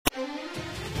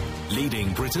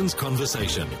Leading Britain's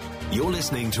conversation. You're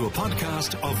listening to a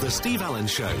podcast of The Steve Allen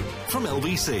Show from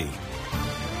LBC.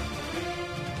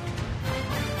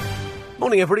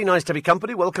 Morning, everybody. Nice to have your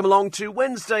company. Welcome along to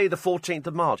Wednesday, the 14th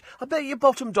of March. I bet you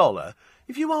bottom dollar,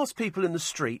 if you ask people in the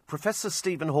street, Professor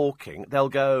Stephen Hawking, they'll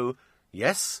go,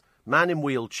 yes, man in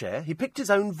wheelchair. He picked his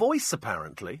own voice,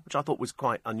 apparently, which I thought was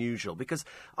quite unusual, because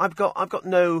I've got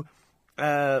no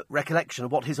recollection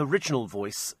of what his original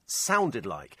voice sounded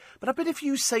like. But I bet if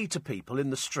you say to people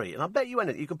in the street, and I bet you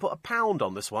anything, you can put £1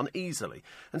 on this one easily,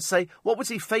 and say, what was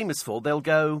he famous for? They'll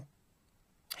go,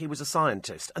 he was a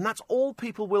scientist. And that's all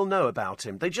people will know about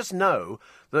him. They just know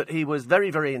that he was very,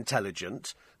 very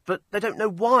intelligent, but they don't know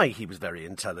why he was very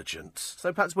intelligent.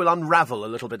 So perhaps we'll unravel a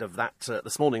little bit of that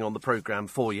this morning on the programme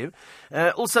for you.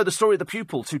 Also, the story of the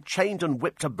pupils who chained and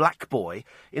whipped a black boy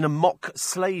in a mock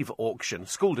slave auction.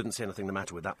 School didn't see anything the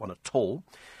matter with that one at all.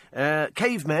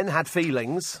 Cavemen had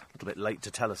feelings. A little bit late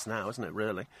to tell us now, isn't it,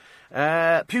 really?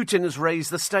 Putin has raised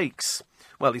the stakes.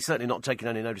 Well, he's certainly not taking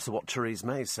any notice of what Theresa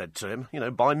May said to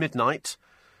him, by midnight.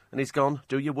 And he's gone,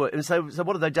 do your work. And so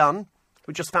what have they done?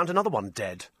 We just found another one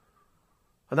dead.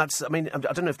 And that's, I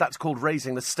don't know if that's called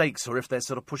raising the stakes or if they're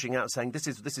sort of pushing out saying, this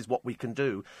is what we can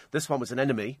do. This one was an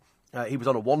enemy. He was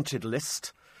on a wanted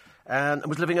list and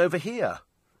was living over here.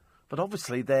 But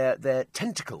obviously their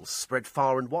tentacles spread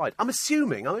far and wide. I'm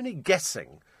only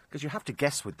guessing, because you have to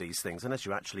guess with these things unless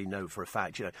you actually know for a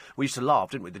fact. We used to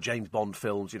laugh, didn't we? The James Bond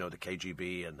films, the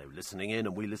KGB, and they were listening in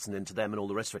and we listened in to them and all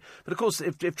the rest of it. But of course,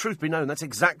 if truth be known, that's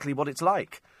exactly what it's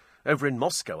like. Over in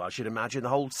Moscow, I should imagine the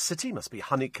whole city must be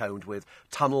honeycombed with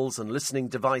tunnels and listening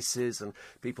devices and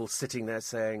people sitting there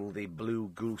saying the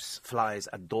blue goose flies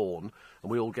at dawn.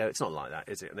 And we all go, it's not like that,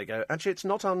 is it? And they go, actually, it's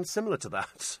not unsimilar to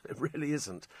that. It really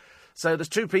isn't. So there's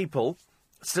two people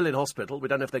still in hospital. We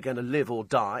don't know if they're going to live or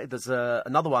die. There's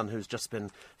another one who's just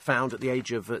been found at the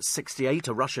age of 68,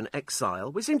 a Russian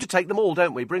exile. We seem to take them all,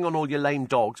 don't we? Bring on all your lame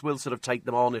dogs. We'll sort of take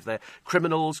them on if they're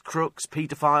criminals, crooks,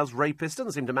 paedophiles, rapists.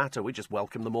 Doesn't seem to matter. We just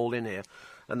welcome them all in here.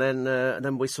 And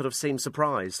then we sort of seem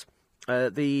surprised.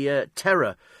 The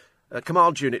terror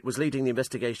command unit was leading the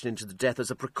investigation into the death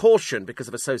as a precaution because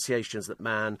of associations that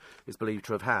man is believed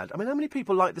to have had. How many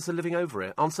people like this are living over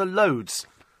here? Answer, loads.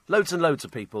 Loads and loads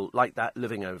of people like that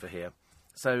living over here.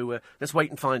 So let's wait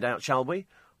and find out, shall we,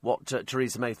 what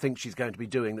Theresa May thinks she's going to be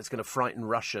doing that's going to frighten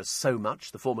Russia so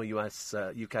much. The former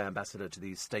UK ambassador to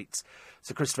these states,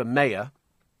 Sir Christopher Mayer,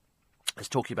 is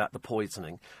talking about the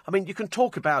poisoning. You can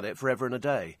talk about it forever and a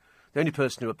day. The only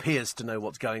person who appears to know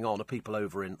what's going on are people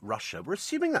over in Russia. We're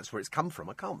assuming that's where it's come from.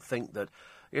 I can't think that,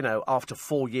 after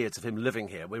 4 years of him living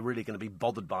here, we're really going to be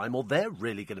bothered by him, or they're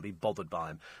really going to be bothered by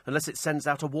him, unless it sends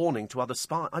out a warning to other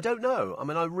spies. I don't know.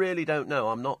 I really don't know.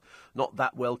 I'm not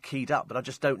that well keyed up, but I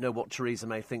just don't know what Theresa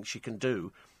May thinks she can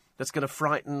do that's going to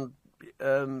frighten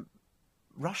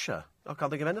Russia. I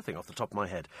can't think of anything off the top of my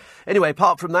head. Anyway,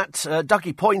 apart from that,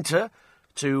 Dougie Pointer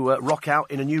to rock out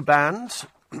in a new band,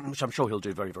 which I'm sure he'll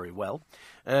do very, very well.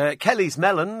 Kelly's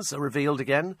melons are revealed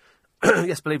again.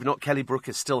 Yes, believe it or not, Kelly Brook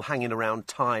is still hanging around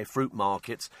Thai fruit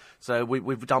markets. So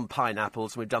we've done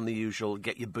pineapples, and we've done the usual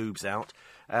get your boobs out.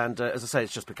 And as I say,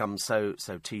 it's just become so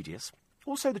tedious.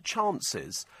 Also, the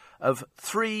chances of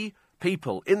 3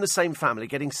 people in the same family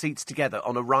getting seats together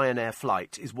on a Ryanair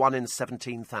flight is 1 in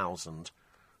 17,000.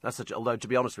 Although, to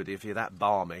be honest with you, if you're that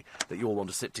balmy that you all want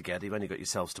to sit together, you've only got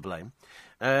yourselves to blame.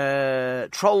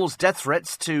 Trolls' death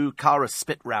threats to Cara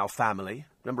Spitrow family.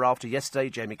 Remember after yesterday,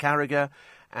 Jamie Carragher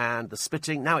and the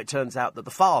spitting. Now it turns out that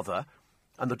the father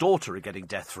and the daughter are getting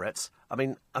death threats. I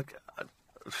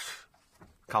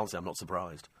can't say I'm not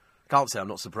surprised. Can't say I'm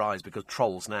not surprised because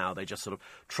trolls now, they just sort of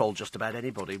troll just about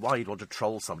anybody. Why you'd want to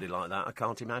troll somebody like that, I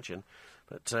can't imagine.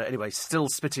 But anyway, still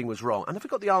spitting was wrong. I never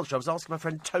got the answer. I was asking my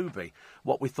friend Toby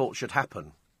what we thought should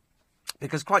happen.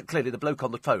 Because quite clearly the bloke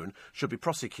on the phone should be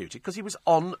prosecuted because he was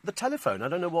on the telephone. I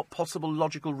don't know what possible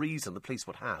logical reason the police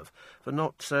would have for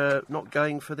not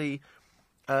going for the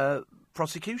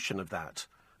prosecution of that.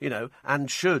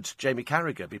 And should Jamie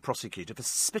Carragher be prosecuted for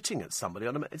spitting at somebody?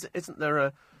 Isn't there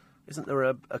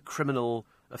a criminal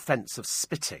offence of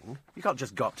spitting? You can't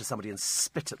just go up to somebody and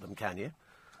spit at them, can you?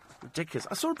 Ridiculous.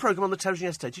 I saw a programme on the television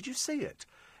yesterday. Did you see it?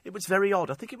 It was very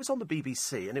odd. I think it was on the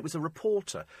BBC, and it was a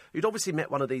reporter who'd obviously met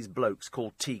one of these blokes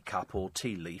called Teacup or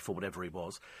Tea Leaf or whatever he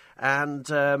was, and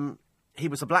he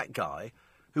was a black guy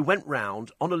who went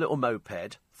round on a little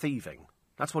moped thieving.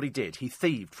 That's what he did. He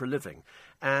thieved for a living.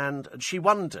 And she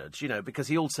wondered, because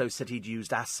he also said he'd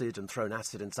used acid and thrown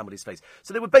acid in somebody's face.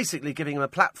 So they were basically giving him a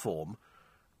platform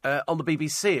on the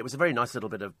BBC. It was a very nice little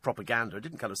bit of propaganda. It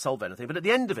didn't kind of solve anything. But at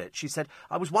the end of it, she said,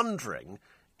 I was wondering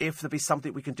if there'd be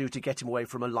something we can do to get him away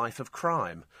from a life of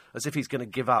crime, as if he's going to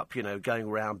give up, going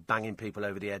around banging people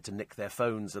over the head to nick their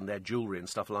phones and their jewellery and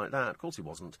stuff like that. Of course he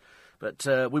wasn't. But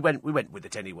we went with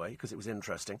it anyway, because it was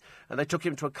interesting. And they took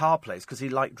him to a car place because he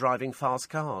liked driving fast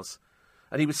cars.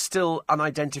 And he was still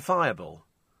unidentifiable.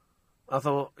 I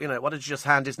thought, why don't you just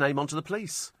hand his name on to the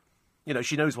police?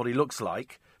 She knows what he looks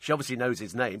like. She obviously knows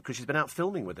his name because she's been out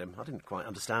filming with him. I didn't quite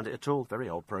understand it at all. Very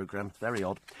odd programme. Very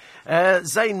odd.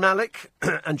 Zayn Malik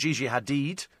and Gigi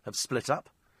Hadid have split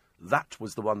up. That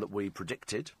was the one that we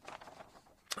predicted.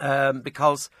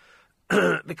 Because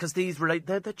these relate...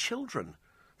 They're children.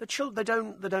 They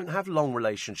don't have long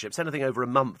relationships. Anything over a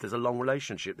month is a long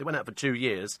relationship. They went out for 2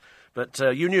 years, but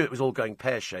you knew it was all going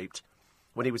pear-shaped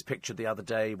when he was pictured the other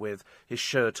day with his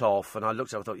shirt off, and I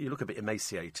looked at him, I thought, you look a bit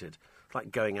emaciated. It's like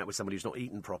going out with somebody who's not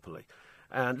eaten properly.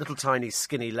 And little tiny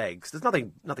skinny legs. There's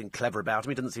nothing clever about him.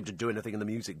 He doesn't seem to do anything in the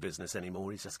music business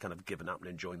anymore. He's just kind of given up and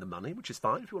enjoying the money, which is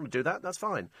fine. If you want to do that, that's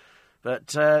fine. But,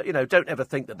 don't ever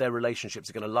think that their relationships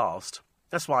are going to last.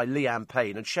 That's why Liam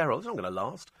Payne and Cheryl, it's not going to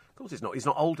last. Of course it's not. He's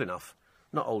not old enough.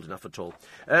 Not old enough at all.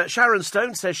 Sharon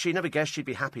Stone says she never guessed she'd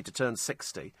be happy to turn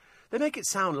 60. They make it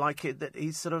sound like that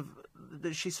she's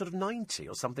sort of 90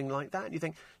 or something like that. And you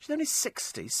think, she's only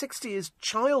 60. 60 is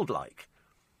childlike.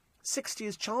 60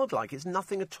 is childlike. It's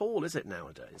nothing at all, is it,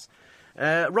 nowadays?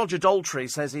 Roger Daltrey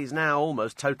says he's now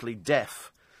almost totally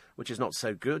deaf, which is not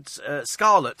so good.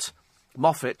 Scarlett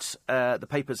Moffat, the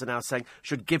papers are now saying,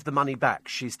 should give the money back.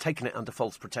 She's taken it under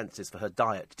false pretences for her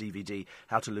diet DVD,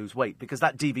 How to Lose Weight, because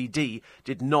that DVD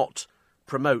did not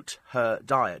promote her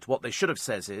diet. What they should have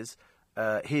said is,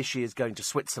 here she is going to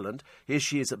Switzerland, here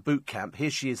she is at boot camp,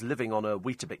 here she is living on a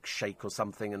Weetabix shake or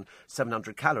something and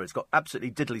 700 calories. Got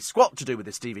absolutely diddly squat to do with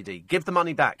this DVD. Give the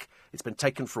money back. It's been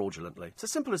taken fraudulently. It's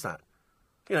as simple as that.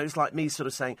 It's like me sort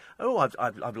of saying, oh,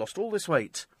 I've lost all this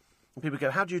weight. And people go,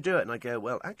 how do you do it? And I go,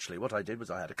 well, actually, what I did was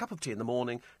I had a cup of tea in the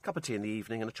morning, a cup of tea in the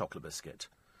evening and a chocolate biscuit.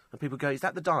 And people go, is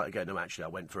that the diet? I go, no, actually, I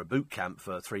went for a boot camp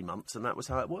for 3 months and that was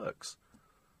how it works.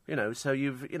 So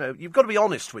you've got to be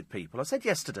honest with people. I said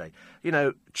yesterday,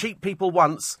 cheat people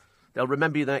once, they'll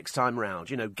remember you the next time round.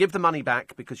 Give the money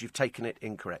back because you've taken it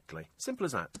incorrectly. Simple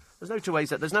as that. There's no two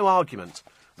ways. There's no argument.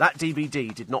 That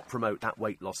DVD did not promote that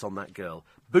weight loss on that girl.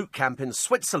 Boot camp in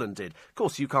Switzerland did. Of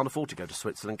course, you can't afford to go to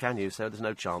Switzerland, can you? So there's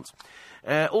no chance.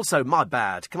 Also, my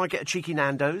bad. Can I get a cheeky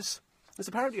Nando's? There's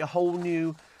apparently a whole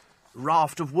new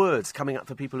raft of words coming up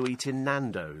for people who eat in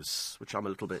Nando's, which I'm a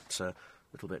little bit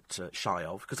shy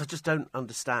of, because I just don't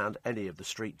understand any of the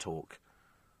street talk.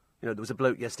 There was a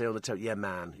bloke yesterday on the telephone, yeah,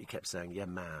 man. He kept saying, yeah,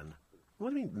 man.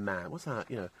 What do you mean, man? What's that?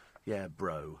 Yeah,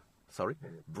 bro. Sorry?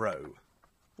 Bro.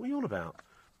 What are you on about?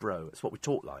 Bro. It's what we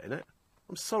talk like, isn't it?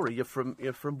 I'm sorry, you're from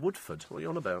Woodford. What are you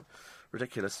on about?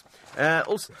 Ridiculous.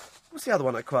 Also, what's the other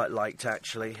one I quite liked,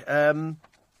 actually? I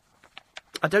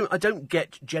don't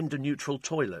get gender-neutral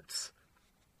toilets.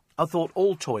 I thought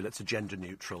all toilets are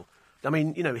gender-neutral. I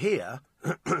mean, here,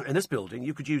 in this building,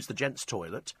 you could use the gents'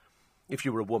 toilet if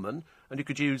you were a woman, and you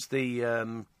could use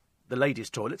the ladies'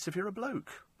 toilets if you're a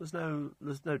bloke. There's no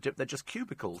dip. They're just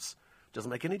cubicles. Doesn't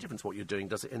make any difference what you're doing,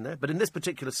 does it, in there? But in this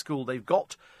particular school, they've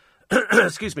got,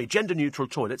 gender-neutral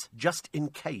toilets just in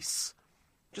case.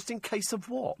 Just in case of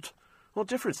what? What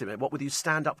difference does it make? What, whether you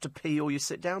stand up to pee or you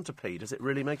sit down to pee? Does it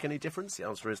really make any difference? The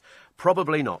answer is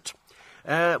probably not.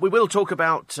 We will talk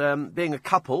about being a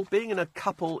couple. Being in a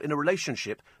couple in a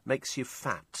relationship makes you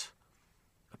fat,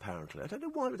 apparently. I don't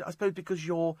know why. I suppose because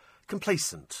you're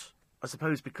complacent. I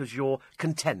suppose because you're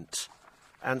content.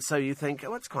 And so you think,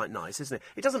 oh, that's quite nice, isn't it?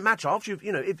 It doesn't matter. After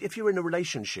if you're in a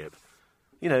relationship,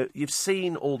 you've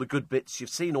seen all the good bits, you've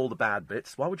seen all the bad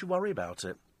bits. Why would you worry about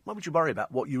it? Why would you worry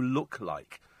about what you look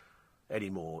like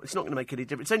anymore? It's not going to make any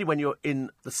difference. It's only when you're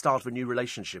in the start of a new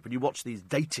relationship and you watch these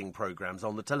dating programmes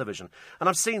on the television. And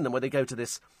I've seen them where they go to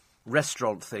this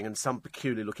restaurant thing and some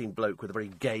peculiar-looking bloke with a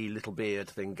very gay little beard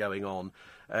thing going on,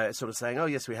 sort of saying, oh,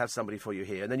 yes, we have somebody for you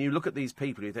here. And then you look at these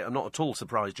people and you think, I'm not at all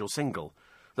surprised you're single.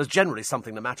 There's generally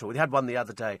something the matter. We had one the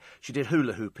other day. She did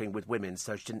hula hooping with women,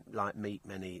 so she didn't meet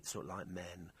many sort of like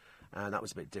men. And that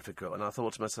was a bit difficult. And I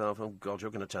thought to myself, oh, God,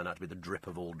 you're going to turn out to be the drip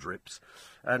of all drips.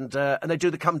 And they do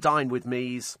the come dine with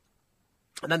me's.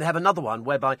 And then they have another one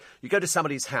whereby you go to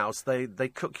somebody's house, they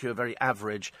cook you a very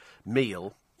average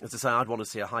meal. As I say, I'd want to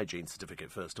see a hygiene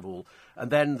certificate, first of all. And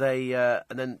then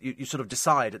you sort of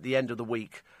decide at the end of the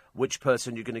week which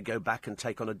person you're going to go back and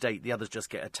take on a date. The others just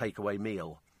get a takeaway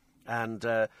meal. And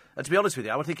to be honest with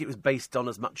you, I would think it was based on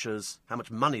as much as how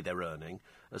much money they're earning,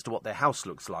 as to what their house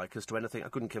looks like, as to anything. I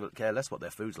couldn't care less what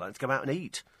their food's like. To go out and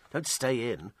eat. Don't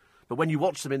stay in. But when you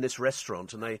watch them in this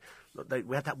restaurant, and we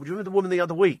had that. Do you remember the woman the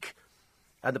other week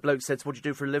And the bloke said, what do you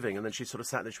do for a living? And then she sort of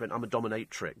sat there and she went, I'm a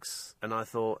dominatrix. And I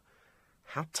thought,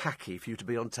 how tacky for you to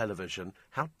be on television.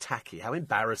 How tacky, how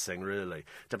embarrassing, really,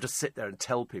 to have to sit there and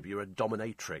tell people you're a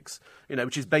dominatrix,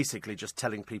 which is basically just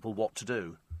telling people what to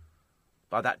do.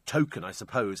 By that token, I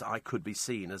suppose, I could be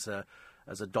seen as a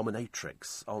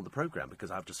dominatrix on the programme,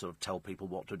 because I have to sort of tell people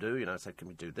what to do. Say, can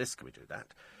we do this? Can we do that?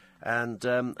 And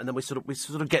then we sort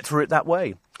of get through it that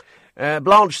way.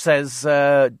 Blanche says,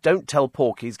 don't tell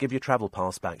Porkies, give your travel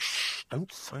pass back. Shh,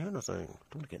 don't say anything.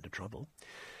 Don't want to get into trouble.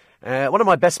 One of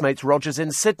my best mates, Roger's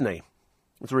in Sydney.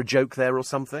 Was there a joke there or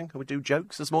something? Can we do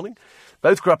jokes this morning?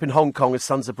 Both grew up in Hong Kong as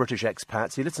sons of British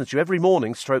expats. He listens to you every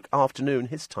morning, /afternoon,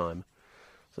 his time.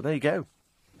 So there you go.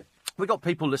 We've got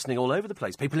people listening all over the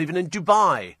place. People even in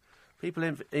Dubai.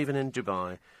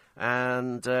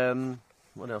 And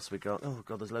what else have we got? Oh,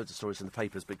 God, there's loads of stories in the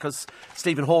papers. Because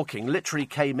Stephen Hawking literally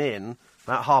came in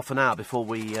about half an hour before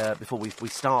we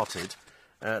started.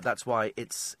 That's why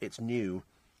it's new.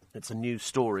 It's a new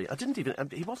story.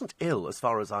 He wasn't ill, as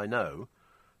far as I know.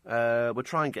 We'll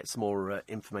try and get some more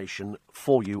information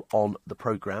for you on the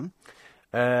programme.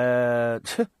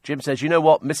 Jim says, you know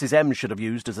what Mrs M should have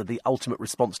used as the ultimate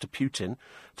response to Putin?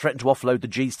 Threatened to offload the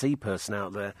GC person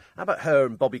out there. How about her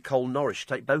and Bobby Cole-Norris?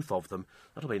 Take both of them.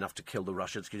 That'll be enough to kill the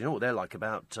Russians, because you know what they're like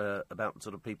about sort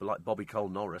of people like Bobby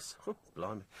Cole-Norris. Oh,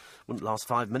 blimey. Wouldn't last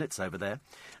 5 minutes over there.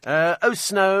 Oh,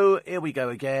 snow. Here we go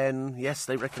again. Yes,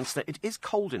 they reckon snow. It is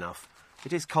cold enough.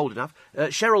 It is cold enough.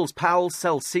 Cheryl's pals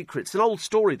sell secrets. It's an old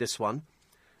story, this one.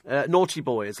 Naughty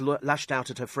boy has lashed out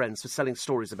at her friends for selling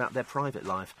stories about their private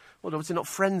life. Well, obviously not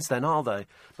friends then, are they?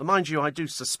 But mind you, I do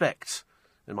suspect,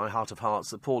 in my heart of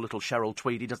hearts, that poor little Cheryl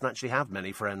Tweedy doesn't actually have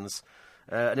many friends.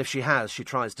 And if she has, she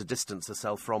tries to distance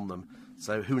herself from them.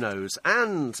 So who knows?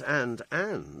 And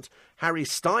Harry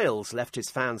Styles left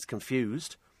his fans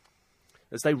confused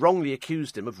as they wrongly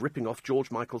accused him of ripping off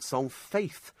George Michael's song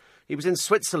Faith. He was in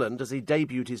Switzerland as he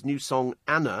debuted his new song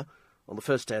Anna on the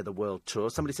first day of the world tour.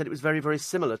 Somebody said it was very, very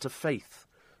similar to Faith.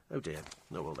 Oh, dear.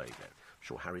 Oh, well, there you go. I'm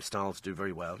sure Harry Styles do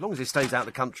very well, as long as he stays out of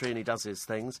the country and he does his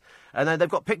things. And then they've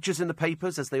got pictures in the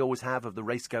papers, as they always have, of the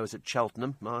racegoers at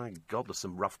Cheltenham. My God, there's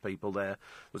some rough people there. There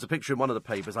was a picture in one of the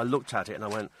papers. I looked at it and I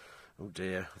went, oh,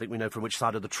 dear, I think we know from which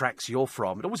side of the tracks you're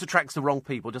from. It always attracts the wrong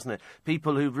people, doesn't it?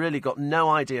 People who've really got no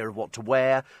idea of what to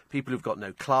wear, people who've got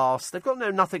no class. They've got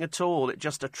nothing at all. It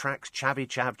just attracts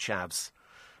chavvy-chavs.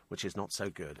 Which is not so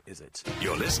good, is it?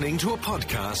 You're listening to a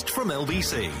podcast from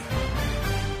LBC.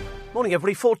 Morning,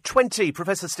 everybody. 4:20.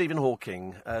 Professor Stephen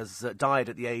Hawking has died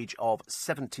at the age of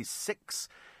 76.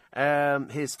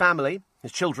 His family,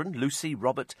 his children, Lucy,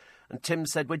 Robert and Tim,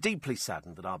 said, we're deeply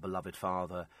saddened that our beloved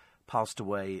father passed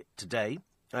away today.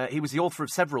 He was the author of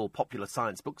several popular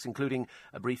science books, including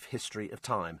A Brief History of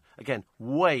Time. Again,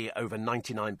 way over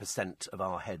 99% of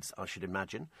our heads, I should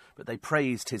imagine. But they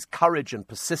praised his courage and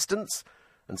persistence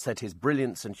and said his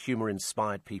brilliance and humour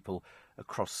inspired people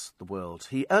across the world.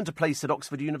 He earned a place at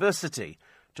Oxford University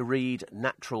to read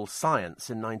natural science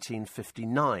in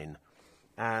 1959.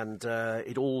 And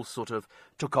it all sort of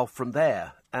took off from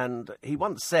there. And he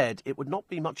once said it would not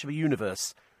be much of a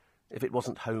universe if it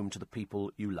wasn't home to the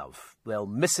people you love. They'll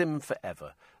miss him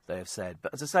forever, they have said.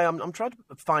 But as I say, I'm trying to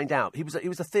find out. He was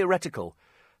a theoretical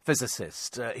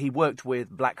physicist. He worked with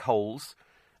black holes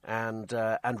and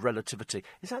relativity.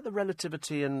 Is that the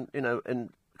relativity and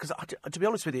because to be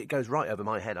honest with you, it goes right over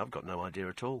my head. I've got no idea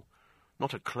at all.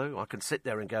 Not a clue. I can sit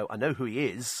there and go, I know who he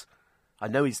is. I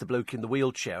know he's the bloke in the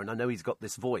wheelchair and I know he's got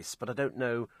this voice, but I don't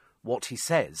know what he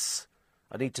says.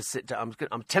 I need to sit down.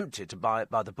 I'm tempted to buy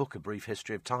the book, A Brief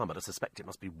History of Time, but I suspect it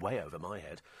must be way over my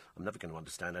head. I'm never going to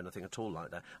understand anything at all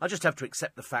like that. I just have to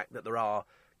accept the fact that there are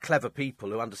clever people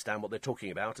who understand what they're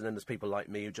talking about, and then there's people like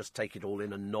me who just take it all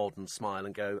in and nod and smile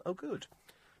and go, oh, good.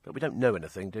 But we don't know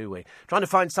anything, do we? Trying to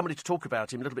find somebody to talk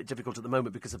about him, a little bit difficult at the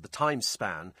moment because of the time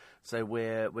span. So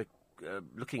we're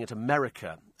looking at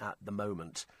America at the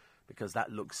moment, because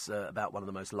that looks about one of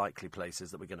the most likely places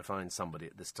that we're going to find somebody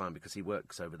at this time, because he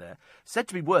works over there. Said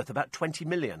to be worth about 20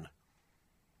 million.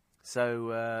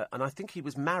 So, and I think he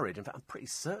was married. In fact, I'm pretty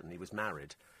certain he was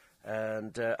married.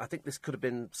 And I think this could have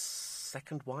been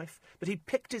second wife. But he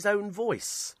picked his own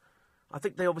voice. I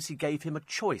think they obviously gave him a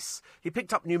choice. He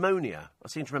picked up pneumonia, I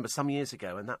seem to remember, some years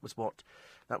ago, and that was what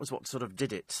sort of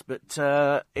did it. But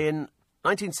in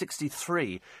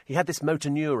 1963, he had this motor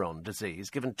neuron disease,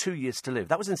 given 2 years to live.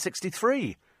 That was in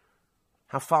 63.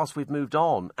 How fast we've moved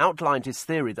on. Outlined his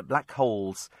theory that black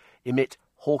holes emit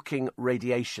Hawking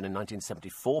radiation in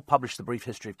 1974, published The Brief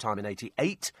History of Time in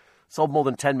 88, sold more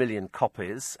than 10 million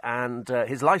copies, and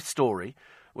his life story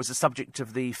was the subject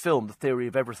of the film The Theory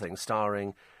of Everything,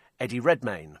 starring Eddie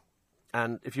Redmayne.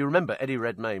 And if you remember, Eddie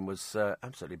Redmayne was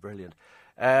absolutely brilliant.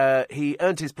 He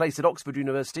earned his place at Oxford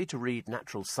University to read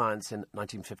natural science in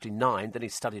 1959. Then he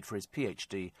studied for his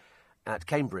PhD at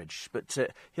Cambridge. But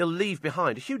he'll leave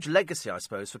behind a huge legacy, I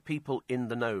suppose, for people in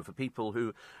the know, for people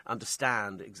who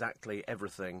understand exactly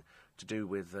everything to do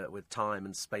with time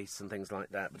and space and things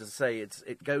like that. But as I say,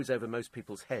 it goes over most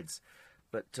people's heads.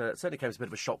 But it certainly came as a bit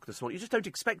of a shock this morning. You just don't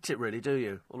expect it, really, do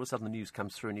you? All of a sudden the news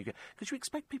comes through and you go... Because you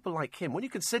expect people like him. When you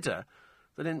consider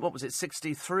that in,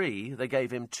 63, they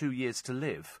gave him 2 years to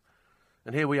live.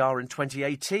 And here we are in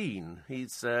 2018.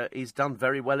 He's done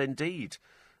very well indeed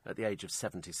at the age of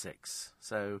 76.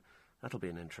 So that'll be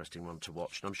an interesting one to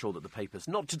watch. And I'm sure that the papers,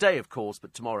 not today, of course,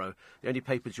 but tomorrow, the only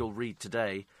papers you'll read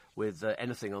today with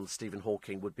anything on Stephen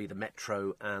Hawking would be the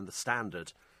Metro and the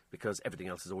Standard, because everything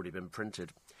else has already been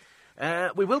printed.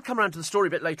 We will come around to the story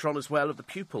a bit later on as well of the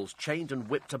pupils chained and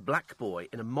whipped a black boy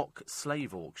in a mock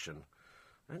slave auction.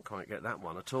 I don't quite get that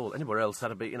one at all. Anywhere else,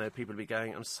 that'd be, people would be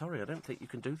going, I'm sorry, I don't think you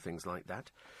can do things like that.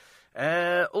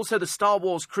 Also, the Star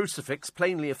Wars crucifix,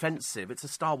 plainly offensive. It's a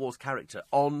Star Wars character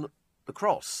on the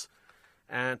cross.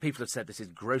 And people have said this is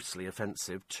grossly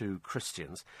offensive to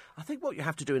Christians. I think what you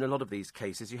have to do in a lot of these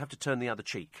cases, you have to turn the other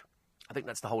cheek. I think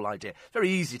that's the whole idea. Very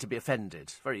easy to be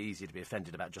offended. Very easy to be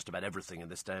offended about just about everything in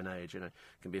this day and age. You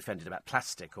can be offended about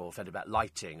plastic, or offended about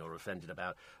lighting, or offended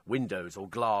about windows or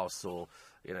glass, or,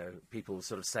 people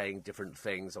sort of saying different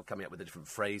things or coming up with a different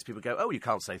phrase. People go, oh, you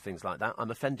can't say things like that.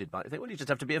 I'm offended by it. You think, well, you just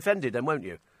have to be offended then, won't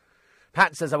you?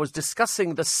 Pat says, I was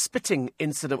discussing the spitting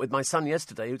incident with my son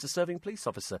yesterday, who's a serving police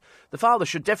officer. The father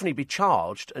should definitely be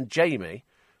charged, and Jamie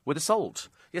with assault.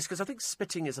 Yes, because I think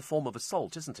spitting is a form of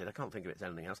assault, isn't it? I can't think of it as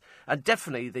anything else. And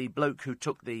definitely the bloke who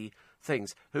took the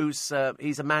things, he's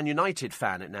a Man United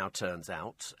fan, it now turns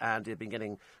out, and he'd been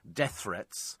getting death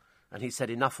threats, and he said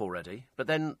enough already. But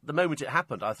then the moment it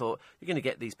happened, I thought, you're going to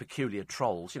get these peculiar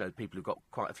trolls, people who've got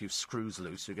quite a few screws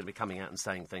loose, who are going to be coming out and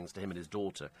saying things to him and his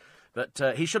daughter. But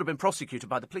he should have been prosecuted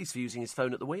by the police for using his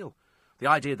phone at the wheel. The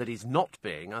idea that he's not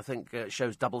being, I think,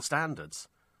 shows double standards.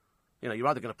 You're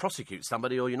either going to prosecute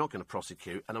somebody or you're not going to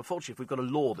prosecute. And unfortunately, if we've got a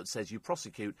law that says you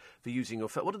prosecute for using your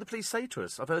phone... What do the police say to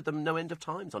us? I've heard them no end of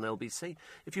times on LBC.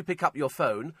 If you pick up your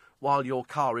phone while your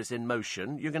car is in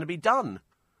motion, you're going to be done.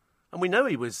 And we know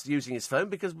he was using his phone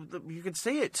because you could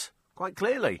see it quite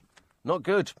clearly. Not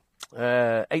good.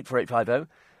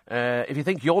 84850. If you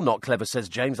think you're not clever, says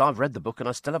James, I've read the book and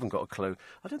I still haven't got a clue.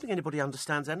 I don't think anybody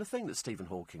understands anything that Stephen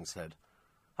Hawking said.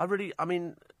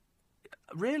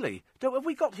 Really? Have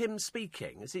we got him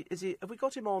speaking? Have we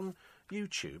got him on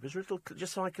YouTube?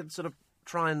 Just so I can sort of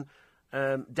try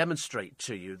and demonstrate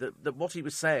to you that what he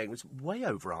was saying was way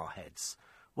over our heads.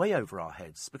 Way over our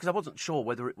heads. Because I wasn't sure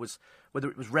whether it was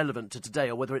relevant to today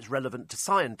or whether it's relevant to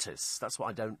scientists. That's what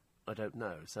I don't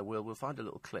know. So we'll find a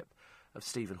little clip of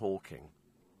Stephen Hawking.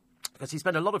 Because he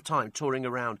spent a lot of time touring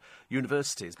around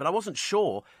universities, but I wasn't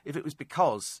sure if it was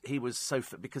because he was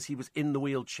because he was in the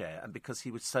wheelchair and because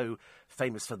he was so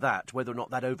famous for that, whether or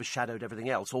not that overshadowed everything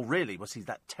else, or really was he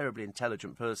that terribly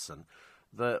intelligent person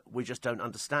that we just don't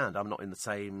understand. I'm not in the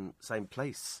same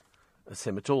place as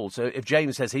him at all. So if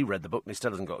James says he read the book and he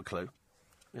still hasn't got a clue,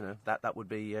 that would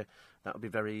be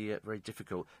very very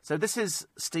difficult. So this is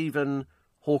Stephen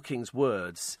Hawking's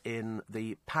words in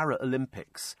the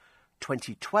Paralympics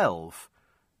 2012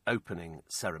 opening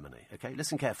ceremony. Okay,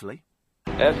 listen carefully.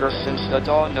 Ever since the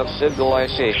dawn of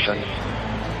civilization,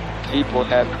 people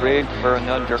have craved for an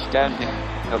understanding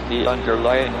of the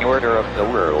underlying order of the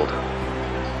world.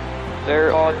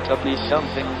 There ought to be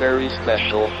something very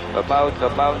special about the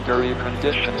boundary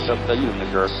conditions of the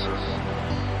universe.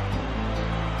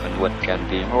 And what can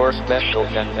be more special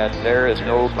than that there is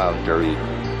no boundary?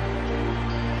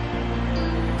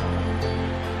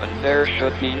 There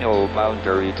should be no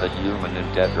boundary to human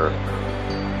endeavor.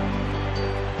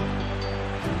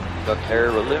 The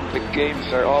Paralympic Games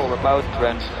are all about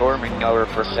transforming our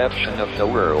perception of the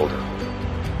world.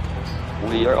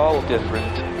 We are all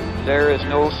different. There is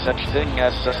no such thing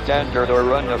as a standard or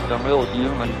run-of-the-mill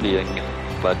human being,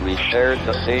 but we share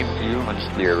the same human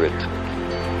spirit.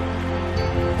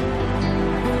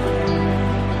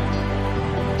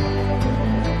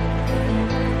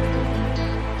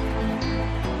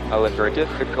 However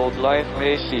difficult life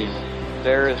may seem,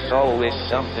 there is always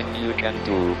something you can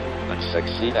do and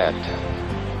succeed at.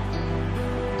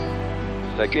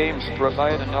 The games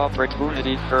provide an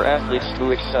opportunity for athletes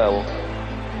to excel,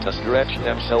 to stretch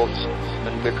themselves,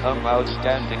 and become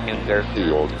outstanding in their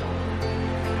field.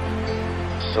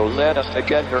 So let us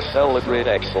together celebrate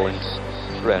excellence,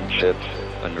 friendship,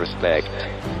 and respect.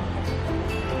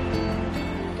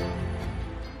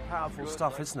 Powerful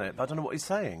stuff, isn't it? I don't know what he's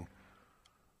saying.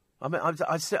 I mean,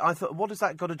 I thought, what has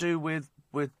that got to do with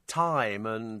time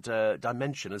and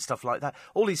dimension and stuff like that?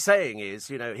 All he's saying is,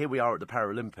 here we are at the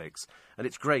Paralympics, and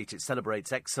it's great. It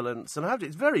celebrates excellence, and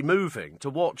it's very moving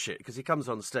to watch it because he comes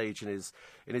on stage in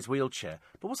his wheelchair.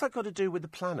 But what's that got to do with the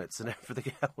planets and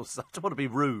everything else? I don't want to be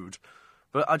rude,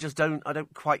 but I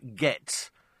don't quite get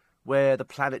where the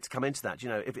planets come into that.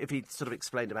 If he sort of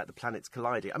explained about the planets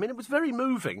colliding. I mean, it was very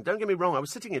moving. Don't get me wrong. I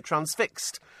was sitting here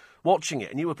transfixed watching it,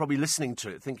 and you were probably listening to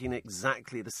it thinking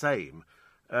exactly the same,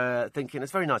 thinking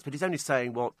it's very nice, but he's only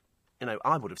saying what,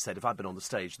 I would have said if I'd been on the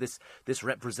stage. This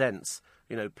represents,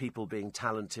 people being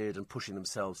talented and pushing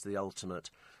themselves to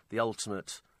the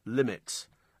ultimate limit.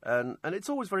 And it's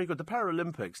always very good. The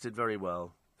Paralympics did very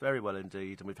well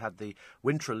indeed, and we've had the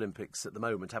Winter Olympics at the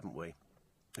moment, haven't we?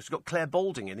 She's got Claire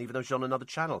Balding in, even though she's on another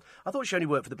channel. I thought she only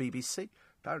worked for the BBC.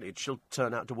 Apparently she'll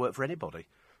turn out to work for anybody.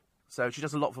 So she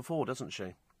does a lot for 4, doesn't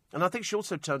she? And I think she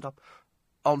also turned up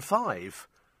on 5.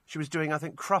 She was doing, I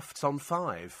think, Crufts on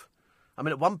 5. I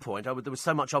mean, at one point, there was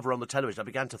so much of her on the television, I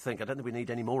began to think, I don't think we need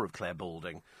any more of Claire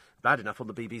Balding. Bad enough on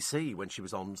the BBC when she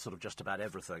was on sort of just about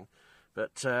everything.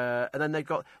 But, and then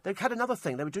they've had another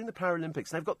thing. They were doing the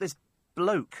Paralympics, and they've got this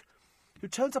bloke who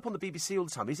turns up on the BBC all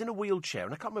the time. He's in a wheelchair,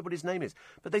 and I can't remember what his name is.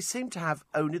 But they seem to have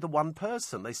only the one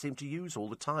person they seem to use all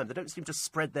the time. They don't seem to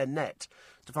spread their net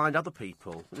to find other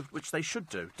people, which they should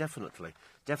do, definitely.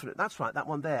 Definitely. That's right, that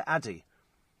one there, Addy.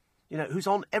 Who's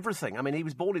on everything. I mean, he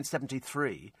was born in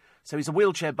 1973, so he's a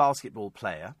wheelchair basketball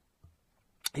player.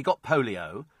 He got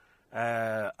polio,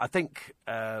 I think,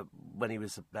 when he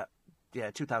was about,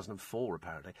 2004,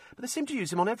 apparently. But they seem to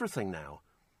use him on everything now.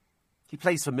 He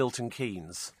plays for Milton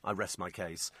Keynes. I rest my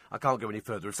case. I can't go any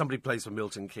further. If somebody plays for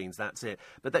Milton Keynes, that's it.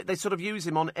 But they sort of use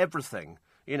him on everything.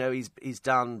 He's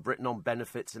done Britain on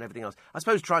benefits and everything else. I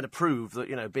suppose trying to prove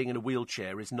that, being in a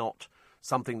wheelchair is not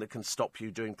something that can stop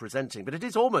you doing presenting. But it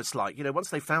is almost like, once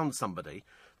they found somebody,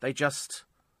 they just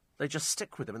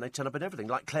stick with them and they turn up in everything.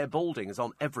 Like Claire Balding is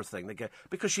on everything. They go,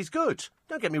 because she's good.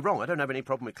 Don't get me wrong. I don't have any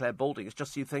problem with Claire Balding. It's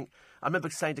just you think... I remember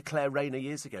saying to Claire Rayner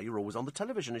years ago, you're always on the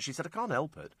television. And she said, I can't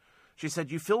help it. She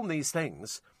said, you film these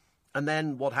things, and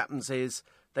then what happens is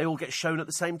they all get shown at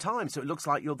the same time, so it looks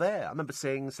like you're there. I remember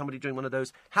seeing somebody doing one of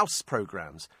those house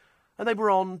programmes, and they were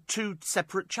on 2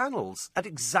 separate channels at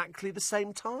exactly the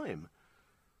same time.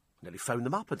 I nearly phoned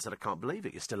them up and said, I can't believe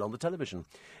it, you're still on the television.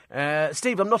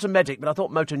 Steve, I'm not a medic, but I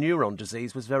thought motor neuron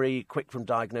disease was very quick from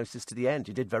diagnosis to the end.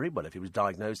 He did very well if he was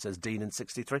diagnosed as Dean in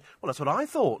 63. Well, that's what I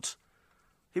thought.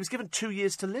 He was given 2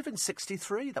 years to live in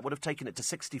 63. That would have taken it to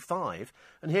 65.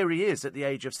 And here he is at the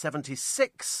age of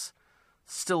 76,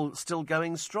 still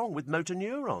going strong with motor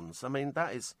neurons. I mean,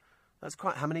 that's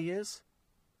quite... How many years?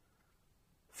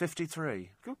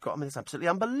 53. Good God, I mean, it's absolutely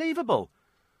unbelievable.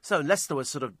 So unless there was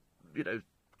sort of,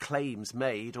 claims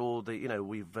made or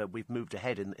we've moved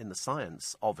ahead in the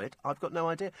science of it, I've got no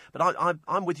idea. But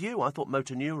I'm with you. I thought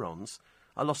motor neurons...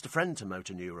 I lost a friend to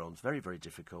motor neurons. Very, very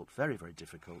difficult. Very, very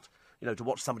difficult. To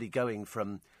watch somebody going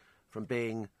from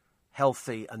being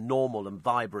healthy and normal and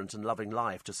vibrant and loving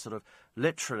life to sort of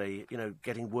literally,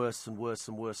 getting worse and worse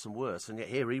and worse and worse. And yet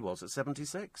here he was at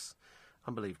 76.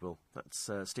 Unbelievable. That's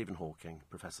Stephen Hawking,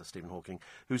 Professor Stephen Hawking,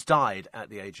 who's died at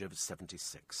the age of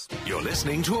 76. You're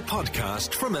listening to a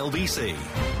podcast from LBC.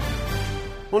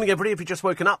 Morning, everybody. If you've just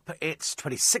woken up, it's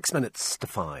 26 minutes to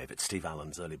 5. It's Steve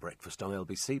Allen's Early Breakfast on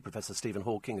LBC. Professor Stephen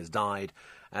Hawking has died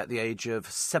at the age of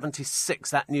 76.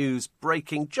 That news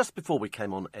breaking just before we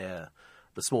came on air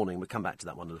this morning. We'll come back to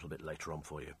that one a little bit later on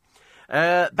for you.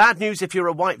 Bad news if you're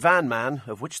a white van man,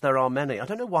 of which there are many. I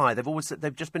don't know why.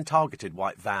 They've just been targeted,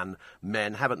 white van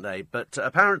men, haven't they? But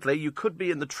apparently you could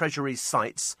be in the Treasury's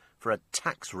sights for a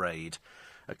tax raid.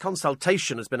 A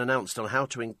consultation has been announced on how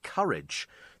to encourage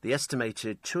the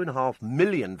estimated 2.5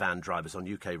 million van drivers on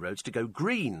UK roads to go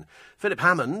green. Philip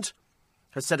Hammond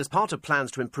has said as part of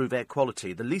plans to improve air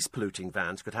quality, the least polluting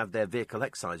vans could have their vehicle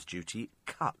excise duty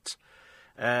cut.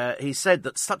 He said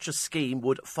that such a scheme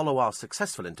would follow our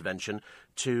successful intervention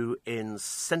to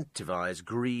incentivise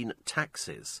green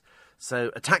taxes.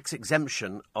 So a tax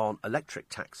exemption on electric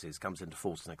taxis comes into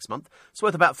force next month. It's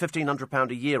worth about £1,500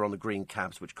 a year on the green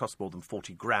cabs, which cost more than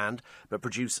 $40,000, but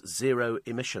produce 0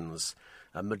 emissions.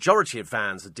 A majority of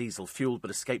vans are diesel-fuelled,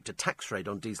 but escaped a tax raid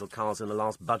on diesel cars in the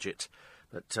last budget.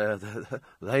 But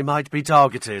they might be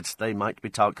targeted. They might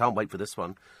be targeted. Can't wait for this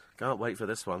one. Can't wait for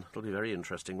this one. It'll be very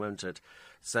interesting, won't it?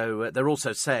 So they're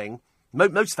also saying...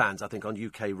 Most vans, I think, on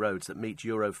UK roads that meet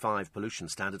Euro 5 pollution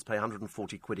standards pay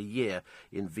 £140 a year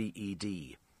in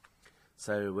VED.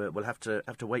 So we'll have to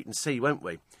wait and see, won't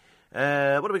we?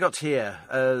 What have we got here?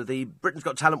 The Britain's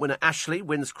Got Talent winner Ashley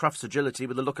wins Crufts agility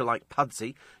with a lookalike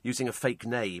Pudsey using a fake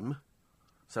name.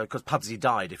 So, because Pubsy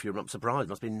died, if you're not surprised,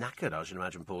 must be knackered, I should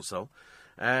imagine, poor soul.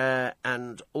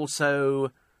 And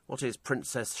also, what is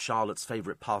Princess Charlotte's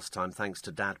favourite pastime, thanks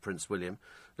to Dad, Prince William?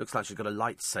 Looks like she's got a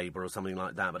lightsaber or something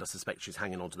like that, but I suspect she's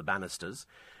hanging onto the banisters.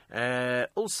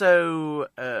 Also,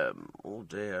 oh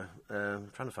dear, I'm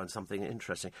trying to find something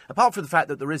interesting. Apart from the fact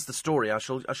that there is the story, I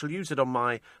shall use it on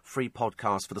my free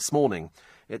podcast for this morning.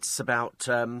 It's about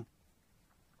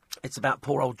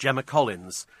poor old Gemma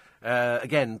Collins,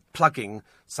 again plugging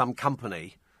some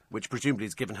company which presumably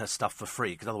has given her stuff for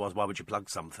free, because otherwise why would you plug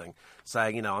something?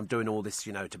 Saying, I'm doing all this,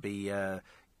 to be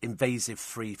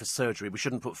invasive-free for surgery. We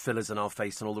shouldn't put fillers in our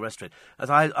face and all the rest of it. As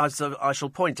I shall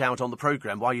point out on the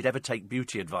programme why you'd ever take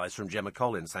beauty advice from Gemma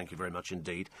Collins. Thank you very much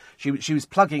indeed. She was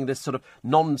plugging this sort of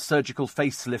non-surgical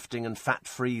facelifting and fat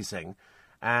freezing,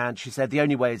 and she said the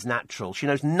only way is natural. She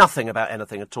knows nothing about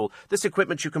anything at all. This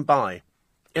equipment you can buy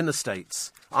in the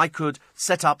States. I could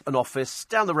set up an office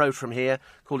down the road from here,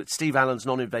 call it Steve Allen's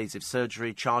Non-Invasive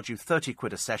Surgery, charge you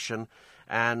 £30 a session,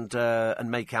 and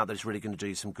make out that it's really going to do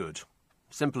you some good.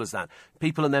 Simple as that.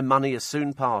 People and their money are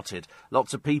soon parted.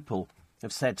 Lots of people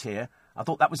have said here, I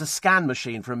thought that was a scan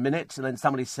machine for a minute, and then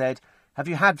somebody said, have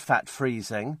you had fat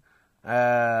freezing?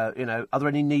 Are there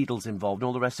any needles involved and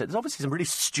all the rest of it? There's obviously some really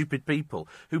stupid people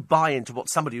who buy into what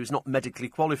somebody who's not medically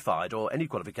qualified or any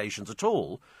qualifications at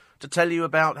all to tell you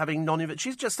about having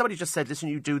somebody just said, listen,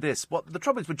 you do this. What the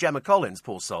trouble is with Gemma Collins,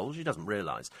 poor soul, she doesn't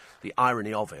realise the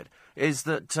irony of it, is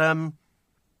that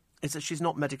she's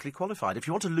not medically qualified. If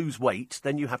you want to lose weight,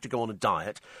 then you have to go on a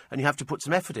diet and you have to put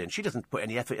some effort in. She doesn't put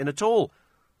any effort in at all.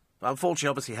 But unfortunately,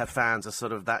 obviously, her fans are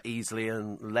sort of that easily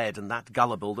led and that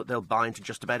gullible that they'll buy into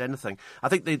just about anything. I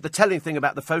think the telling thing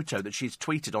about the photo that she's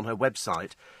tweeted on her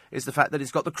website is the fact that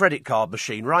it's got the credit card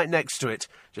machine right next to it,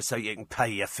 just so you can pay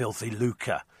your filthy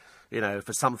lucre.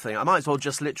 For something. I might as well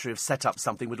just literally have set up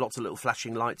something with lots of little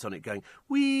flashing lights on it going,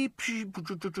 wee,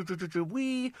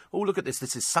 wee. Oh, look at this.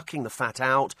 This is sucking the fat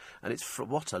out. And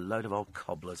what a load of old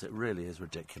cobblers. It really is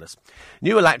ridiculous.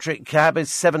 New electric cab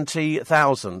is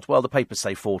 70,000. Well, the papers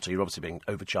say 40. You're obviously being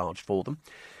overcharged for them.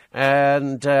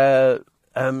 And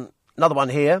another one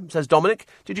here, says Dominic,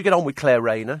 did you get on with Claire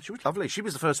Rayner? She was lovely. She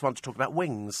was the first one to talk about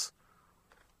wings.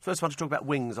 First one to talk about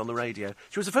wings on the radio.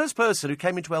 She was the first person who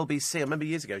came into LBC. I remember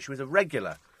years ago. She was a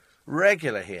regular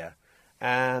here,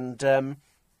 and there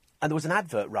was an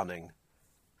advert running,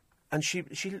 and she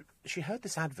heard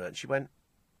this advert and she went,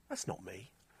 "That's not me,"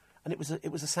 and it was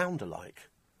a sound alike.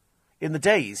 In the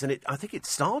days, and I think it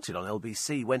started on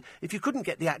LBC when if you couldn't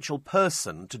get the actual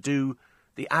person to do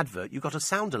the advert, you got a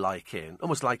sound alike in,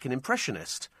 almost like an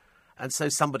impressionist. And so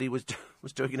somebody was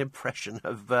doing an impression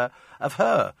of her.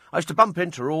 I used to bump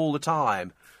into her all the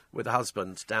time with her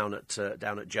husband down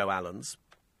at Joe Allen's.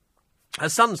 Her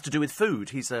son's to do with food.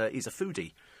 He's a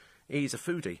foodie. He's a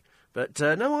foodie. But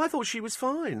no, I thought she was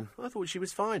fine.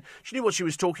 She knew what she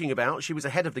was talking about. She was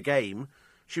ahead of the game.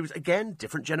 She was, again,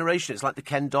 different generation. It's like the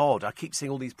Ken Dodd. I keep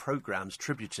seeing all these programmes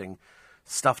tributing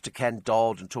stuff to Ken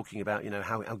Dodd and talking about,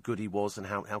 how good he was and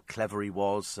how clever he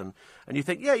was. And you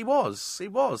think, yeah, he was.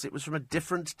 It was from a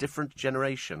different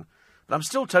generation. But I'm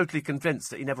still totally convinced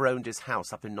that he never owned his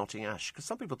house up in Notting Ash, because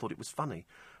some people thought it was funny.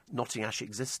 Notting Ash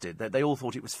existed. They all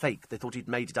thought it was fake. They thought he'd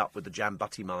made it up with the jam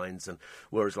butty mines and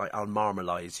whereas like, I'll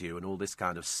marmalise you and all this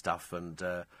kind of stuff. And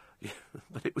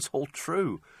but it was all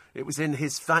true. It was in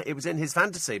his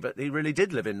fantasy, but he really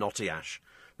did live in Notting Ash.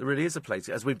 There really is a place.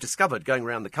 As we've discovered going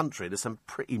around the country, there's some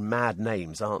pretty mad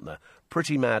names, aren't there?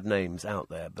 Pretty mad names out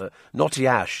there. But Notting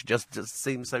Ash just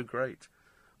seems so great.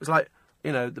 It's like,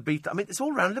 the beat. I mean, it's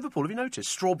all around Liverpool. Have you noticed?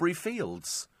 Strawberry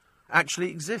Fields actually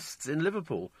exists in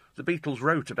Liverpool. The Beatles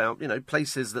wrote about,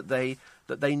 places that they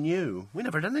knew. We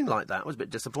never had anything like that. I was a bit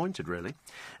disappointed, really.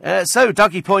 So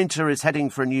Dougie Pointer is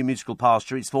heading for a new musical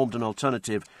pasture. He's formed an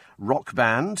alternative rock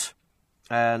band,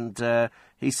 and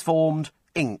he's formed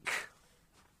Ink.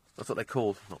 That's what they're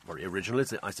called. Not very original,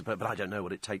 is it, I suppose, but I don't know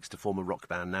what it takes to form a rock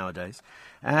band nowadays.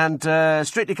 And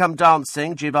Strictly Come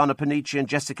Dancing, Giovanna Panici and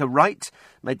Jessica Wright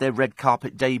made their red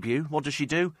carpet debut. What does she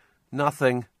do?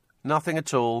 Nothing. Nothing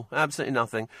at all. Absolutely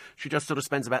nothing. She just sort of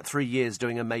spends about 3 years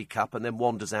doing her makeup and then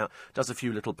wanders out, does a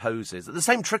few little poses. At the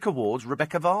same Trick Awards,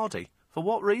 Rebecca Vardy. For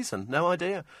what reason? No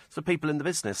idea. It's for people in the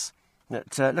business.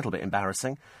 A little bit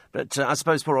embarrassing. But I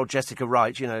suppose poor old Jessica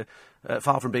Wright,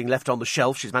 far from being left on the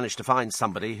shelf, she's managed to find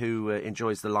somebody who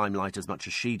enjoys the limelight as much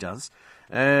as she does.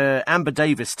 Amber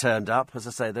Davis turned up. As I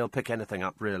say, they'll pick anything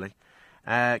up, really.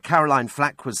 Caroline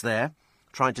Flack was there,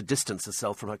 trying to distance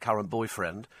herself from her current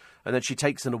boyfriend. And then she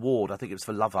takes an award. I think it was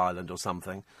for Love Island or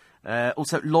something.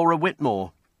 Also, Laura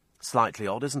Whitmore. Slightly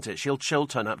odd, isn't it? She'll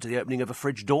turn up to the opening of a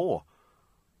fridge door.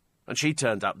 And she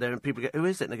turned up there, and people go, who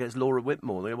is it? And they go, it's Laura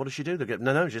Whitmore. They go, what does she do? They go,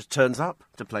 no, she just turns up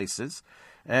to places.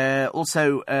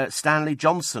 Also, Stanley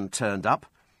Johnson turned up,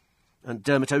 and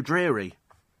Dermot O'Dreary,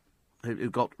 who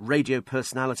got radio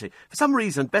personality. For some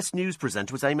reason, best news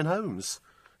presenter was Eamon Holmes.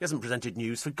 He hasn't presented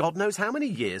news for God knows how many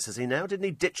years, has he now? Didn't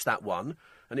he ditch that one,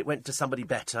 and it went to somebody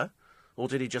better? Or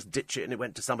did he just ditch it and it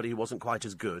went to somebody who wasn't quite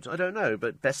as good? I don't know,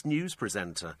 but best news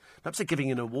presenter. Perhaps they're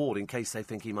giving an award in case they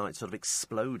think he might sort of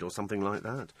explode or something like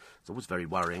that. It's always very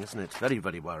worrying, isn't it? Very,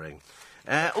 very worrying.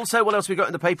 Also, what else we got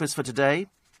in the papers for today?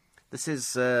 This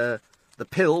is the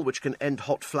pill which can end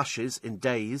hot flushes in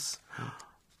days.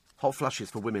 Hot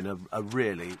flushes for women are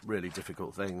really, really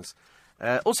difficult things.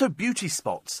 Also, beauty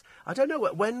spots. I don't know,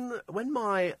 when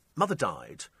my mother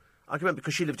died, I can remember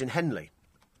because she lived in Henley.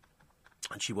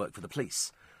 And she worked for the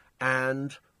police.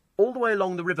 And all the way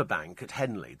along the riverbank at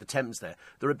Henley, the Thames there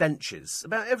are benches.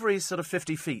 About every sort of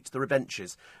 50 feet, there are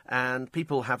benches. And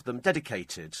people have them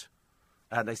dedicated.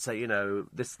 And they say,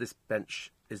 this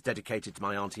bench is dedicated to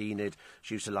my Auntie Enid.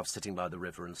 She used to love sitting by the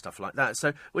river and stuff like that.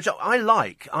 So, which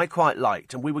I quite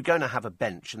liked. And we were going to have a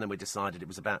bench, and then we decided it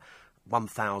was about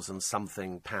 1,000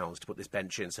 something pounds to put this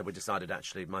bench in, so we decided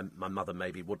actually my mother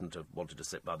maybe wouldn't have wanted to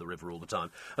sit by the river all the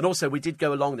time. And also we did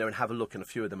go along there and have a look, and a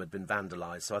few of them had been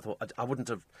vandalised, so I thought I wouldn't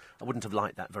have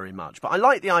liked that very much. But I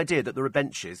like the idea that there are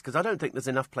benches, because I don't think there's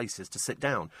enough places to sit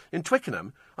down. In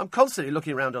Twickenham, I'm constantly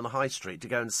looking around on the high street to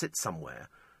go and sit somewhere,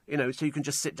 so you can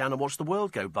just sit down and watch the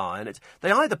world go by. And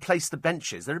they either place the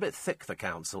benches, they're a bit thick, the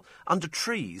council, under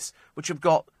trees which have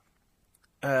got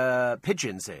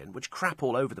pigeons in, which crap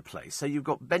all over the place. So you've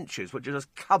got benches which are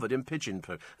just covered in pigeon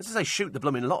poo. As I say, shoot the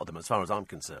blooming lot of them, as far as I'm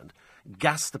concerned.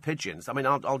 Gas the pigeons. I mean,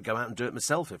 I'll go out and do it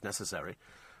myself if necessary.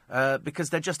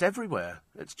 Because they're just everywhere.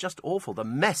 It's just awful. The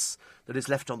mess that is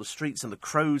left on the streets, and the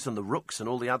crows and the rooks and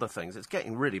all the other things. It's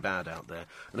getting really bad out there.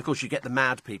 And, of course, you get the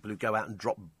mad people who go out and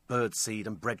drop birdseed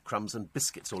and breadcrumbs and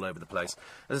biscuits all over the place.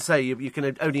 As I say, you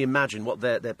can only imagine what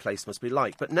their place must be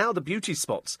like. But now the beauty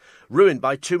spots, ruined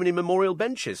by too many memorial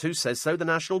benches. Who says so? The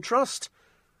National Trust.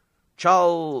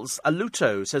 Charles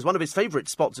Aluto says one of his favourite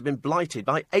spots have been blighted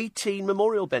by 18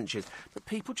 memorial benches. But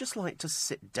people just like to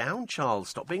sit down, Charles.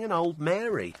 Stop being an old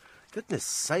Mary. Goodness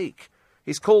sake.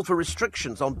 He's called for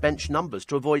restrictions on bench numbers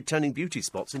to avoid turning beauty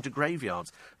spots into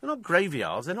graveyards. They're not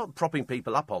graveyards. They're not propping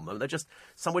people up on them. They're just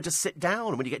somewhere to sit down.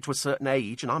 And when you get to a certain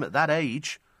age, and I'm at that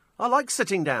age, I like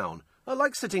sitting down. I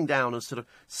like sitting down and sort of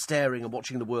staring and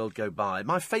watching the world go by.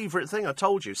 My favourite thing, I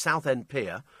told you, Southend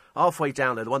Pier, halfway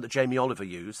down there, the one that Jamie Oliver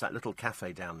used, that little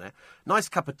cafe down there. Nice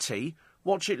cup of tea,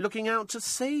 watch it looking out to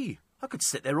sea. I could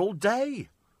sit there all day.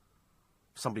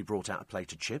 Somebody brought out a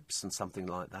plate of chips and something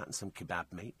like that, and some kebab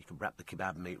meat. You can wrap the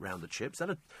kebab meat round the chips.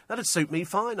 That'd suit me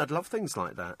fine. I'd love things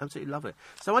like that. Absolutely love it.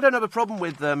 So I don't have a problem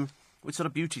with sort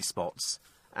of beauty spots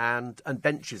and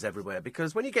benches everywhere,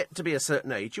 because when you get to be a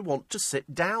certain age, you want to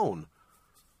sit down.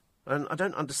 And I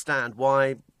don't understand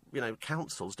why,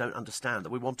 councils don't understand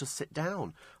that we want to sit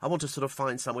down. I want to sort of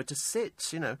find somewhere to sit,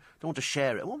 don't want to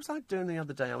share it. What was I doing the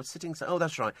other day? I was sitting, oh,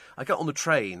 that's right. I got on the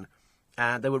train,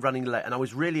 and they were running late, and I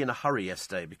was really in a hurry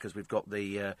yesterday because we've got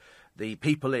the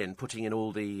people putting in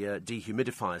all the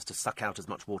dehumidifiers to suck out as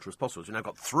much water as possible. So we've now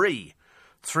got three,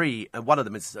 and one of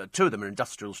them is, two of them are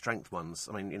industrial strength ones.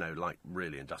 I mean, like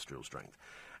really industrial strength.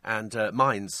 And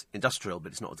mine's industrial,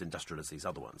 but it's not as industrial as these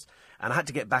other ones. And I had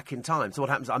to get back in time. So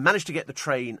what happens, I managed to get the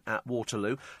train at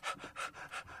Waterloo.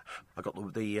 I got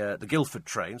the Guildford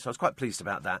train, so I was quite pleased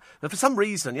about that. But for some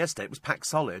reason, yesterday, it was packed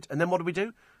solid. And then what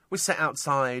do? We sat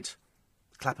outside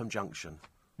Clapham Junction,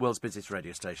 world's busiest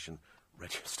railway station.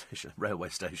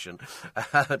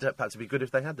 Perhaps it'd be good if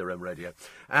they had their own radio.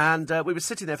 And we were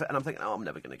sitting there, and I'm thinking, I'm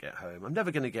never going to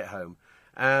get home.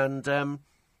 And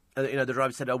the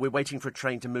driver said, we're waiting for a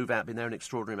train to move out, been there an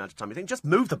extraordinary amount of time. You think, just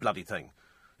move the bloody thing.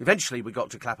 Eventually we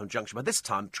got to Clapham Junction, but this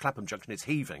time Clapham Junction is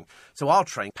heaving. So our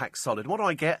train packed solid. What do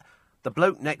I get? The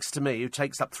bloke next to me who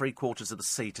takes up 3/4 of the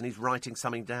seat, and he's writing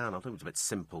something down. I thought it was a bit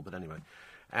simple, but anyway.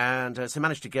 And so I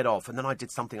managed to get off, and then I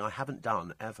did something I haven't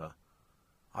done ever.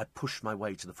 I pushed my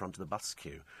way to the front of the bus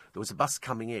queue. There was a bus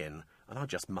coming in, and I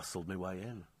just muscled my way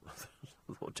in.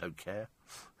 I thought, don't care.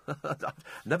 I've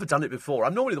never done it before.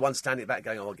 I'm normally the one standing back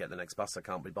going, I'll get the next bus, I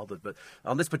can't be bothered. But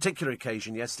on this particular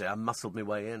occasion yesterday, I muscled my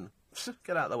way in.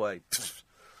 Get out of the way.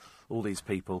 All these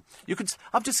people.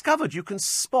 I've discovered you can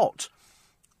spot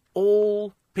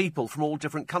all people from all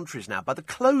different countries now by the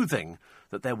clothing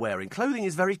that they're wearing. Clothing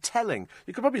is very telling.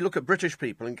 You could probably look at British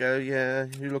people and go, yeah,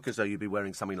 you look as though you'd be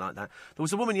wearing something like that. There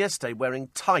was a woman yesterday wearing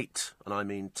tight, and I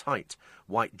mean tight,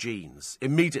 white jeans.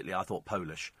 Immediately I thought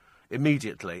Polish.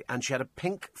 Immediately. And she had a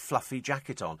pink fluffy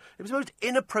jacket on. It was the most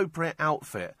inappropriate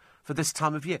outfit for this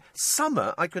time of year.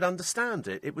 Summer, I could understand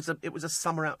it. It was a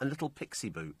summer out and little pixie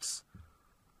boots.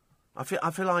 I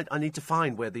feel like I need to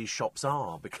find where these shops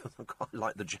are because I quite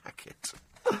like the jacket.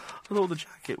 I thought the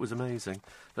jacket was amazing.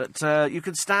 But you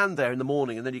can stand there in the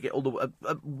morning and then you get all the...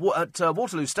 at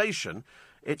Waterloo Station,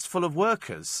 it's full of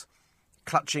workers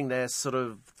clutching their sort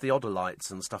of theodolites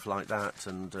and stuff like that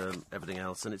and everything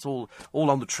else. And it's all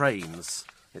on the trains.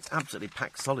 It's absolutely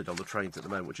packed solid on the trains at the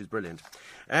moment, which is brilliant.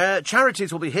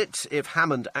 Charities will be hit if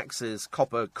Hammond axes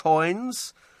copper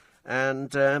coins.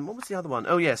 And what was the other one?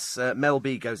 Oh, yes, Mel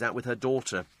B goes out with her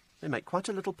daughter. They make quite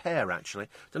a little pair, actually.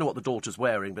 Don't know what the daughter's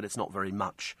wearing, but it's not very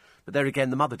much. But there again,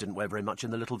 the mother didn't wear very much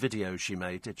in the little video she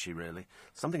made, did she, really?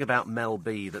 Something about Mel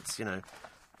B that's,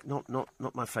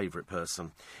 not my favourite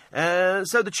person.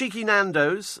 So the cheeky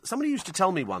Nando's. Somebody used to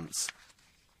tell me once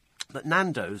that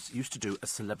Nando's used to do a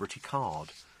celebrity card.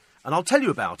 And I'll tell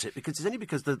you about it because it's only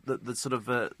because the sort of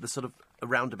a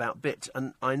roundabout bit.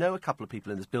 And I know a couple of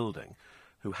people in this building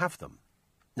who have them.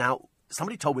 Now,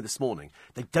 somebody told me this morning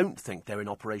they don't think they're in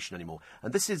operation anymore.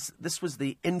 And this was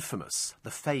the infamous, the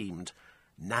famed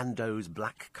Nando's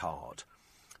Black Card.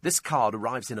 This card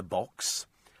arrives in a box,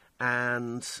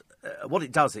 and what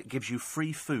it does, it gives you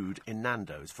free food in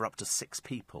Nando's for up to 6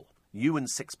 people.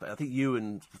 I think you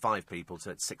and 5 people,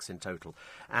 so it's 6 in total.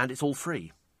 And it's all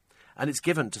free. And it's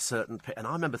given to certain... And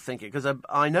I remember thinking, because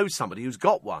I know somebody who's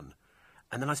got one.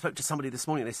 And then I spoke to somebody this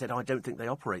morning, and they said, I don't think they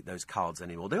operate those cards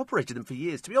anymore. They operated them for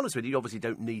years. To be honest with you, you obviously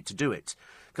don't need to do it.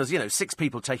 Because, 6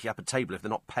 people taking up a table if they're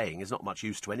not paying is not much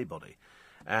use to anybody.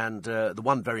 And the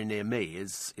one very near me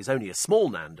is only a small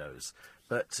Nando's.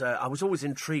 But I was always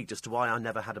intrigued as to why I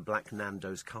never had a black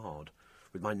Nando's card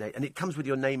with my name. And it comes with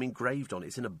your name engraved on it.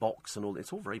 It's in a box and all.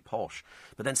 It's all very posh.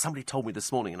 But then somebody told me this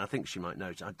morning, and I think she might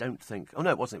know, I don't think... Oh,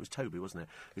 no, it wasn't. It was Toby, wasn't it?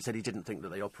 Who said he didn't think that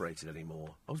they operated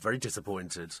anymore. I was very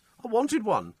disappointed. I wanted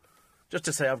one. Just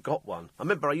to say I've got one. I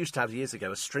remember I used to have years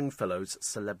ago a Stringfellows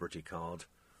celebrity card.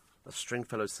 A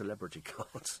Stringfellows celebrity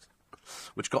card.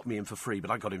 Which got me in for free, but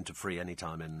I got him to free any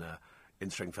time in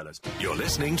Stringfellows. You're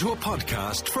listening to a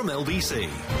podcast from LBC.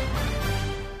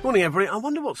 Morning, everybody. I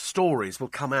wonder what stories will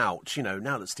come out,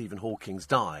 now that Stephen Hawking's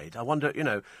died. I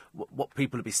wonder, what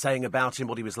people will be saying about him,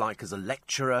 what he was like as a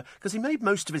lecturer, because he made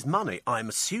most of his money, I'm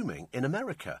assuming, in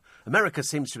America. America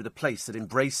seems to be the place that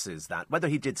embraces that. Whether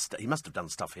he did, he must have done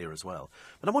stuff here as well.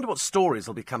 But I wonder what stories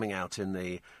will be coming out in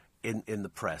the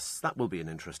press. That will be an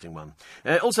interesting one.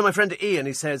 Also, my friend Ian,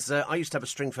 he says, I used to have a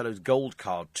Stringfellows gold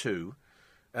card too.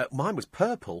 Mine was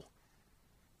purple.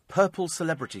 Purple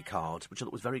celebrity card, which I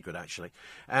thought was very good, actually.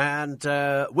 And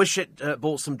Wish It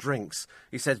bought some drinks.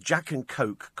 He says Jack and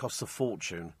Coke costs a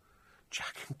fortune.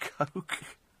 Jack and Coke.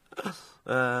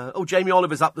 Jamie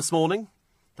Oliver's up this morning.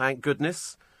 Thank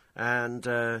goodness. And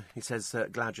he says,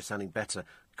 glad you're sounding better.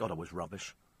 God, I was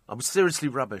rubbish. I was seriously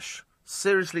rubbish.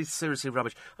 Seriously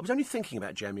rubbish. I was only thinking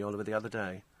about Jamie Oliver the other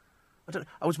day.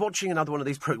 I was watching another one of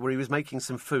these programs where he was making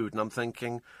some food, and I'm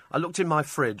thinking, I looked in my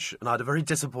fridge, and I had a very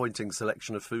disappointing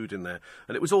selection of food in there,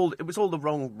 and it was all the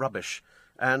wrong rubbish.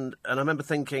 And I remember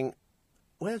thinking,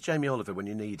 where's Jamie Oliver when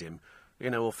you need him?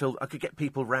 Or Phil, I could get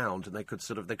people round, and they could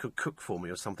cook for me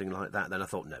or something like that. Then I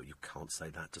thought, no, you can't say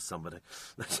that to somebody.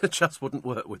 It just wouldn't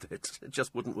work with it. It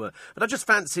just wouldn't work. But I just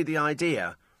fancy the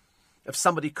idea of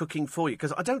somebody cooking for you,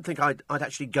 because I don't think I'd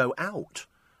actually go out.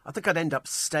 I think I'd end up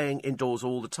staying indoors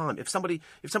all the time. If somebody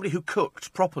who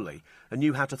cooked properly and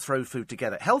knew how to throw food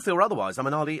together, healthy or otherwise,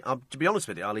 to be honest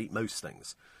with you, I'll eat most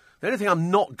things. The only thing I'm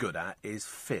not good at is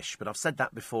fish, but I've said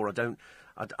that before.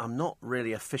 I'm not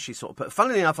really a fishy sort of person.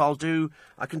 Funnily enough, I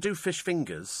can do fish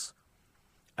fingers,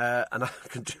 and I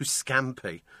can do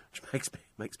scampi, which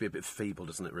makes me a bit feeble,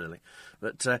 doesn't it, really?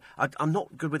 But I'm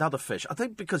not good with other fish. I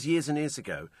think because years and years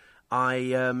ago,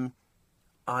 I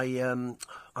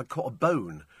caught a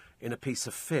bone in a piece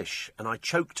of fish, and I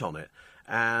choked on it,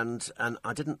 and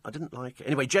I didn't like it.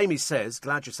 Anyway, Jamie says,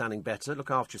 glad you're sounding better. Look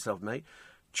after yourself, mate.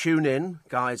 Tune in.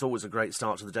 Guys, always a great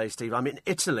start to the day, Steve. I'm in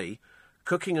Italy,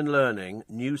 cooking and learning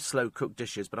new slow-cooked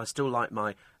dishes, but I still like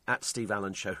my at Steve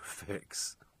Allen Show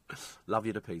fix. Love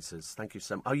you to pieces. Thank you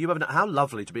so much. How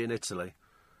lovely to be in Italy.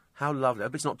 How lovely. I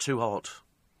hope it's not too hot.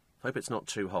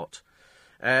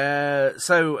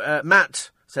 Matt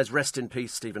says, rest in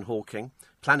peace, Stephen Hawking.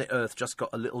 Planet Earth just got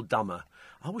a little dumber.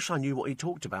 I wish I knew what he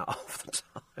talked about half the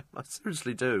time. I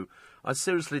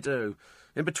seriously do.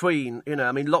 In between,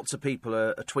 lots of people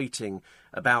are tweeting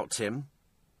about him.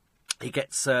 He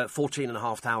gets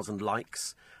 14,500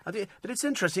 likes. But it's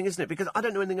interesting, isn't it? Because I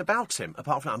don't know anything about him,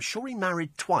 apart from I'm sure he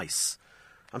married twice.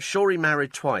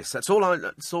 That's all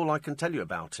I can tell you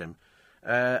about him.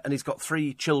 And he's got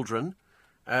 3 children.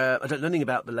 I don't know anything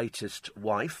about the latest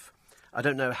wife. I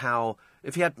don't know how...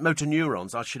 If he had motor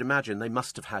neurons, I should imagine they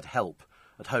must have had help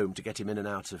at home to get him in and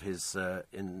out of his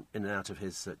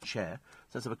chair.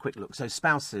 So let's have a quick look. So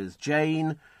spouses,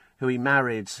 Jane, who he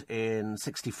married in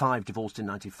 65, divorced in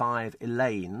 95.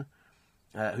 Elaine,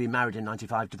 who he married in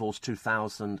 95, divorced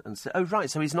 2000. Oh, right,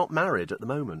 so he's not married at the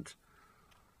moment.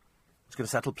 He's going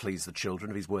to settle, please, the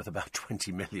children if he's worth about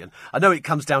 20 million. I know it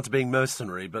comes down to being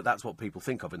mercenary, but that's what people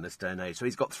think of in this day and age. So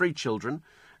he's got 3 children.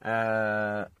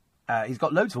 He's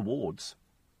got loads of awards.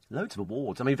 Loads of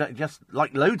awards. I mean, just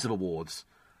like loads of awards,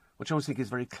 which I always think is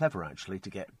very clever, actually, to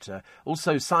get.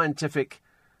 Also, scientific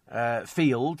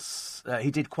fields.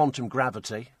 He did quantum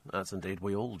gravity. That's indeed,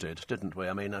 we all did, didn't we?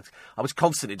 I mean, I was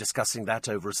constantly discussing that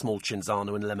over a small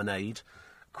Cinzano and lemonade.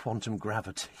 Quantum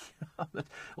gravity.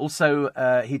 Also,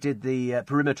 he did the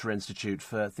Perimeter Institute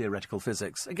for Theoretical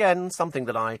Physics. Again, something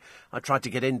that I tried to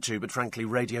get into, but frankly,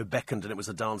 radio beckoned and it was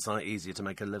a darn sight easier to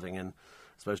make a living in,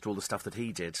 as opposed to all the stuff that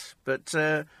he did. But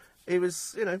he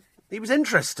was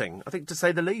interesting, I think, to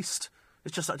say the least.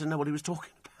 It's just I didn't know what he was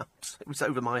talking about. It was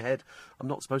over my head. I'm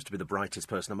not supposed to be the brightest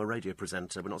person. I'm a radio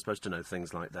presenter. We're not supposed to know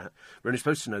things like that. We're only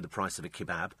supposed to know the price of a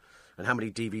kebab and how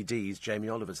many DVDs Jamie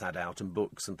Oliver's had out and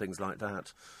books and things like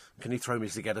that. Can he throw me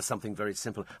together something very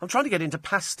simple? I'm trying to get into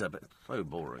pasta, but it's so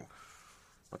boring.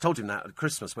 I told him that at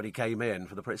Christmas when he came in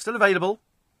for the... It's still available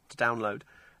to download.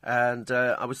 And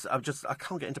I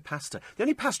can't get into pasta. The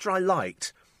only pasta I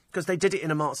liked, because they did it in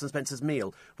a Marks and Spencer's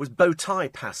meal, was bow tie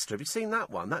pasta. Have you seen that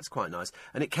one? That's quite nice.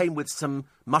 And it came with some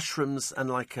mushrooms and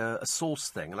like a sauce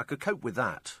thing, and I could cope with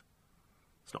that.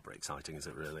 It's not very exciting, is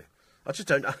it, really? I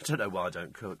don't know why I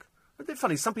don't cook. It's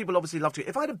funny, some people obviously love to...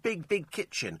 If I had a big, big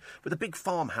kitchen, with a big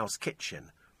farmhouse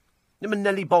kitchen... Remember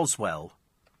Nellie Boswell,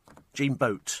 Jean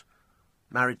Boat,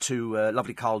 married to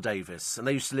lovely Carl Davis, and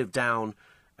they used to live down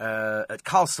at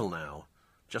Castle now,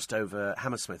 just over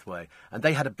Hammersmith Way, and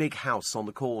they had a big house on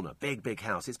the corner, big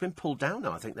house. It's been pulled down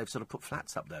now. I think they've sort of put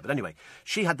flats up there. But anyway,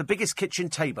 she had the biggest kitchen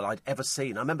table I'd ever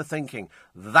seen. I remember thinking,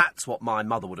 that's what my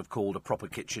mother would have called a proper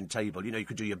kitchen table. You know, you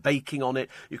could do your baking on it,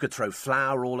 you could throw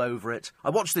flour all over it.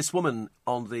 I watched this woman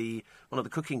on one of the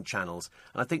cooking channels,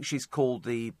 and I think she's called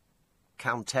the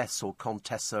Countess or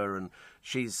Contessa, and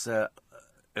she's...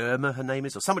 Irma, her name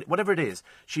is, or somebody, whatever it is,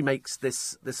 she makes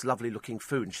this lovely-looking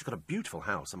food, and she's got a beautiful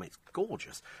house. I mean, it's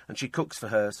gorgeous. And she cooks for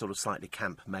her sort of slightly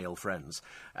camp male friends.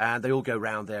 And they all go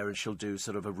round there, and she'll do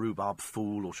sort of a rhubarb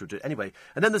fool, or she'll do... Anyway,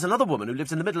 and then there's another woman who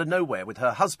lives in the middle of nowhere with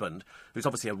her husband, who's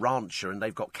obviously a rancher, and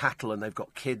they've got cattle, and they've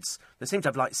got kids. They seem to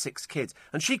have, like, 6 kids.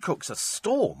 And she cooks a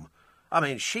storm. I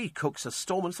mean, she cooks a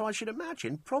storm, and so I should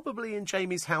imagine, probably in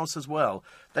Jamie's house as well,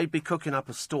 they'd be cooking up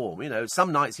a storm. You know,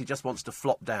 some nights he just wants to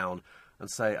flop down and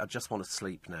say, I just want to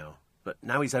sleep now. But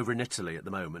now he's over in Italy at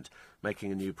the moment,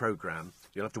 making a new programme.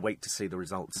 You'll have to wait to see the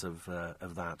results of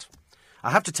that. I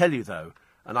have to tell you, though,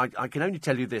 and I can only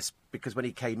tell you this because when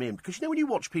he came in, because, you know, when you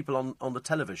watch people on the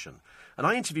television, and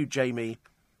I interviewed Jamie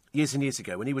years and years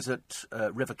ago when he was at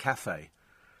River Cafe,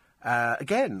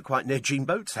 again, quite near Jean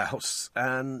Boat's house,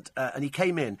 and he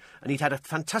came in, and he'd had a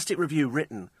fantastic review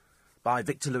written by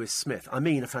Victor Lewis Smith. I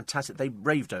mean, a fantastic... They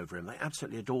raved over him. They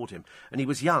absolutely adored him. And he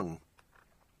was young.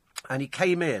 And he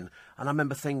came in, and I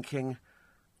remember thinking,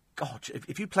 God,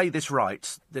 if you play this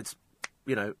right, it's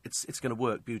going to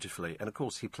work beautifully. And, of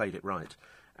course, he played it right.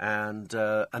 And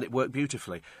it worked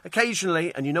beautifully.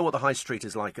 Occasionally, and you know what the high street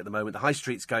is like at the moment, the high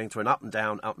street's going through an up and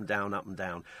down, up and down, up and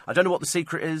down. I don't know what the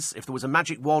secret is. If there was a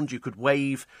magic wand you could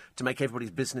wave to make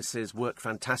everybody's businesses work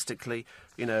fantastically,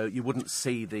 you know, you wouldn't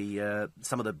see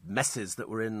some of the messes that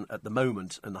we're in at the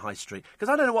moment in the high street. Because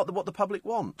I don't know what the public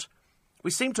want. We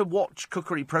seem to watch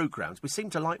cookery programmes. We seem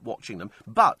to like watching them.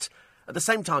 But at the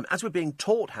same time, as we're being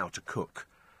taught how to cook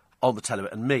on the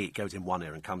television, and it goes in one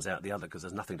ear and comes out the other because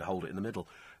there's nothing to hold it in the middle.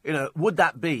 You know, would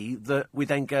that be that we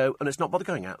then go, and it's not bother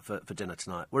going out for dinner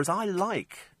tonight? Whereas I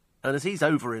like, and as he's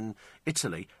over in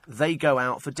Italy, they go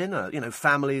out for dinner. You know,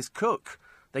 families cook.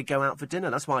 They go out for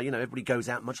dinner. That's why, you know, everybody goes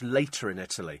out much later in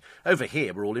Italy. Over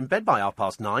here, we're all in bed by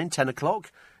 9:30, 10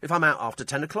 o'clock. If I'm out after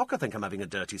 10 o'clock, I think I'm having a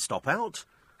dirty stop out.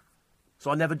 So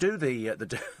I never do the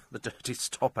dirty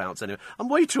stop-outs anyway. I'm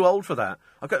way too old for that.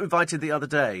 I got invited the other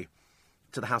day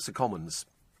to the House of Commons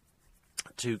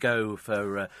to go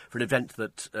for an event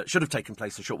that should have taken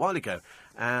place a short while ago.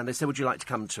 And they said, would you like to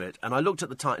come to it? And I looked at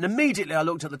the time, and immediately I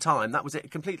looked at the time. That was it,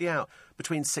 completely out.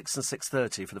 Between 6 and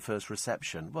 6:30 for the first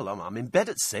reception. Well, I'm in bed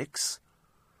at 6.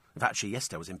 In fact, actually,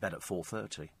 yesterday I was in bed at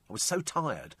 4:30. I was so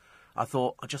tired, I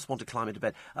thought, I just want to climb into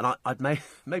bed. And I'd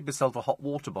made myself a hot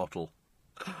water bottle.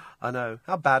 I know.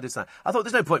 How bad is that? I thought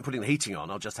there's no point putting the heating on.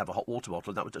 I'll just have a hot water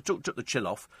bottle. That took the chill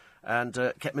off and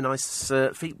kept my nice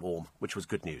feet warm, which was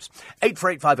good news.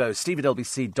 84850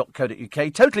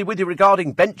 steve@lbc.co.uk. Totally with you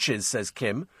regarding benches, says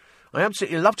Kim. I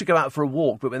absolutely love to go out for a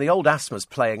walk, but when the old asthma's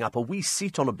playing up, a wee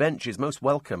seat on a bench is most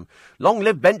welcome. Long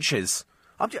live benches.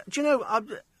 Do you know,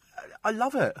 I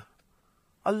love it.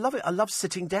 I love it. I love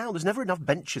sitting down. There's never enough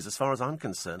benches as far as I'm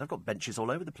concerned. I've got benches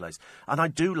all over the place. And I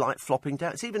do like flopping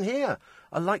down. It's even here.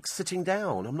 I like sitting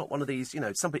down. I'm not one of these,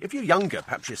 some people... If you're younger,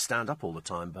 perhaps you stand up all the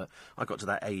time, but I got to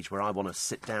that age where I want to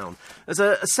sit down. There's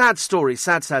a sad story,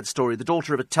 sad story. The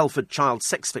daughter of a Telford child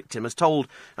sex victim has told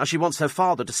how she wants her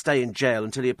father to stay in jail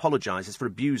until he apologises for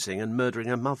abusing and murdering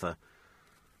her mother.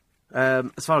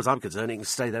 As far as I'm concerned, he can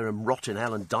stay there and rot in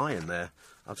hell and die in there.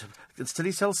 Until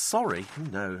he tells sorry.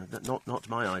 No, not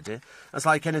my idea. That's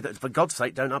like anything. For God's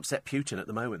sake, don't upset Putin at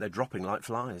the moment. They're dropping like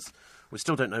flies. We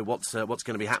still don't know what's going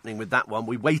to be happening with that one.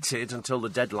 We waited until the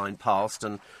deadline passed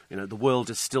and, the world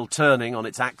is still turning on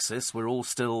its axis. We're all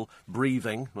still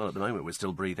breathing. Well, at the moment, we're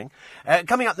still breathing.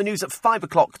 Coming up, the news at 5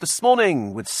 o'clock this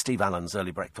morning with Steve Allen's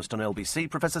Early Breakfast on LBC.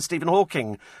 Professor Stephen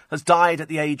Hawking has died at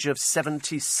the age of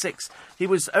 76. He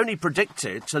was only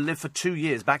predicted to live for 2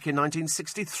 years back in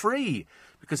 1963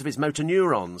 because of his motor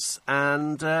neurons.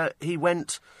 And he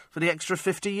went for the extra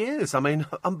 50 years. I mean,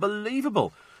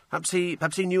 unbelievable. Perhaps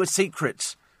he knew a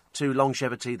secret to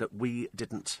longevity that we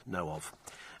didn't know of.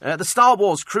 The Star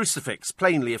Wars crucifix,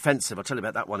 plainly offensive. I'll tell you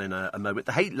about that one in a moment.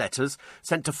 The hate letters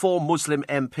sent to 4 Muslim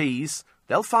MPs.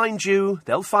 They'll find you,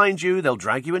 they'll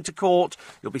drag you into court.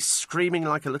 You'll be screaming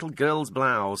like a little girl's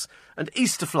blouse. And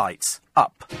Easter flights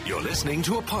up. You're listening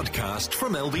to a podcast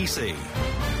from LBC.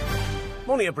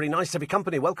 Morning, everybody. Nice to have your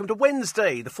company. Welcome to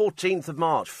Wednesday, the 14th of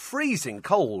March. Freezing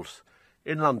cold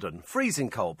in London. Freezing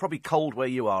cold. Probably cold where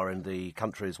you are in the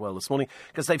country as well this morning,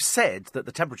 because they've said that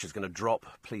the temperature's going to drop.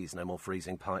 Please, no more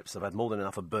freezing pipes. I've had more than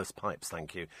enough of burst pipes,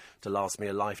 thank you, to last me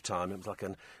a lifetime. It was like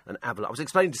an avalanche. I was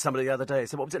explaining to somebody the other day, I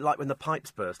said, what was it like when the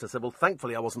pipes burst? I said, well,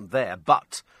 thankfully I wasn't there,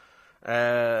 but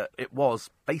it was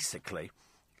basically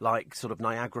like sort of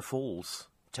Niagara Falls.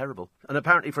 Terrible. And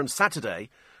apparently from Saturday,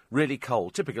 really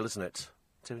cold. Typical, isn't it?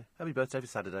 Happy birthday for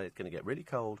Saturday. It's going to get really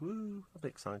cold. Woo, that'll be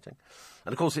exciting.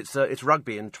 And, of course, it's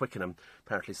rugby in Twickenham.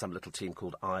 Apparently some little team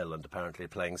called Ireland apparently are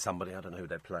playing somebody. I don't know who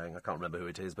they're playing. I can't remember who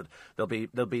it is. But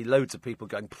there'll be loads of people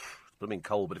going, blooming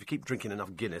cold. But if you keep drinking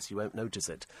enough Guinness, you won't notice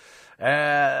it.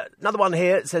 Another one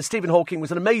here. It says, Stephen Hawking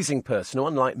was an amazing person who,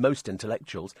 unlike most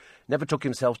intellectuals, never took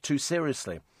himself too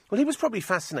seriously. Well, he was probably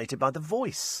fascinated by the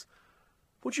voice.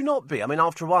 Would you not be? I mean,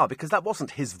 after a while, because that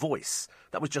wasn't his voice.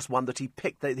 That was just one that he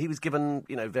picked. He was given,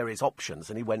 various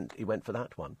options, and he went for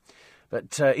that one.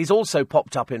 But he's also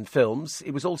popped up in films.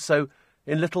 He was also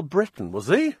in Little Britain, was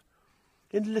he?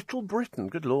 In Little Britain,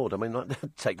 good Lord. I mean,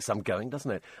 that takes some going,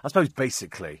 doesn't it? I suppose,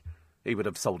 basically, he would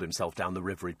have sold himself down the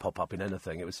river. He'd pop up in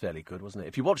anything. It was fairly good, wasn't it?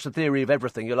 If you watch The Theory of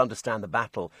Everything, you'll understand the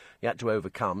battle you had to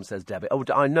overcome, says Debbie. Oh,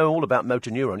 I know all about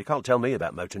motor neuron. You can't tell me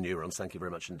about motor neurons. Thank you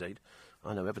very much indeed.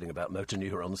 I know everything about motor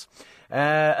neurons.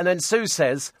 And then Sue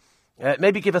says,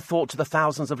 maybe give a thought to the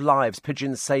thousands of lives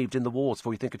pigeons saved in the wars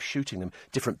before you think of shooting them.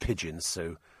 Different pigeons,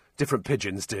 Sue. Different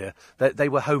pigeons, dear. They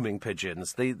were homing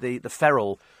pigeons. The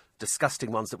feral,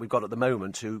 disgusting ones that we've got at the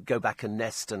moment who go back and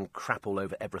nest and crap all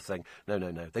over everything. No.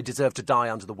 They deserve to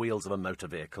die under the wheels of a motor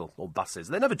vehicle or buses.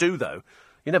 They never do, though.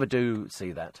 You never do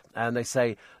see that. And they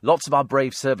say, lots of our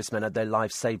brave servicemen had their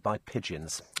lives saved by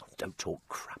pigeons. Don't talk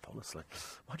crap, honestly.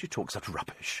 Why do you talk such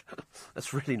rubbish?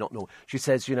 That's really not normal. She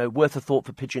says, worth a thought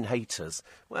for pigeon haters.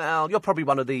 Well, you're probably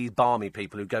one of these balmy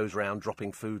people who goes round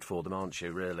dropping food for them, aren't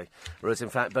you, really? Whereas, in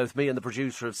fact, both me and the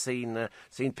producer have seen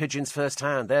pigeons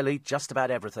firsthand. They'll eat just about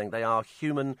everything. They are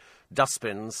human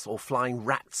dustbins, or flying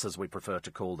rats, as we prefer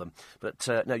to call them. But,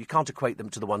 no, you can't equate them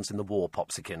to the ones in the war,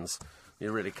 Popsikins.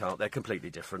 You really can't. They're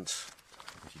completely different.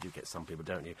 You do get some people,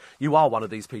 don't you? You are one of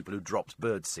these people who drops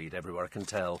birdseed everywhere, I can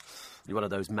tell. You're one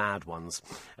of those mad ones.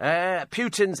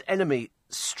 Putin's enemy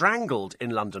strangled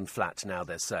in London flat now,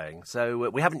 they're saying.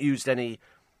 So we haven't used any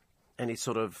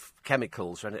sort of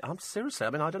chemicals or anything. Seriously,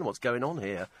 I mean, I don't know what's going on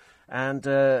here. And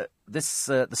the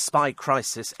spy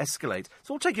crisis escalates. It's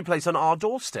all taking place on our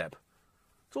doorstep.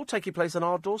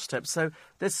 So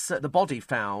this the body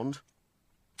found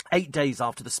 8 days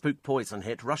after the spook poison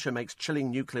hit. Russia makes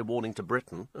chilling nuclear warning to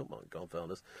Britain. Oh, my God,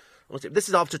 fellas. Honestly, this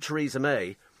is after Theresa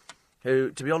May, who,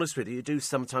 to be honest with you do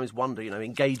sometimes wonder,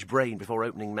 engage brain before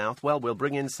opening mouth. Well, we'll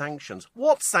bring in sanctions.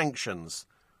 What sanctions?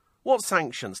 What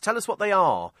sanctions? Tell us what they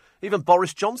are. Even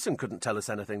Boris Johnson couldn't tell us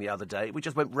anything the other day. We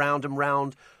just went round and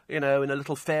round, in a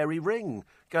little fairy ring,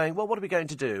 going, well, what are we going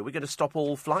to do? We're going to stop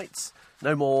all flights.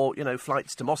 No more,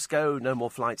 flights to Moscow, no more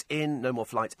flights in, no more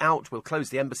flights out. We'll close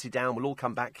the embassy down, we'll all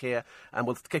come back here, and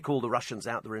we'll kick all the Russians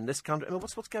out that are in this country. I mean,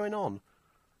 what's going on?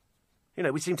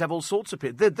 We seem to have all sorts of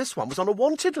people. This one was on a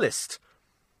wanted list,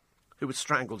 who was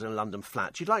strangled in a London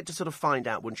flat. You'd like to sort of find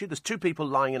out, wouldn't you? There's 2 people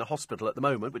lying in a hospital at the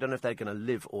moment. We don't know if they're going to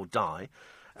live or die.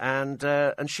 And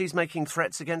she's making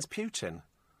threats against Putin.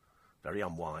 Very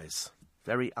unwise.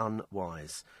 Very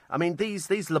unwise. I mean,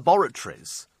 these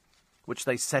laboratories, which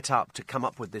they set up to come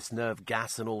up with this nerve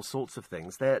gas and all sorts of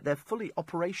things, they're fully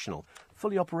operational.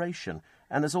 Fully operation.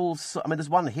 And there's there's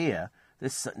one here,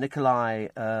 this Nikolai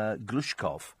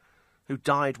Glushkov, who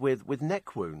died with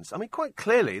neck wounds. I mean, quite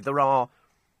clearly there are...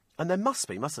 And there must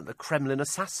be, mustn't there, Kremlin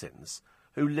assassins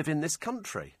who live in this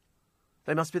country.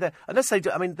 They must be there. Unless they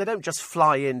do, I mean, they don't just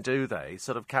fly in, do they?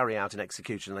 Sort of carry out an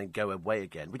execution and then go away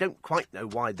again. We don't quite know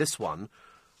why this one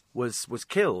was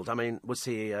killed. I mean, was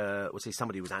he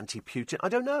somebody who was anti-Putin? I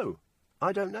don't know.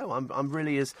 I'm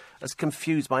really as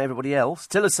confused by everybody else.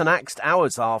 Tillerson axed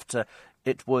hours after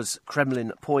it was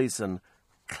Kremlin poison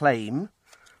claim.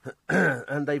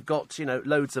 And they've got,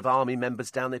 loads of army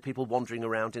members down there, people wandering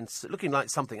around looking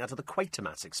like something out of the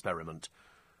Quatermass experiment.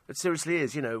 It seriously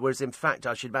is, whereas in fact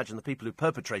I should imagine the people who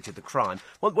perpetrated the crime,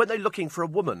 weren't they looking for a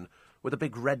woman with a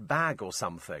big red bag or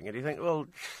something? And you think, well,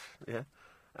 yeah.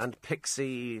 And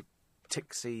Pixie,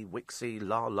 Tixie, Wixie,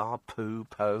 La La, Poo,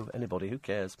 Po, anybody, who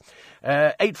cares?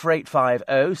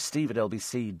 84850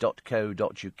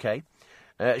 steve@lbc.co.uk.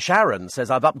 Sharon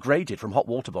says, I've upgraded from hot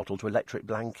water bottle to electric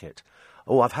blanket.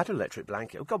 Oh, I've had an electric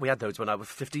blanket. Oh, God, we had those when I was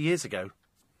 50 years ago.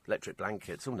 Electric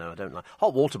blankets. Oh, no, I don't like.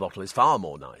 Hot water bottle is far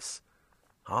more nice.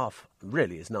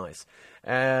 Really is nice.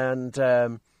 And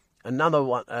another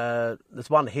one, there's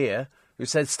one here who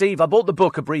says, Steve, I bought the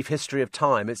book A Brief History of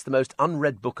Time. It's the most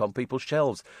unread book on people's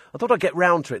shelves. I thought I'd get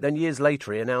round to it. Then years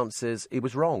later he announces he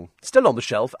was wrong. Still on the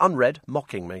shelf, unread,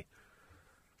 mocking me.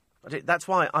 That's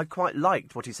why I quite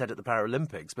liked what he said at the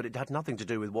Paralympics, but it had nothing to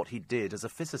do with what he did as a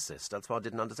physicist. That's why I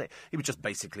didn't understand. He was just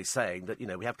basically saying that,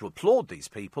 we have to applaud these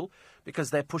people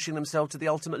because they're pushing themselves to the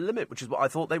ultimate limit, which is what I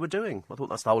thought they were doing. I thought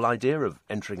that's the whole idea of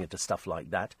entering into stuff like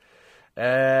that.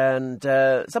 And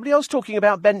somebody else talking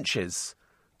about benches,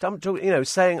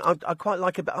 saying I quite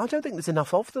like it, but I don't think there's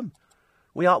enough of them.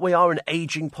 We are an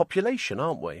ageing population,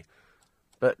 aren't we?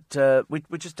 But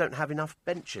we just don't have enough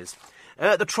benches.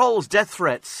 The Trolls' death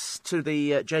threats to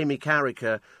the Jamie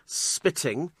Carragher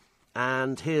spitting.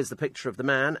 And here's the picture of the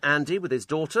man, Andy, with his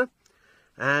daughter.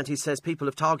 And he says people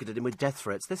have targeted him with death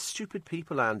threats. They're stupid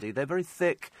people, Andy. They're very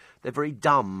thick. They're very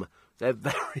dumb. They're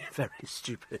very, very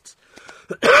stupid.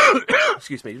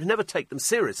 Excuse me. You never take them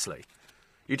seriously.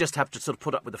 You just have to sort of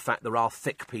put up with the fact there are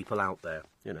thick people out there,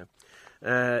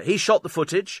 He shot the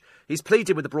footage. He's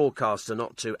pleaded with the broadcaster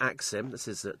not to axe him. This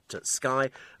is at Sky.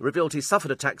 Revealed he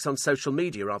suffered attacks on social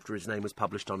media after his name was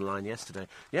published online yesterday.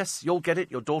 Yes, you'll get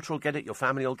it. Your daughter will get it. Your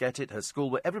family will get it. Her school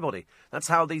will. Everybody. That's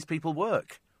how these people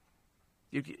work.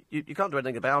 You can't do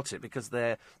anything about it because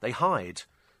they hide.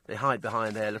 They hide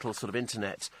behind their little sort of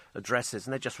internet addresses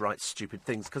and they just write stupid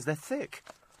things because they're thick.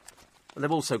 And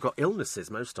they've also got illnesses,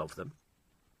 most of them.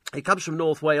 He comes from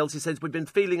North Wales. He says, we've been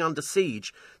feeling under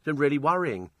siege. It's been really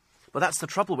worrying. But that's the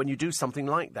trouble when you do something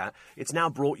like that. It's now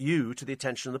brought you to the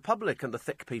attention of the public, and the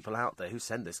thick people out there who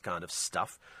send this kind of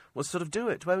stuff will sort of do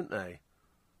it, won't they?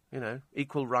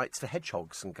 Equal rights for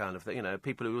hedgehogs and kind of thing.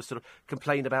 People who will sort of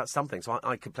complain about something. So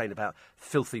I complain about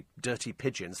filthy, dirty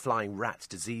pigeons, flying rats,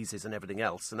 diseases and everything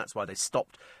else, and that's why they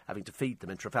stopped having to feed them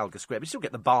in Trafalgar Square. But you still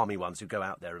get the balmy ones who go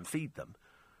out there and feed them.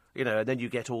 And then you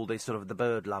get all these sort of the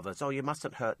bird lovers. Oh, you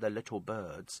mustn't hurt the little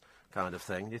birds kind of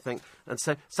thing. You think, and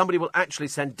so somebody will actually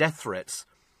send death threats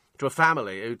to a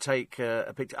family who take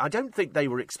a picture. I don't think they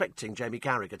were expecting Jamie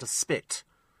Carragher to spit.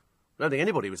 I don't think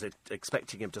anybody was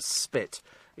expecting him to spit,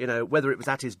 whether it was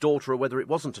at his daughter or whether it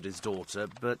wasn't at his daughter.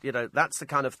 But, that's the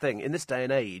kind of thing. In this day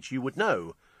and age, you would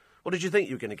know. What did you think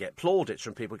you were going to get? Plaudits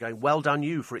from people going, well done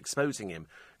you for exposing him.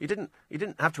 You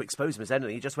didn't have to expose him as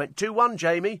anything. He just went, 2-1,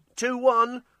 Jamie,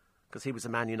 2-1. Because he was a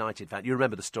Man United fan. You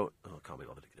remember the story. Oh, I can't be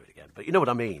bothered to do it again. But you know what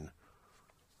I mean.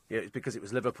 It's because it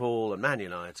was Liverpool and Man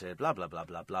United, blah, blah, blah,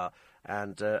 blah, blah.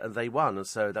 And they won. And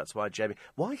so that's why Jamie...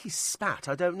 Why he spat,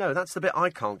 I don't know. That's the bit I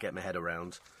can't get my head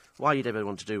around. Why you'd ever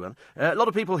want to do one. A lot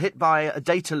of people hit by a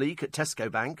data leak at Tesco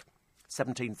Bank.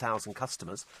 17,000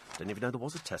 customers. Didn't even know there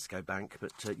was a Tesco Bank,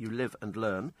 but you live and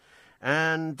learn.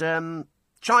 And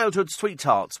childhood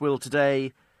sweethearts will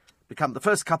today... become the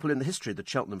first couple in the history of the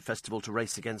Cheltenham Festival to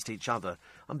race against each other.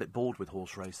 I'm a bit bored with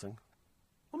horse racing.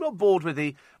 Well, not bored with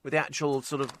the actual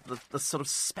sort of the sort of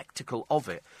spectacle of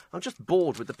it. I'm just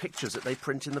bored with the pictures that they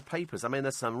print in the papers. I mean,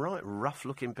 there's some right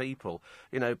rough-looking people,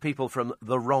 people from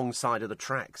the wrong side of the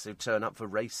tracks who turn up for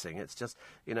racing. It's just,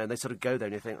 they sort of go there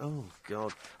and you think, oh,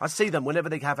 God. I see them whenever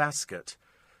they have Ascot.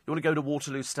 You want to go to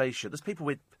Waterloo Station. There's people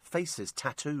with faces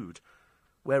tattooed,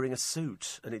 wearing a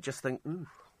suit, and you just think, ooh,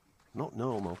 not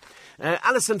normal.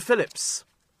 Alison Phillips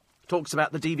talks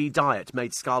about the DV diet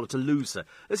made Scarlett a loser.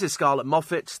 This is Scarlett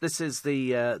Moffat. This is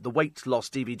the weight loss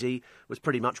DVD was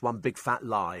pretty much one big fat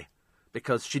lie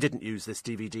because she didn't use this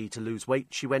DVD to lose weight.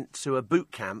 She went to a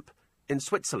boot camp in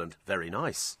Switzerland. Very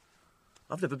nice.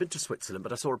 I've never been to Switzerland,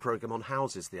 but I saw a programme on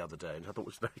houses the other day and I thought it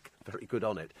was very, very good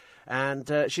on it.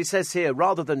 And she says here,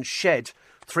 rather than shed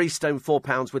 3 stone 4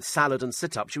 pounds with salad and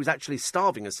sit-up, she was actually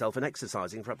starving herself and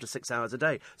exercising for up to 6 hours a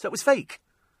day. So it was fake.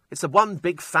 It's a one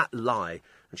big fat lie.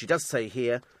 And she does say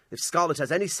here, if Scarlett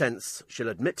has any sense, she'll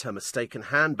admit her mistake and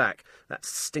hand back that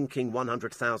stinking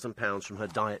 £100,000 from her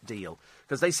diet deal.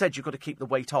 Because they said you've got to keep the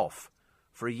weight off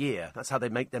for a year. That's how they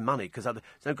make their money, because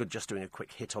it's no good just doing a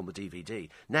quick hit on the DVD.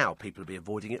 Now people will be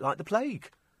avoiding it like the plague.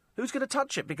 Who's going to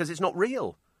touch it because it's not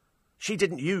real? She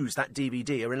didn't use that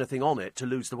DVD or anything on it to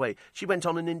lose the weight. She went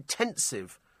on an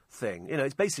intensive thing.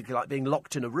 It's basically like being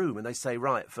locked in a room and they say,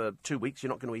 right, for 2 weeks you're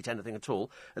not going to eat anything at all,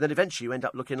 and then eventually you end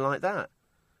up looking like that.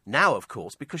 Now, of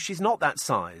course, because she's not that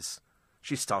size,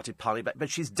 she started piling back, but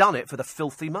she's done it for the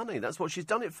filthy money. That's what she's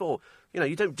done it for.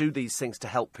 You don't do these things to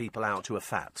help people out who are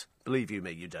fat. Believe you me,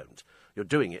 you don't. You're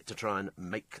doing it to try and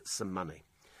make some money.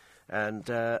 And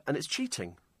it's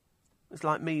cheating. It's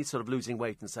like me sort of losing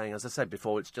weight and saying, as I said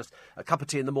before, it's just a cup of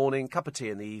tea in the morning, cup of tea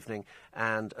in the evening,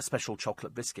 and a special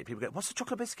chocolate biscuit. People go, what's a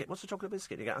chocolate biscuit? What's a chocolate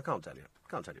biscuit? You go, I can't tell you. I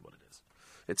can't tell you what it is.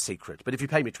 It's secret. But if you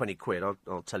pay me 20 quid,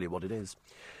 I'll tell you what it is.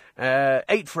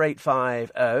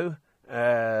 84850.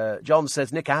 John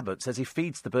says Nick Abbott says he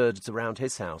feeds the birds around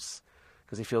his house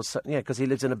because he feels because he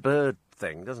lives in a bird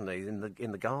thing, doesn't he?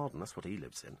 In the garden, that's what he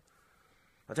lives in.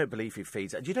 I don't believe he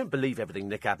feeds. You don't believe everything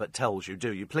Nick Abbott tells you,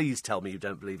 do you? Please tell me you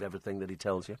don't believe everything that he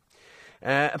tells you.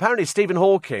 Apparently, Stephen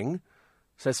Hawking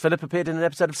says Philip appeared in an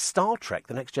episode of Star Trek: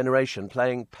 The Next Generation,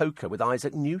 playing poker with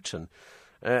Isaac Newton.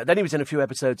 Then he was in a few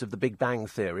episodes of The Big Bang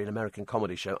Theory, an American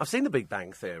comedy show. I've seen The Big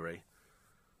Bang Theory.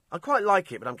 I quite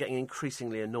like it, but I'm getting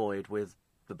increasingly annoyed with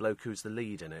the bloke who's the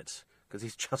lead in it, because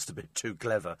he's just a bit too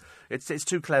clever. It's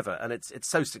too clever, and it's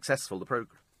so successful, the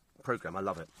programme. I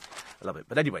love it.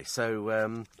 But anyway,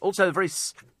 so also a very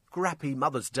scrappy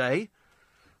Mother's Day.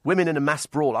 Women in a mass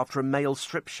brawl after a male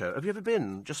strip show. Have you ever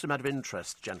been? Just a matter of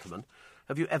interest, gentlemen.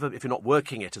 Have you ever, if you're not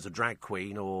working it as a drag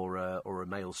queen or a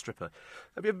male stripper,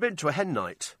 have you ever been to a hen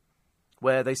night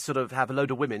where they sort of have a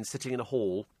load of women sitting in a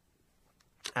hall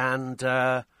and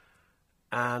then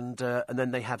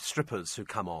they have strippers who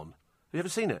come on? Have you ever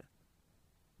seen it?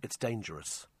 It's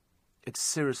dangerous. It's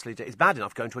seriously... It's bad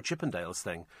enough going to a Chippendales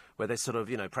thing where they're sort of,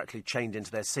 practically chained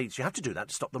into their seats. You have to do that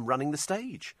to stop them running the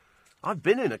stage. I've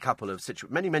been in a couple of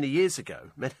situations many, many years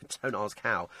ago. Don't ask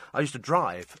how. I used to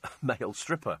drive a male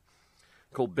stripper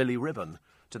called Billy Ribbon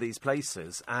to these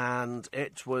places, and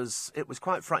it was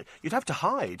quite frightening. You'd have to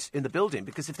hide in the building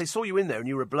because if they saw you in there and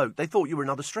you were a bloke, they thought you were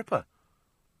another stripper.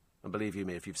 And believe you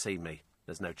me, if you've seen me,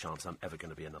 there's no chance I'm ever going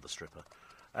to be another stripper.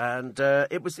 And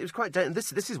it was quite... And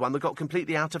this is one that got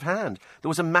completely out of hand. There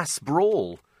was a mass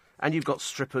brawl, and you've got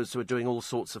strippers who are doing all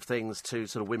sorts of things to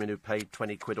sort of women who paid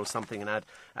 20 quid or something and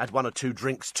had 1 or 2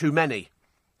 drinks too many,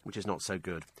 which is not so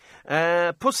good.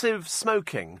 Pussive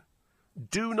smoking.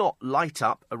 Do not light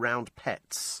up around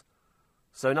pets.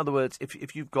 So, in other words,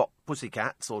 if you've got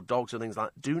pussycats or dogs or things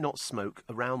like that, do not smoke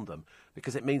around them,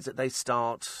 because it means that they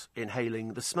start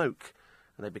inhaling the smoke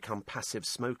and they become passive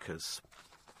smokers.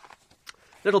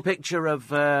 Little picture of,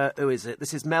 who is it?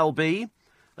 This is Mel B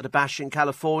at a bash in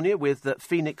California with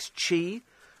Phoenix Chi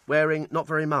wearing not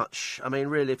very much. I mean,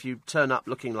 really, if you turn up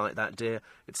looking like that, dear,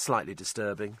 it's slightly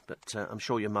disturbing, but I'm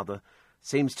sure your mother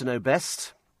seems to know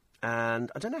best.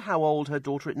 And I don't know how old her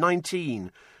daughter is,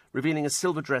 19, revealing a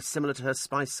silver dress similar to her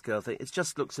Spice Girl thing. It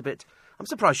just looks a bit... I'm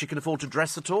surprised she can afford to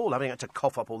dress at all, having had to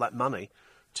cough up all that money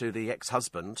to the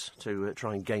ex-husband to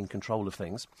try and gain control of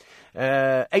things.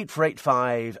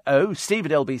 84850, steve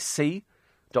at lbc.co.uk.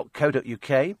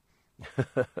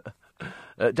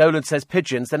 Dolan says,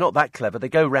 pigeons, they're not that clever. They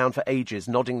go round for ages,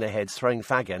 nodding their heads, throwing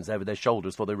fag ends over their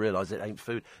shoulders before they realise it ain't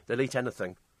food. They'll eat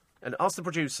anything. And ask the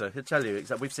producer, he'll tell you,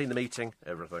 exactly. We've seen them eating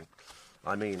everything.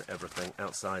 I mean everything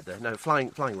outside there. No,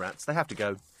 flying rats, they have to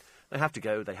go. They have to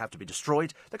go, they have to be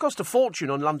destroyed. They cost a fortune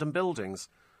on London buildings.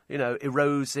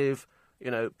 Erosive...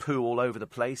 poo all over the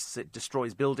place. It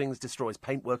destroys buildings, destroys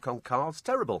paintwork on cars.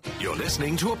 Terrible. You're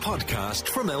listening to a podcast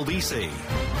from LBC.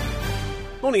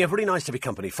 Morning, everybody. Nice to be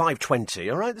company.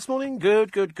 5:20. All right, this morning?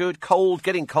 Good. Cold,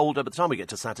 getting colder. By the time we get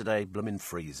to Saturday, blooming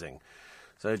freezing.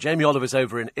 So Jamie Oliver's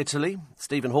over in Italy.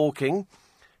 Stephen Hawking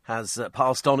has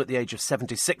passed on at the age of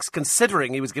 76,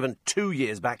 considering he was given 2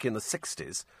 years back in the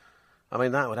 60s. I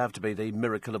mean, that would have to be the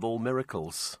miracle of all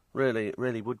miracles. Really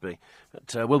would be.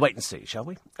 But we'll wait and see, shall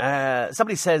we?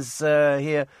 Somebody says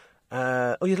here...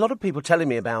 a lot of people telling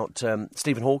me about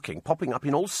Stephen Hawking popping up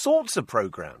in all sorts of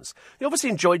programmes. He obviously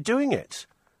enjoyed doing it.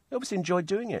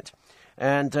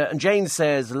 And Jane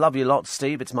says, love you lots,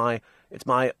 Steve. It's my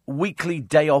weekly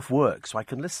day off work, so I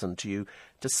can listen to you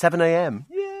to 7 a.m.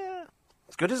 Yeah.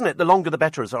 It's good, isn't it? The longer the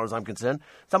better, as far as I'm concerned.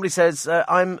 Somebody says,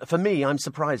 I'm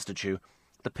surprised at you.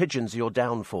 The pigeons are your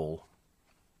downfall.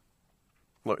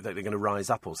 What, they're going to rise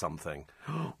up or something?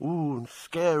 Ooh,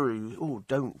 scary. Ooh,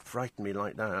 don't frighten me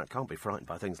like that. I can't be frightened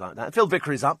by things like that. Phil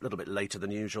Vicker is up a little bit later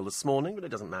than usual this morning, but it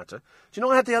doesn't matter. Do you know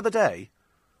what I had the other day?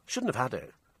 Shouldn't have had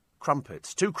it.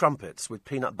 Crumpets. 2 crumpets with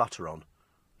peanut butter on.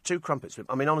 2 crumpets with...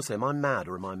 I mean, honestly, am I mad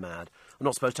or am I mad? I'm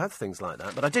not supposed to have things like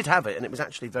that, but I did have it, and it was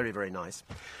actually very, very nice.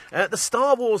 The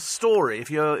Star Wars story, if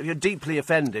you're deeply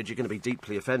offended, you're going to be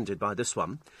deeply offended by this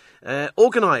one.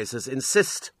 Organisers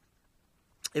insist...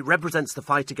 it represents the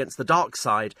fight against the dark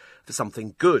side for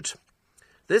something good.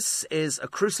 This is a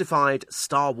crucified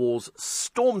Star Wars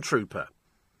stormtrooper,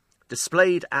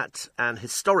 displayed at an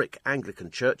historic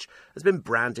Anglican church, has been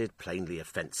branded plainly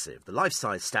offensive. The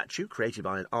life-size statue, created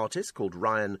by an artist called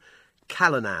Ryan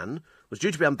Callanan, was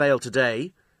due to be unveiled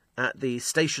today at the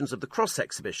Stations of the Cross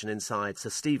exhibition inside Sir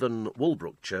Stephen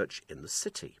Walbrook Church in the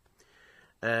city.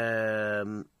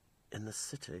 In the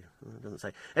city? It doesn't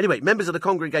say. Anyway, members of the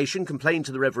congregation complained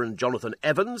to the Reverend Jonathan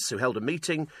Evans, who held a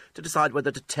meeting to decide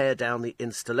whether to tear down the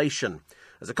installation.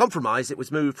 As a compromise, it was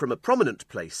moved from a prominent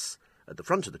place at the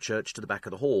front of the church to the back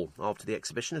of the hall. After the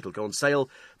exhibition, it'll go on sale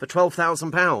for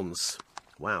 £12,000.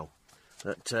 Wow.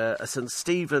 At a St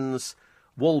Stephen's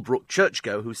Walbrook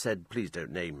churchgoer, who said, please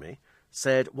don't name me,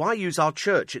 said, why use our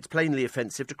church? It's plainly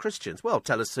offensive to Christians. Well,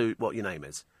 tell us what your name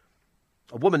is.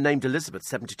 A woman named Elizabeth,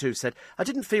 72, said, I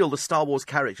didn't feel the Star Wars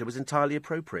character was entirely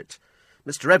appropriate.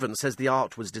 Mr. Evans says the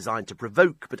art was designed to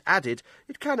provoke, but added,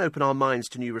 it can open our minds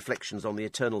to new reflections on the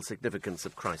eternal significance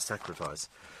of Christ's sacrifice.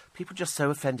 People just so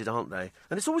offended, aren't they?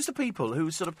 And it's always the people who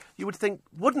sort of, you would think,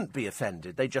 wouldn't be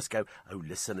offended. They just go, oh,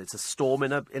 listen, it's a storm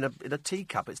in a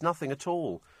teacup. It's nothing at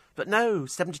all. But no,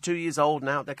 72 years old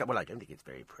now. Well, I don't think it's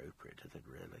very appropriate, is it,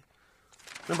 really?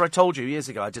 Remember I told you years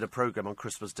ago I did a programme on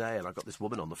Christmas Day and I got this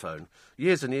woman on the phone.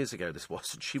 Years and years ago this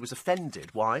was, and she was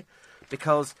offended. Why?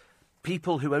 Because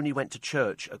people who only went to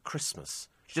church at Christmas,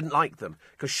 she didn't like them,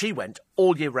 because she went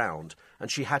all year round and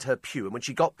she had her pew, and when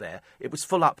she got there, it was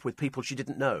full up with people she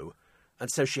didn't know, and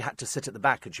so she had to sit at the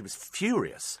back, and she was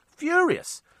furious.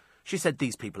 She said,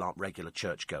 these people aren't regular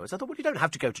churchgoers. I thought, well, you don't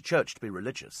have to go to church to be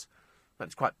religious. But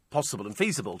it's quite possible and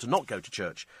feasible to not go to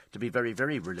church to be very,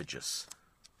 very religious.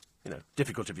 You know,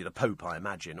 difficult if you're the Pope, I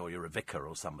imagine, or you're a vicar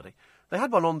or somebody. They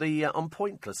had one on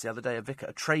Pointless the other day,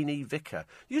 a trainee vicar.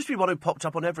 Used to be one who popped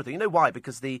up on everything. You know why?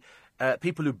 Because the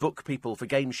people who book people for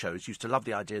game shows used to love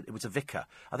the idea it was a vicar.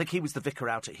 I think he was the vicar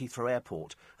out at Heathrow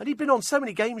Airport. And he'd been on so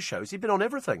many game shows, he'd been on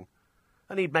everything.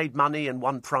 And he'd made money and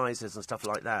won prizes and stuff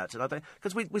like that. And I think,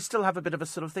 because we still have a bit of a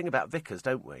sort of thing about vicars,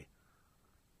 don't we?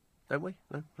 Don't we?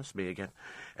 No, that's me again.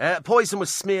 Poison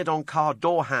was smeared on car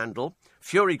door handle.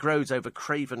 Fury grows over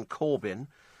Craven Corbyn.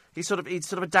 He sort of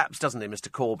adapts, doesn't he, Mr.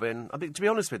 Corbyn? I mean, to be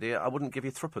honest with you, I wouldn't give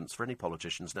you threepence for any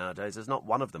politicians nowadays. There's not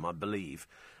one of them, I believe,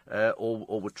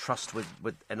 or would trust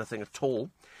with anything at all.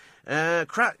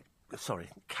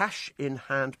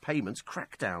 Cash-in-hand payments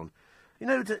crackdown.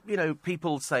 You know,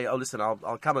 people say, oh, listen,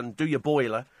 I'll come and do your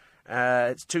boiler.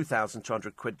 It's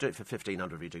 £2,200. Do it for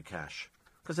 £1,500 if you do cash.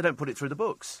 Because they don't put it through the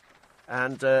books.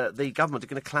 And the government are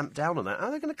going to clamp down on that. How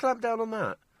are they going to clamp down on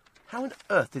that? How on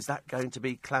earth is that going to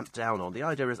be clamped down on? The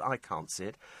idea is I can't see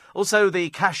it. Also, the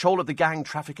cash haul of the gang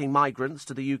trafficking migrants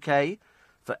to the UK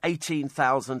for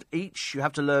 $18,000 each. You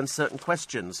have to learn certain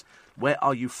questions. Where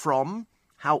are you from?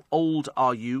 How old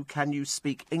are you? Can you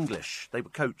speak English? They were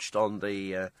coached on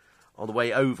the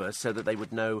way over so that they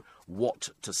would know what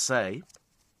to say.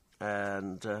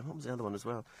 And what was the other one as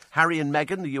well? Harry and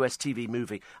Meghan, the US TV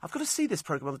movie. I've got to see this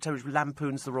programme on the television which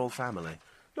lampoons the royal family.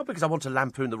 Not because I want to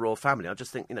lampoon the royal family. I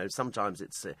just think, you know, sometimes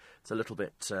it's a little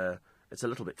bit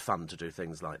fun to do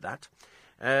things like that.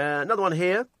 Another one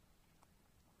here.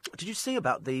 Did you see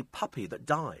about the puppy that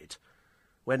died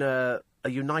when a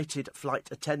United flight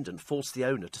attendant forced the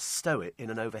owner to stow it in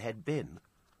an overhead bin?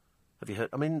 Have you heard?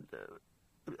 I mean,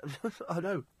 I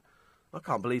know. I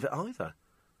can't believe it either.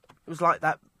 It was like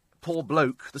that poor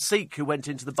bloke, the Sikh who went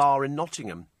into the bar in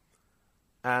Nottingham.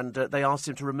 and they asked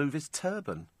him to remove his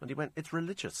turban. And he went, it's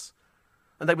religious.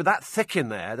 And they were that thick in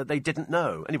there that they didn't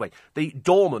know. Anyway, the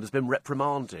doorman has been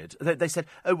reprimanded. They said,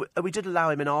 we did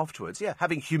allow him in afterwards. Yeah,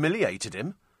 having humiliated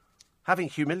him.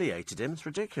 It's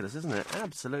ridiculous, isn't it?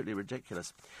 Absolutely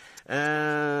ridiculous.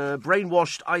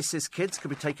 Brainwashed ISIS kids could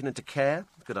be taken into care.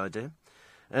 Good idea.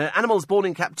 Animals born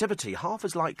in captivity, half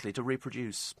as likely to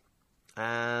reproduce.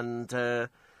 And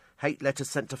hate letters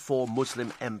sent to 4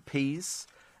 Muslim MPs.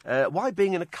 Why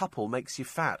being in a couple makes you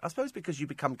fat? I suppose because you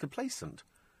become complacent.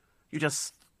 You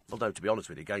just, although to be honest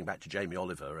with you, going back to Jamie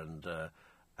Oliver and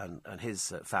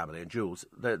his family and Jules,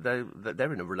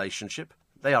 they're in a relationship.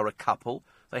 They are a couple.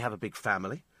 They have a big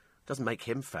family. Doesn't make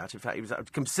him fat. In fact, he was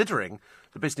considering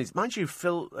the business. Mind you,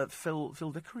 Phil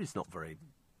Vickery's not very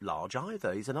large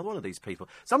either. He's another one of these people.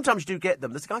 Sometimes you do get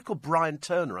them. There's a guy called Brian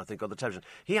Turner, I think, on the television.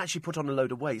 He actually put on a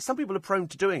load of weight. Some people are prone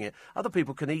to doing it. Other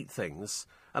people can eat things.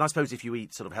 And I suppose if you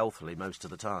eat sort of healthily most of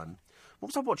the time. What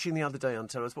was I watching the other day on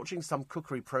television? I was watching some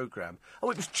cookery programme.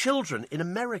 Oh, it was children in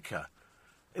America.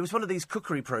 It was one of these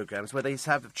cookery programmes where they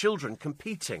have children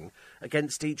competing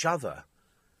against each other.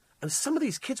 And some of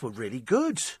these kids were really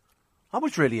good. I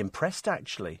was really impressed,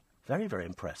 actually. Very, very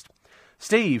impressed.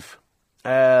 Steve,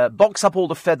 box up all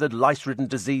the feathered, lice-ridden,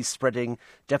 disease-spreading,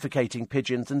 defecating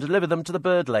pigeons and deliver them to the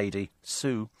bird lady,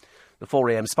 Sue. The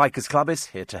 4am Spikers Club is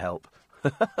here to help.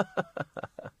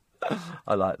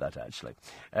 I like that, actually.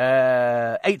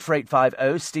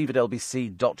 84850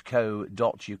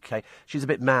 steve@lbc.co.uk. She's a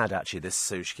bit mad, actually, this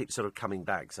Sue. She keeps sort of coming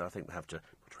back, so I think we have to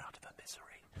put her out of her misery.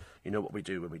 You know what we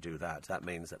do when we do that? That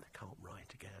means that they can't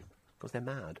write again, because they're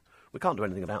mad. We can't do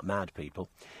anything about mad people.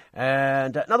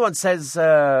 And another one says,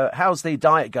 how's the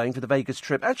diet going for the Vegas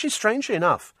trip? Actually, strangely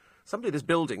enough, somebody in this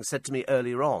building said to me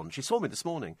earlier on, she saw me this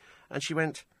morning, and she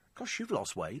went, gosh, you've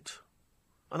lost weight.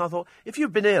 And I thought, if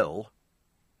you've been ill,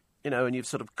 you know, and you've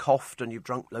sort of coughed and you've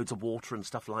drunk loads of water and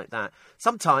stuff like that,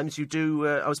 sometimes you do...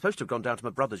 I was supposed to have gone down to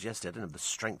my brother's yesterday. I didn't have the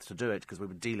strength to do it because we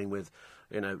were dealing with,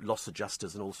 you know, loss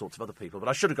adjusters and all sorts of other people. But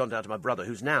I should have gone down to my brother,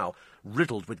 who's now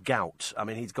riddled with gout. I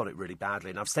mean, he's got it really badly.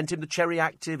 And I've sent him the Cherry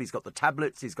Active. He's got the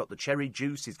tablets. He's got the cherry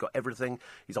juice. He's got everything.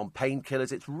 He's on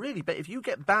painkillers. It's really... But if you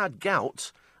get bad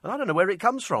gout, and I don't know where it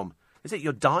comes from. Is it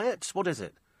your diet? What is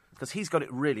it? Because he's got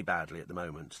it really badly at the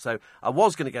moment. So I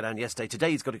was going to go down yesterday.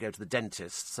 Today he's got to go to the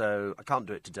dentist, so I can't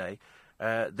do it today.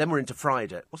 Then we're into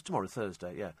Friday. What's tomorrow?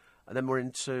 Thursday, yeah. And then we're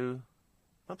into...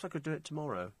 Perhaps I could do it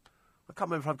tomorrow. I can't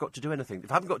remember if I've got to do anything.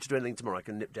 If I haven't got to do anything tomorrow, I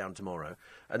can nip down tomorrow.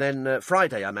 And then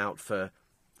Friday I'm out for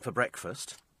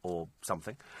breakfast or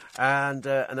something. And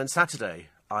then Saturday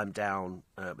I'm down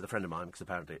with a friend of mine because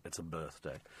apparently it's a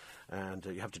birthday. And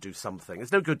you have to do something.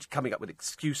 There's no good coming up with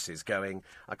excuses going,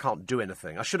 I can't do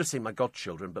anything. I should have seen my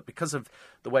godchildren, but because of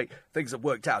the way things have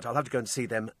worked out, I'll have to go and see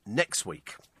them next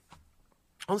week.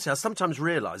 Honestly, I sometimes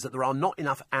realise that there are not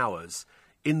enough hours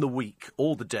in the week,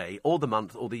 or the day, or the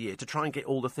month, or the year to try and get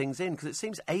all the things in, because it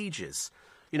seems ages.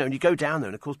 You know, and you go down there,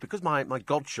 and of course, because my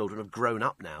godchildren have grown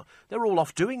up now, they're all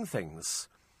off doing things.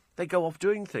 They go off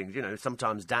doing things, you know,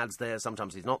 sometimes Dad's there,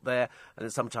 sometimes he's not there, and then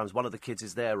sometimes one of the kids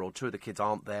is there or two of the kids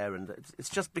aren't there, and it's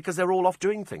just because they're all off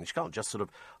doing things. You can't just sort of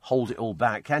hold it all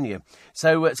back, can you?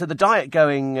 So the diet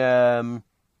going well?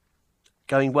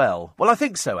 Well, I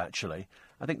think so, actually.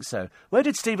 I think so. Where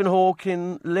did Stephen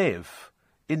Hawking live?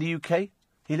 In the UK?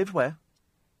 He lived where?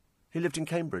 He lived in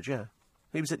Cambridge, yeah.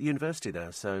 He was at the university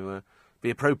there, so be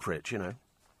appropriate, you know,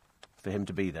 for him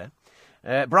to be there.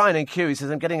 Brian in Kew, he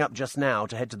says, I'm getting up just now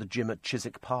to head to the gym at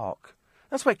Chiswick Park.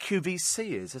 That's where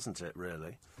QVC is, isn't it,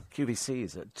 really? QVC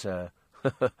is at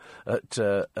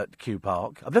Kew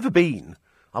Park. I've never been.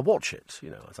 I watch it, you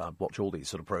know, as I watch all these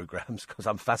sort of programmes because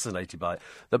I'm fascinated by it.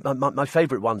 My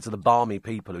favourite ones are the balmy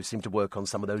people who seem to work on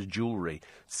some of those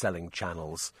jewellery-selling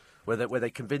channels where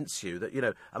they convince you that, you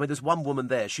know... I mean, there's one woman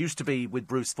there. She used to be with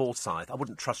Bruce Forsyth. I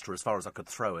wouldn't trust her as far as I could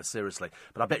throw her, seriously.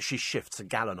 But I bet she shifts a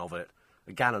gallon of it.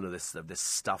 A gallon of this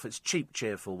stuff. It's cheap,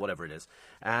 cheerful, whatever it is.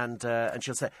 And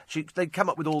she'll say... They come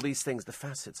up with all these things, the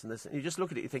facets and this... And you just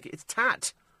look at it, you think, it's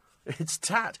tat. It's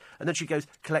tat. And then she goes,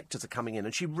 collectors are coming in.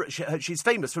 And she's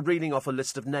famous for reading off a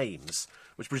list of names,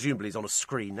 which presumably is on a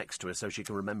screen next to her so she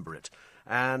can remember it.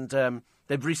 And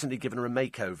they've recently given her a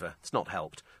makeover. It's not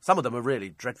helped. Some of them are really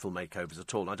dreadful makeovers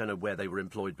at all. I don't know where they were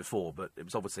employed before, but it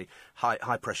was obviously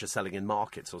high-pressure selling in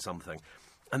markets or something.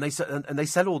 And they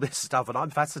sell all this stuff, and I'm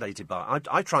fascinated by it.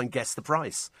 I try and guess the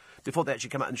price before they actually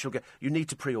come out, and she'll go, you need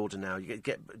to pre-order now. You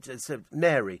get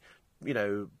Mary, you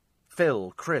know,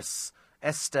 Phil, Chris,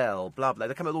 Estelle, blah, blah.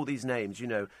 They come up with all these names, you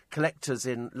know, collectors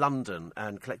in London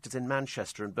and collectors in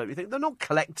Manchester and Birmingham. You think, they're not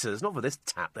collectors, not for this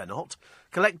tap, they're not.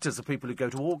 Collectors are people who go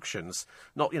to auctions.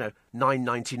 Not, you know,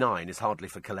 $9.99 is hardly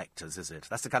for collectors, is it?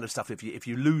 That's the kind of stuff, if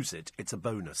you lose it, it's a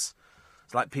bonus.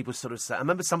 It's like people sort of say... I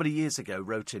remember somebody years ago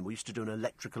wrote in, we used to do an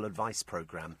electrical advice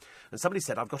programme, and somebody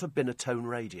said, I've got a Binatone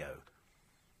radio.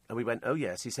 And we went, oh,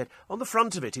 yes. He said, on the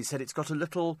front of it, he said, it's got a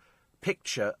little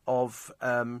picture of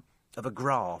a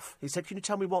graph. He said, can you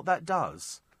tell me what that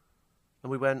does?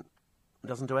 And we went, it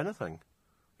doesn't do anything.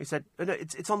 He said, oh, no,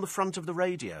 it's on the front of the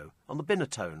radio, on the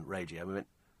Binatone radio. And we went,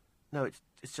 no,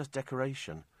 it's just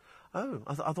decoration. Oh,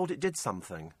 I thought it did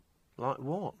something. Like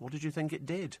what? What did you think it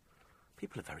did?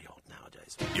 People are very odd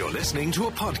nowadays. You're listening to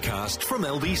a podcast from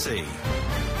LBC.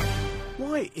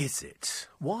 Why is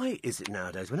it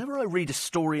nowadays, whenever I read a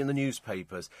story in the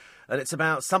newspapers and it's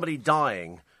about somebody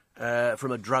dying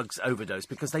from a drugs overdose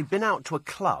because they've been out to a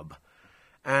club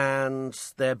and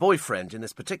their boyfriend, in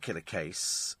this particular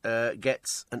case,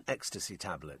 gets an ecstasy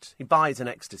tablet. He buys an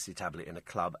ecstasy tablet in a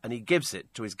club and he gives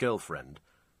it to his girlfriend,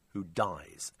 who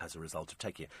dies as a result of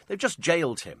taking it. They've just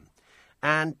jailed him.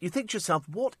 And you think to yourself,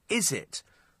 what is it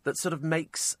that sort of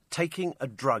makes taking a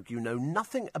drug you know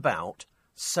nothing about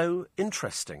so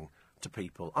interesting to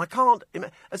people? I can't...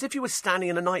 As if you were standing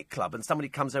in a nightclub and somebody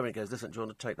comes over and goes, listen, do you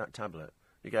want to take that tablet?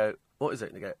 You go, what is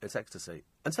it? And you go, it's ecstasy.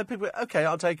 And so people go, OK,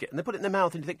 I'll take it. And they put it in their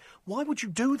mouth and you think, why would you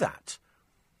do that?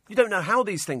 You don't know how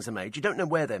these things are made. You don't know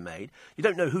where they're made. You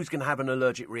don't know who's going to have an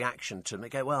allergic reaction to them. They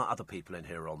go, well, other people in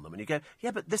here are on them. And you go,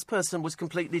 yeah, but this person was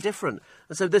completely different.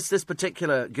 And so this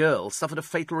particular girl suffered a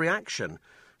fatal reaction.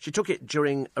 She took it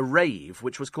during a rave,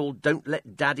 which was called Don't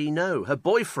Let Daddy Know. Her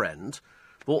boyfriend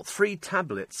bought 3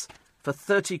 tablets for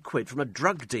 30 quid from a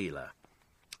drug dealer.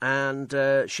 And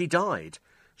she died.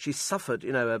 She suffered,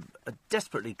 you know, a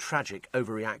desperately tragic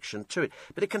overreaction to it.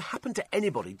 But it can happen to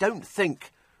anybody. Don't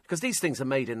think... Because these things are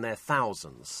made in their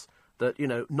thousands, that, you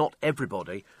know, not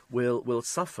everybody will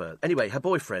suffer. Anyway, her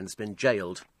boyfriend's been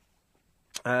jailed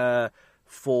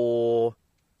for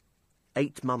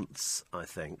 8 months, I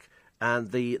think,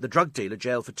 and the drug dealer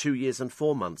jailed for 2 years and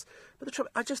 4 months. But the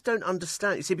trouble, I just don't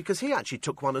understand. You see, because he actually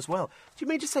took one as well. Do you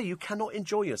mean to say you cannot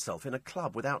enjoy yourself in a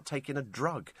club without taking a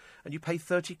drug, and you pay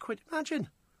 30 quid? Imagine.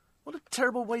 What a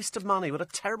terrible waste of money, what a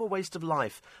terrible waste of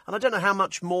life. And I don't know how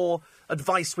much more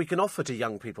advice we can offer to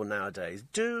young people nowadays.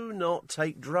 Do not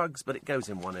take drugs, but it goes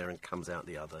in one ear and comes out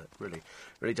the other. It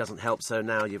really doesn't help. So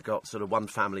now you've got sort of one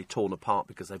family torn apart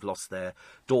because they've lost their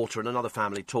daughter and another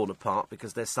family torn apart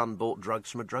because their son bought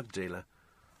drugs from a drug dealer.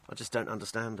 I just don't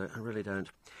understand it, I really don't.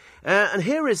 And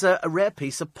here is a rare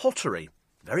piece of pottery.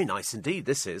 Very nice indeed,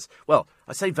 this is. Well,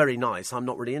 I say very nice, I'm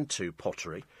not really into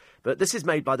pottery. But this is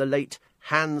made by the late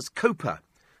Hans Koper,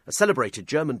 a celebrated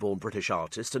German-born British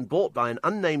artist and bought by an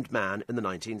unnamed man in the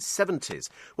 1970s.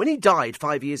 When he died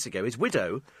 5 years ago, his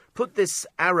widow put this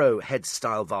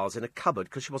arrowhead-style vase in a cupboard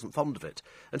because she wasn't fond of it.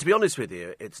 And to be honest with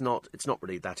you, it's not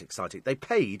really that exciting. They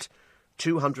paid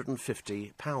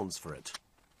 £250 for it,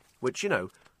 which, you know,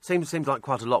 seems like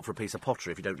quite a lot for a piece of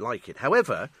pottery if you don't like it.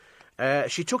 However,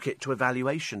 she took it to a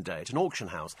valuation day at an auction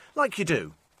house, like you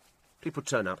do. People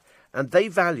turn up, and they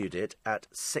valued it at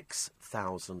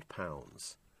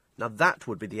 £6,000. Now, that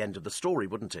would be the end of the story,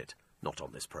 wouldn't it? Not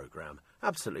on this programme.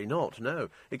 Absolutely not, no.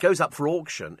 It goes up for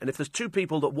auction, and if there's 2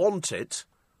 people that want it,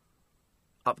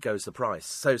 up goes the price.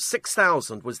 So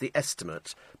 £6,000 was the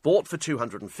estimate, bought for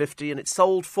 £250, and it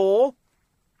sold for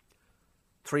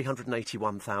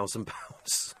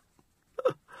 £381,000.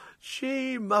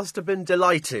 She must have been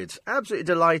delighted, absolutely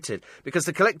delighted, because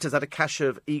the collectors had a cache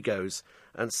of egos,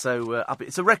 and so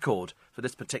it's a record for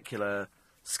this particular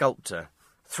sculptor.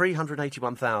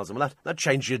 381,000. Well, that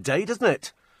changed your day, doesn't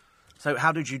it? So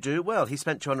how did you do? Well, he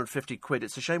spent 250 quid.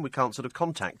 It's a shame we can't sort of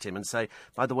contact him and say,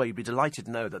 by the way, you'd be delighted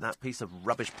to know that piece of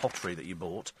rubbish pottery that you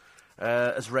bought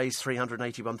has raised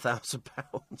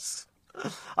 £381,000.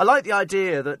 I like the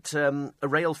idea that a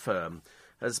rail firm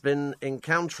has been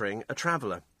encountering a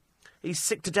traveller. He's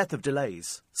sick to death of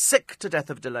delays. Sick to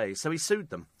death of delays. So he sued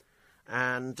them.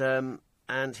 And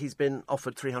he's been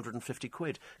offered 350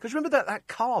 quid. Because remember that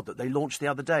card that they launched the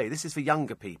other day? This is for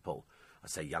younger people. I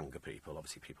say younger people.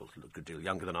 Obviously, people a good deal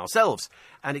younger than ourselves.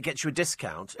 And it gets you a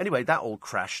discount. Anyway, that all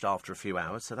crashed after a few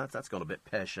hours. So that's gone a bit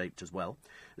pear-shaped as well.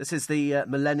 This is the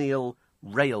Millennial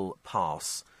Rail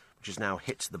Pass, which has now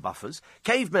hit the buffers.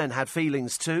 Cavemen had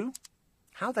feelings too.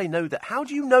 How they know that? How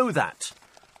do you know that?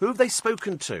 Who have they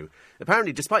spoken to?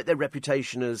 Apparently, despite their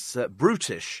reputation as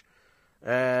brutish,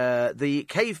 the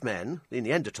cavemen, the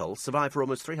Neanderthals, survived for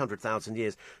almost 300,000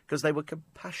 years because they were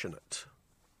compassionate.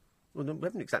 Well, we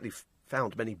haven't exactly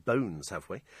found many bones, have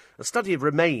we? A study of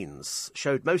remains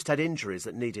showed most had injuries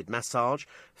that needed massage,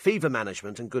 fever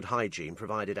management and good hygiene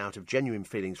provided out of genuine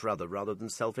feelings for other rather than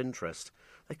self-interest.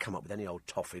 They come up with any old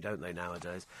toffee, don't they,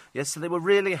 nowadays? Yes, so they were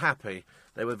really happy.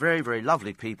 They were very, very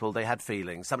lovely people. They had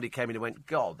feelings. Somebody came in and went,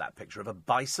 God, that picture of a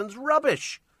bison's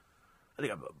rubbish. And they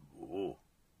go, oh,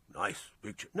 nice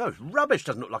picture. No, it's rubbish.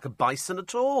 Doesn't look like a bison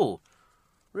at all.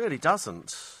 Really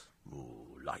doesn't. Oh,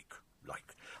 like.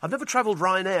 I've never travelled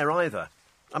Ryanair either.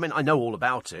 I mean, I know all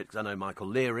about it, because I know Michael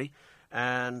Leary,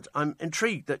 and I'm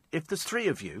intrigued that if there's three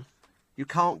of you, you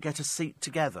can't get a seat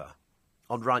together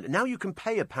on Ryanair. Now you can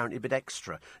pay, apparently, a bit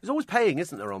extra. There's always paying,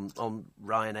 isn't there, on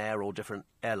Ryanair or different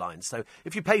airlines. So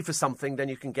if you pay for something, then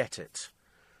you can get it.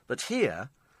 But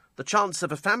here, the chance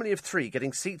of a family of three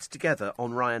getting seats together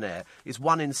on Ryanair is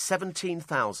 1 in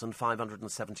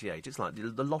 17,578. It's like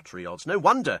the lottery odds. No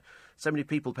wonder so many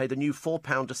people pay the new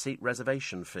 £4 a seat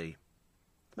reservation fee.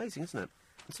 Amazing, isn't it?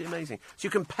 It's amazing. So you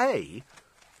can pay,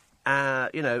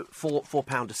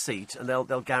 £4 a seat, and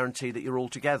they'll guarantee that you're all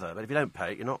together. But if you don't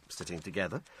pay, you're not sitting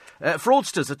together.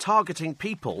 Fraudsters are targeting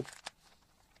people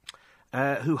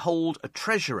who hold a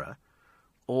treasurer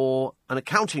or an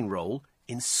accounting role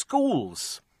in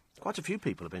schools. Quite a few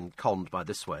people have been conned by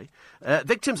this way.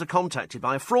 Victims are contacted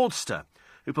by a fraudster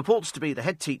who purports to be the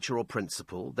head teacher or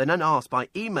principal. They're then asked by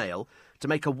email to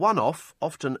make a one-off,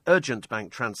 often urgent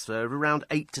bank transfer of around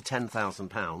 £8,000 to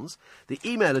 £10,000. The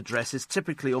email address is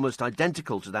typically almost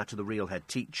identical to that of the real head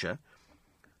teacher.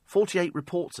 48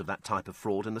 reports of that type of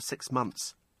fraud in the 6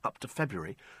 months up to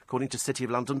February, according to City of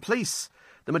London Police.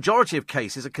 The majority of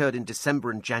cases occurred in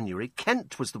December and January.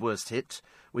 Kent was the worst hit,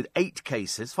 with 8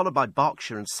 cases, followed by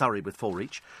Berkshire and Surrey with 4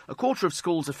 each. A quarter of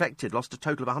schools affected lost a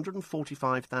total of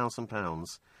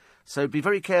 £145,000. So be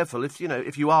very careful if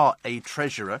you are a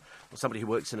treasurer or somebody who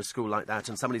works in a school like that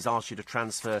and somebody's asked you to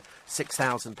transfer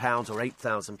 £6,000 or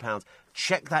 £8,000,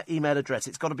 check that email address.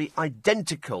 It's got to be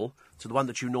identical to the one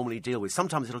that you normally deal with.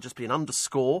 Sometimes it'll just be an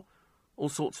underscore. All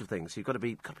sorts of things. You've got to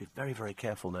be very, very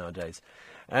careful nowadays.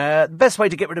 The best way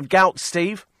to get rid of gout,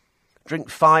 Steve? Drink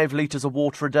 5 litres of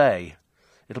water a day.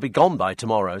 It'll be gone by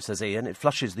tomorrow, says Ian. It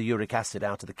flushes the uric acid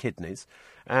out of the kidneys.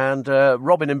 And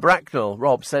Robin in Bracknell,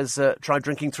 Rob, says try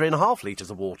drinking 3.5 litres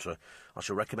of water. I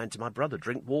shall recommend to my brother,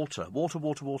 drink water.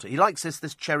 Water. He likes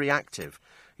this Cherry Active.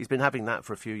 He's been having that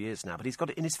for a few years now, but he's got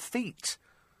it in his feet.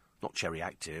 Not Cherry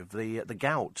Active, the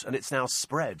gout, and it's now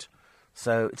spread.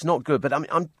 So it's not good, but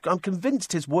I'm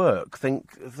convinced his work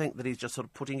think that he's just sort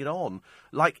of putting it on.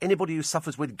 Like anybody who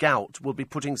suffers with gout will be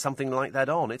putting something like that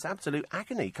on. It's absolute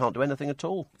agony. Can't do anything at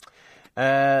all.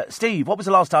 Steve, what was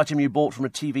the last item you bought from a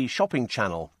TV shopping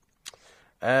channel?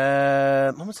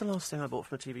 When was the last thing I bought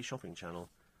from a TV shopping channel?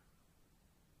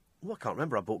 Well, I can't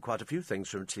remember. I bought quite a few things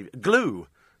from TV. Glue.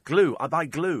 I buy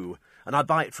glue, and I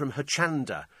buy it from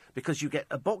Hochanda, because you get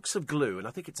a box of glue, and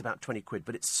I think it's about 20 quid,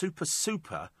 but it's super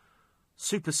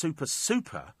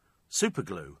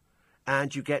glue,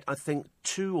 and you get, I think,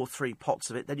 2 or 3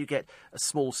 pots of it. Then you get a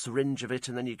small syringe of it,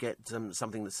 and then you get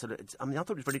something that's sort of... I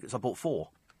thought it was really good, so I bought 4.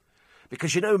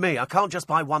 Because you know me, I can't just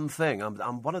buy one thing.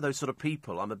 I'm one of those sort of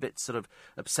people. I'm a bit sort of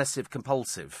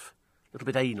obsessive-compulsive, a little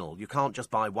bit anal. You can't just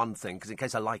buy one thing, because in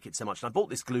case I like it so much. And I bought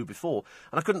this glue before,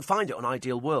 and I couldn't find it on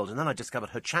Ideal World. And then I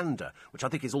discovered Hochanda, which I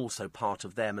think is also part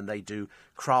of them, and they do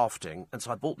crafting. And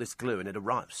so I bought this glue, and it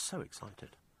arrived. So excited.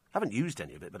 I haven't used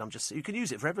any of it, but you can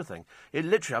use it for everything.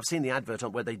 I've seen the advert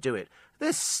on where they do it.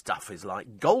 This stuff is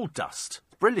like gold dust.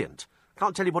 It's brilliant.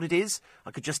 Can't tell you what it is.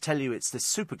 I could just tell you it's this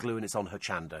super glue and it's on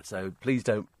Hochanda. So please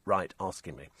don't write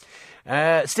asking me.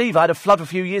 Steve, I had a flood a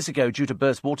few years ago due to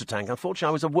burst water tank.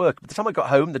 Unfortunately, I was at work. By the time I got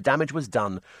home, the damage was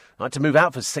done. I had to move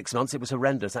out for 6 months. It was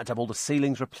horrendous. I had to have all the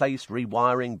ceilings replaced,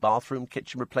 rewiring, bathroom,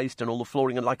 kitchen replaced, and all the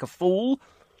flooring. And like a fool,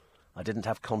 I didn't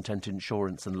have content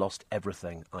insurance and lost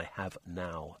everything I have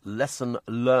now. Lesson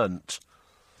learnt.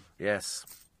 Yes.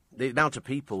 The amount of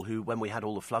people who, when we had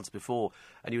all the floods before,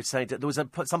 and you were saying that there was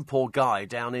some poor guy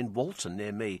down in Walton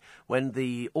near me, when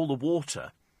all the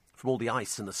water from all the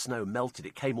ice and the snow melted,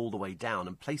 it came all the way down,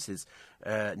 and places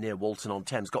near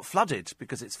Walton-on-Thames got flooded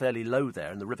because it's fairly low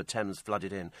there, and the River Thames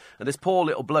flooded in. And this poor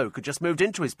little bloke had just moved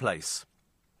into his place.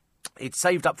 He'd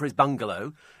saved up for his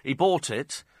bungalow, he bought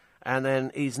it, and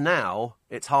then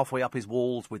it's halfway up his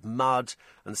walls with mud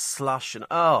and slush and,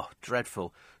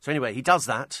 dreadful. So anyway, he does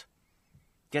that,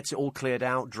 gets it all cleared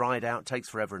out, dried out, takes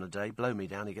forever and a day. Blow me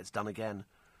down, he gets done again.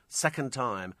 Second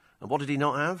time. And what did he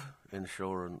not have?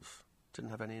 Insurance.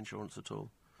 Didn't have any insurance at all.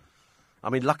 I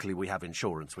mean, luckily we have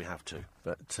insurance, we have to.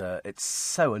 But it's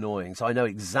so annoying. So I know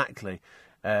exactly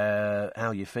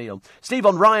how you feel. Steve,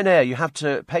 on Ryanair, you have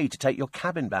to pay to take your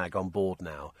cabin bag on board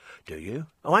now. Do you?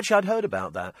 Oh, actually, I'd heard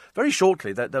about that. Very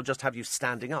shortly, they'll just have you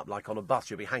standing up, like on a bus.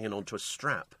 You'll be hanging onto a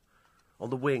strap. On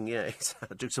the wing, yeah.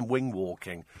 Do some wing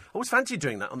walking. I always fancied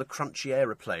doing that on the crunchy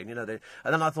aeroplane, you know. And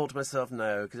then I thought to myself,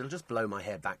 no, because it'll just blow my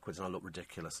hair backwards and I look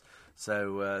ridiculous.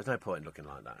 So there's no point in looking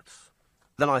like that.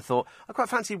 Then I thought, I quite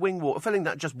fancy wing walk, feeling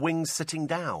that just wings sitting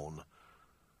down.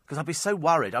 Because I'd be so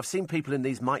worried. I've seen people in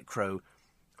these micro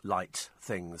light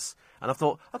things, and I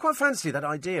thought, I quite fancy that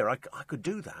idea. I could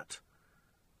do that.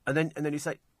 And then you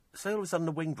say all of a sudden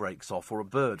the wing breaks off or a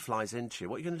bird flies into you.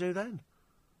 What are you going to do then?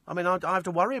 I mean, I have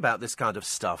to worry about this kind of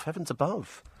stuff. Heavens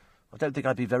above. I don't think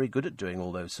I'd be very good at doing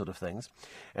all those sort of things.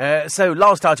 So,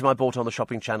 last item I bought on the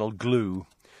shopping channel, glue.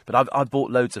 But I've bought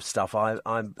loads of stuff.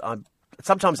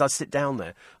 Sometimes I sit down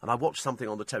there and I watch something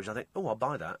on the television. I think, oh, I'll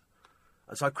buy that.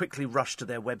 And so I quickly rush to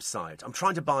their website. I'm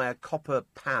trying to buy a copper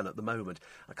pan at the moment.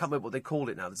 I can't remember what they call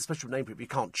it now. There's a special name for it. You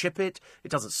can't chip it.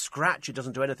 It doesn't scratch. It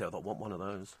doesn't do anything. I thought, want one of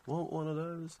those. Want one of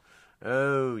those.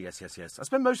 Oh, yes. I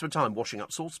spend most of the time washing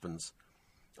up saucepans.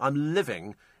 I'm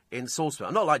living in saucepan.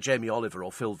 I'm not like Jamie Oliver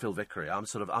or Phil Vickery. I'm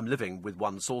living with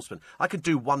one saucepan. I could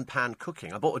do one pan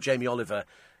cooking. I bought a Jamie Oliver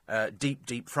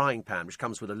deep frying pan, which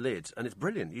comes with a lid, and it's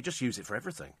brilliant. You just use it for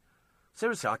everything.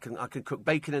 Seriously, I can cook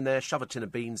bacon in there, shove a tin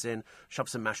of beans in, shove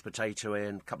some mashed potato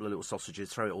in, a couple of little sausages,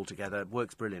 throw it all together. It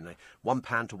works brilliantly. One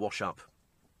pan to wash up.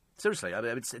 Seriously, I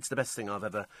mean, it's the best thing I've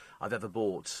ever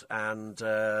bought. And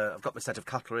I've got my set of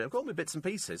cutlery. I've got my bits and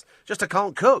pieces. Just I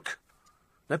can't cook.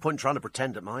 No point in trying to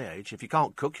pretend at my age. If you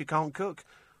can't cook, you can't cook.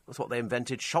 That's what they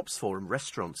invented shops for and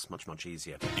restaurants. Much, much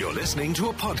easier. You're listening to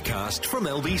a podcast from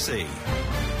LBC.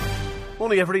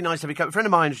 Morning, everybody. Nice to have you. A friend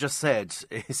of mine has just said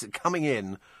is coming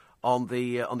in on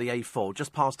the A4,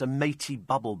 just past a Matey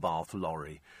bubble bath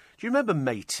lorry. Do you remember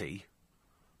Matey?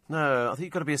 No, I think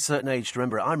you've got to be a certain age to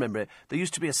remember it. I remember it. There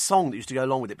used to be a song that used to go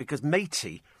along with it because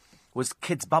Matey was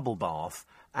kids' bubble bath.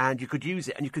 And you could use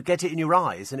it, and you could get it in your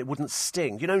eyes, and it wouldn't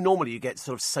sting. You know, normally you get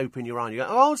sort of soap in your eye, and you go,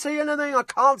 I don't see anything, I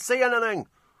can't see anything.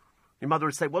 Your mother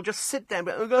would say, well, just sit down,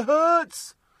 but it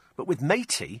hurts. But with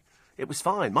Matey, it was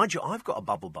fine. Mind you, I've got a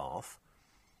bubble bath,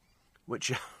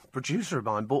 which a producer of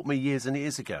mine bought me years and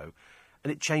years ago, and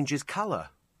it changes colour.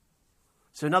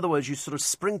 So in other words, you sort of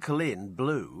sprinkle in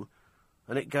blue,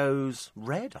 and it goes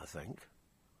red, I think.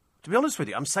 To be honest with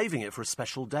you, I'm saving it for a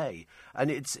special day, and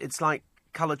it's like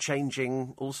colour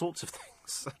changing all sorts of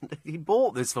things. He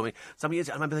bought this for me some years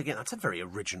ago. I remember thinking, that's a very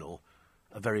original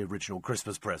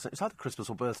Christmas present. It's either Christmas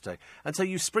or birthday. And so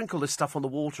you sprinkle this stuff on the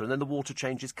water, and then the water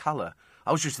changes colour. I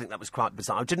always used to think that was quite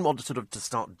bizarre. I didn't want to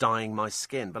start dyeing my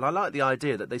skin, but I like the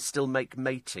idea that they still make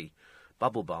Matey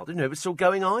bubble bath. I didn't know it was still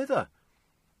going either.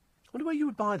 I wonder where you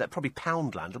would buy that. Probably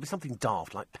Poundland. It'll be something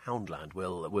daft like Poundland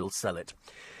will sell it.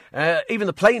 Even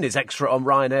the plane is extra on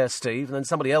Ryanair, Steve. And then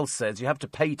somebody else says you have to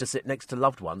pay to sit next to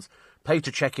loved ones, pay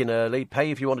to check in early, pay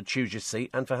if you want to choose your seat,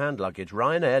 and for hand luggage.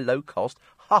 Ryanair, low cost.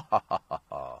 Ha, ha, ha, ha,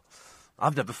 ha.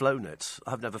 I've never flown it.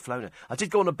 I did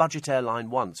go on a budget airline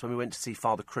once when we went to see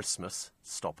Father Christmas,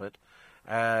 stop it,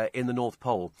 in the North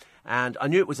Pole. And I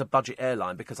knew it was a budget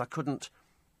airline because I couldn't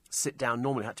sit down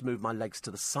normally. I had to move my legs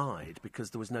to the side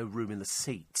because there was no room in the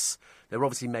seats. They were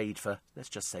obviously made for, let's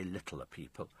just say, littler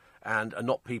people. And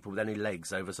not people with any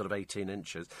legs over sort of 18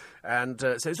 inches. And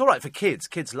so it's all right for kids.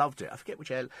 Kids loved it. I forget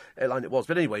which airline it was.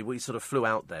 But anyway, we sort of flew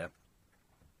out there.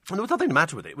 And there was nothing the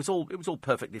matter with it. It was all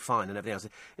perfectly fine and everything else.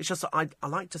 It's just that I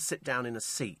like to sit down in a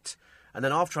seat. And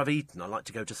then after I've eaten, I like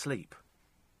to go to sleep.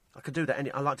 I could do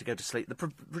that. I like to go to sleep. The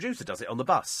producer does it on the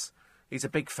bus. He's a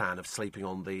big fan of sleeping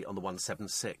on the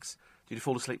 176. Did you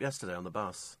fall asleep yesterday on the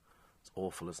bus? It's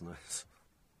awful, isn't it?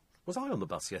 Was I on the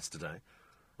bus yesterday?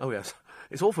 Oh, yes.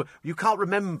 It's awful. You can't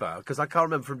remember, because I can't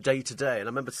remember from day to day. And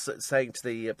I remember saying to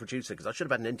the producer, because I should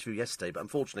have had an interview yesterday, but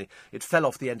unfortunately it fell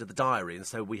off the end of the diary, and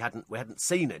so we hadn't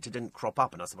seen it. It didn't crop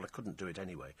up, and I said, well, I couldn't do it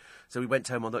anyway. So we went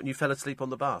home on that, and you fell asleep on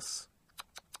the bus.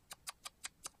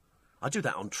 I do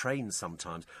that on trains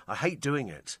sometimes. I hate doing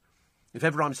it. If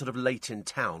ever I'm sort of late in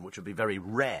town, which would be very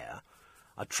rare,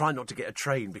 I try not to get a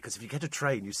train, because if you get a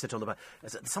train, you sit on the back.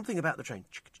 There's something about the train.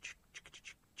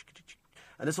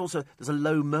 And there's a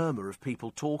low murmur of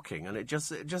people talking, and it just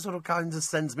sort of kind of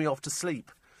sends me off to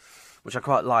sleep, which I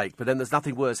quite like. But then there's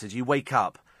nothing worse is you wake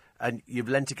up and you've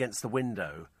leant against the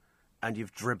window and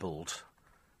you've dribbled,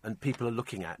 and people are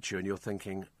looking at you, and you're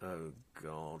thinking, oh,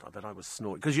 God, I bet I was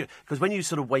snoring. Because when you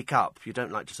sort of wake up, you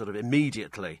don't like to sort of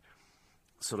immediately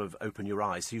sort of open your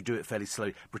eyes, so you do it fairly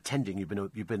slowly, pretending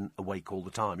you've been awake all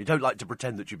the time. You don't like to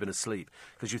pretend that you've been asleep,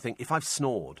 because you think, if I've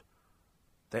snored,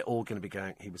 they're all going to be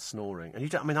going, he was snoring. And you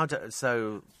don't, I mean, I don't,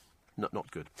 so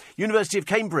Not good. University of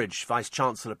Cambridge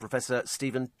Vice-Chancellor Professor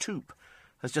Stephen Toop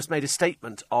has just made a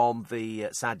statement on the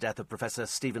sad death of Professor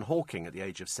Stephen Hawking at the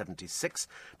age of 76.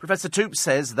 Professor Toop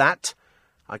says that,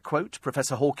 I quote,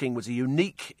 Professor Hawking was a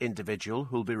unique individual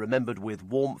who will be remembered with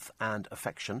warmth and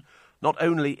affection, not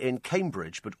only in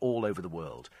Cambridge but all over the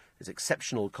world. His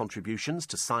exceptional contributions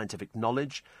to scientific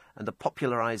knowledge and the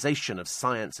popularisation of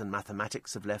science and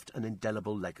mathematics have left an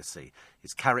indelible legacy.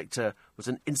 His character was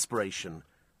an inspiration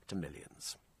to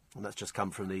millions. And that's just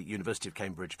come from the University of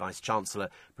Cambridge Vice-Chancellor,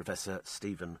 Professor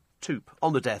Stephen Toop,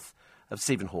 on the death of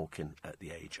Stephen Hawking at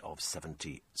the age of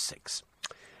 76.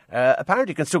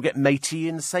 Apparently you can still get matey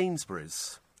in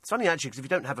Sainsbury's. It's funny, actually, because if you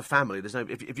don't have a family, there's no.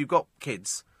 If you've got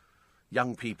kids,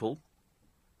 young people,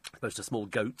 opposed to small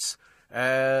goats,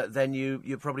 then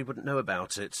you probably wouldn't know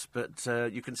about it. But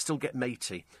you can still get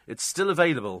matey. It's still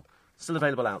available. Still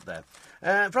available out there.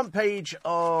 Front page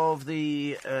of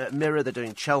the Mirror, they're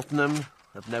doing Cheltenham.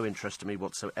 Of no interest to me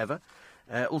whatsoever.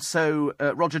 Also,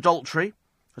 Roger Daltrey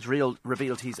has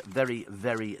revealed he's very,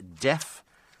 very deaf,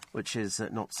 which is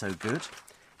not so good.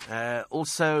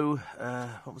 Also,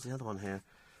 what was the other one here?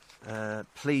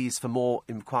 Pleas for more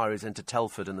inquiries into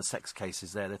Telford and the sex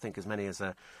cases there. They think as many as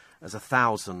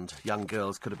 1,000 young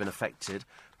girls could have been affected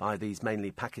by these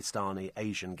mainly Pakistani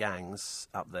Asian gangs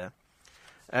up there.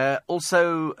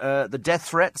 Also, the death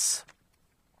threats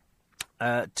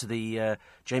to the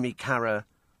Jamie Carragher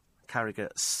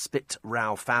Spit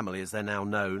Row family, as they're now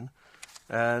known.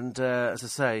 And, as I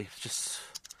say, just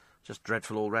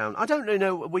dreadful all round. I don't really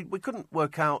know. We couldn't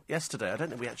work out yesterday. I don't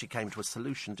think we actually came to a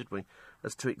solution, did we,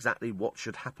 as to exactly what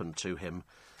should happen to him.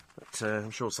 But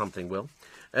I'm sure something will.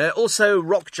 Also,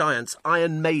 rock giants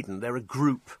Iron Maiden. They're a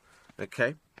group,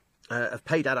 OK, have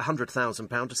paid out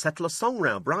 £100,000 to settle a song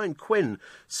row. Brian Quinn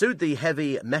sued the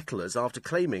heavy metalers after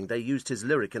claiming they used his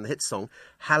lyric in the hit song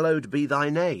 "Hallowed Be Thy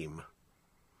Name."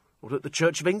 Well, the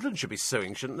Church of England should be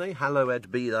suing, shouldn't they?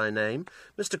 Hallowed be thy name.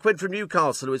 Mr. Quinn from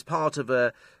Newcastle, who is part of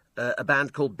a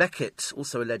band called Beckett,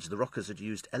 also alleged the rockers had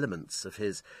used elements of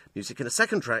his music in a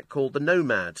second track called The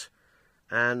Nomad,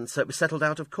 and so it was settled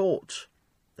out of court.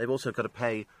 They've also got to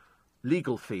pay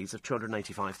legal fees of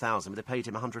 $285,000, but they paid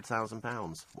him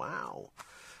 £100,000. Wow.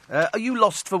 Are you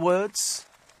lost for words?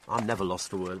 I'm never lost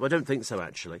for words. Well, I don't think so,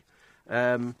 actually.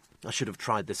 I should have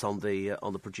tried this on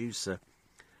the producer.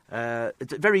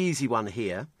 It's a very easy one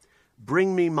here.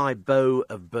 Bring me my bow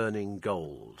of burning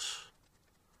gold.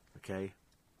 OK.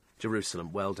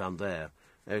 Jerusalem, well done there.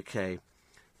 OK.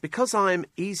 Because I'm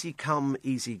easy come,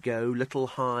 easy go, little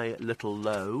high, little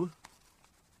low.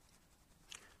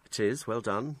 It is, well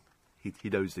done. He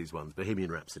knows these ones.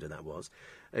 Bohemian Rhapsody, that was.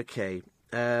 OK.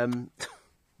 Wait a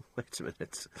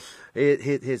minute.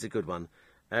 Here's a good one.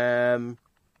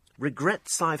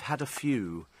 Regrets I've had a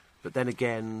few, but then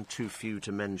again, too few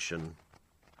to mention.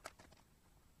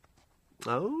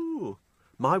 Oh,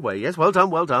 My Way, yes, well done,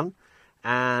 well done.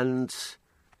 And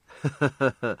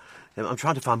I'm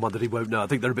trying to find one that he won't know. I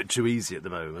think they're a bit too easy at the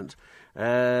moment.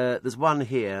 There's one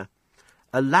here.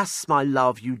 Alas, my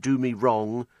love, you do me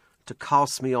wrong to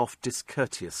cast me off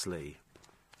discourteously.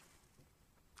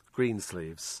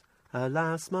 Greensleeves.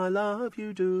 Alas, my love,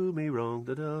 you do me wrong.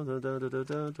 Da, da, da, da, da,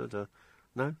 da, da, da.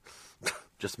 No?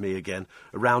 Just me again.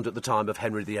 Around at the time of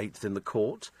Henry VIII in the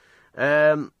court.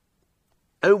 Oh,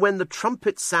 when the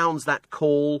trumpet sounds that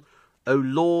call, oh,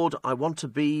 Lord, I want to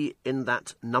be in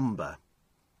that number.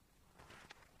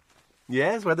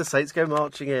 Yes, where the saints go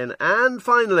marching in. And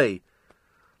finally,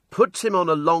 put him on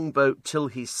a longboat till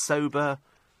he's sober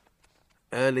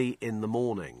early in the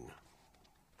morning.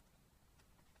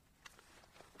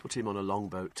 Put him on a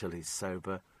longboat till he's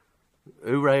sober.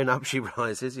 Hooray and up she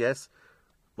rises, yes.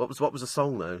 What was the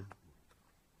song, though?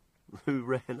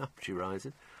 Hooray and up she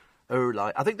rises.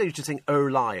 Early. I think they used to sing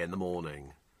early in the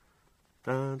morning.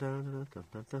 Early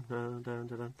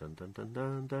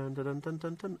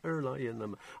in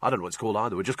the... I don't know what it's called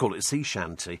either. We just call it a sea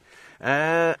shanty.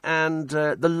 And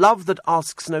the love that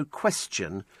asks no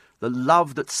question, the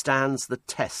love that stands the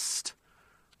test,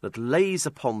 that lays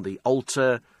upon the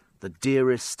altar the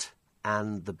dearest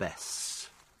and the best.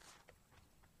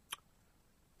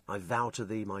 I vow to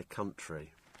thee, my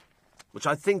country, which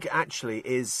I think actually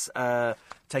is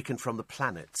taken from the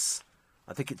planets.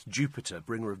 I think it's Jupiter,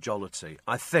 bringer of jollity.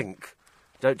 I think.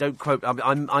 Don't quote.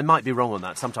 I might be wrong on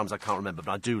that. Sometimes I can't remember,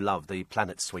 but I do love the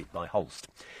Planet Suite by Holst.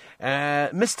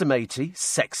 Mr. Matey,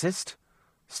 sexist.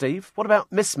 Steve, what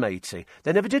about Miss Matey?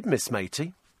 They never did Miss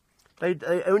Matey. They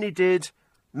only did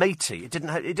matey. It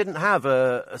didn't have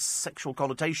a sexual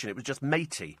connotation. It was just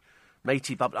matey.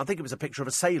 Matey, but I think it was a picture of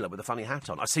a sailor with a funny hat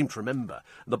on. I seem to remember.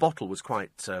 The bottle was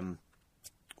quite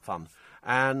fun.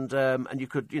 And you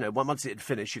could, once it had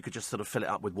finished, you could just sort of fill it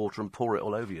up with water and pour it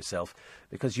all over yourself,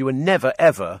 because you were never,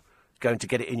 ever going to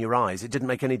get it in your eyes. It didn't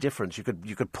make any difference. You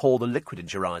could pour the liquid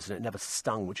into your eyes and it never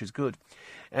stung, which is good.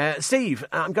 Steve,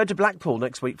 I'm going to Blackpool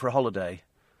next week for a holiday.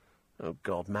 Oh,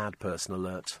 God, mad person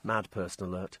alert. Mad person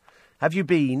alert. Have you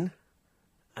been?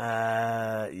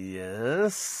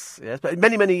 Yes, but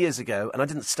many, many years ago, and I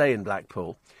didn't stay in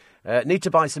Blackpool. Need to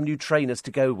buy some new trainers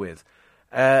to go with.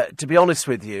 To be honest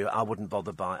with you, I wouldn't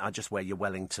bother I'd just wear your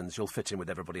Wellingtons. You'll fit in with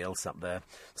everybody else up there.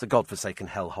 It's a godforsaken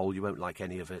hellhole. You won't like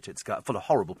any of it. It's full of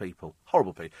horrible people.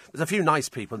 Horrible people. There's a few nice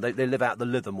people. They live out the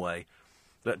Lytham way.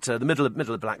 But the middle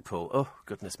of Blackpool, oh,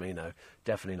 goodness me, no.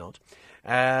 Definitely not.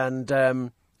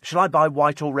 And shall I buy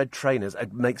white or red trainers?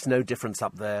 It makes no difference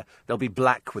up there. They'll be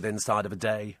black within inside of a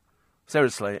day.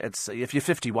 Seriously, if you're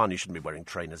 51, you shouldn't be wearing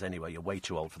trainers anyway. You're way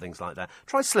too old for things like that.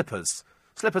 Try slippers.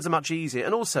 Slippers are much easier.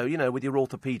 And also, with your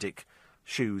orthopaedic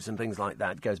shoes and things like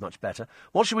that, it goes much better.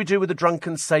 What should we do with the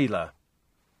drunken sailor?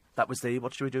 That was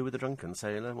what should we do with the drunken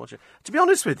sailor? To be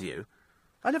honest with you,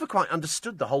 I never quite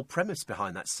understood the whole premise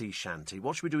behind that sea shanty.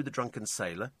 What should we do with the drunken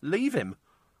sailor? Leave him.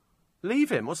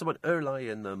 Leave him. What's the word? Early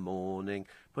in the morning.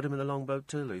 Put him in the longboat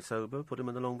till he's sober. Put him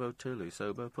in the longboat till he's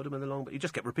sober. Put him in the longboat. You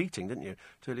just kept repeating, didn't you?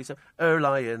 Till he's sober.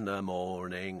 Early in the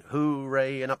morning.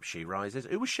 Hooray, and up she rises.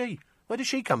 Who was she? Where did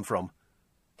she come from?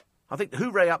 I think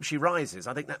hooray, up she rises.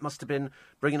 I think that must have been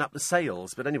bringing up the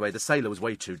sails. But anyway, the sailor was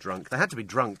way too drunk. They had to be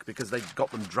drunk because they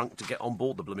got them drunk to get on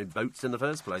board the blooming boats in the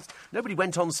first place. Nobody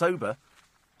went on sober.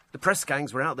 The press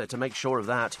gangs were out there to make sure of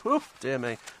that. Oh, dear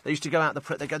me. They used to go out,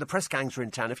 the press gangs were in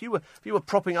town. If you were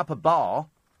propping up a bar,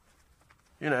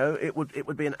 it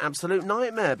would be an absolute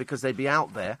nightmare, because they'd be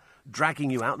out there dragging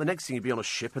you out. The next thing you'd be on a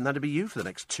ship, and that'd be you for the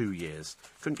next 2 years.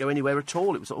 Couldn't go anywhere at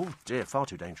all. It was, oh dear, far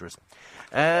too dangerous.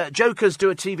 Jokers do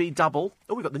a TV double.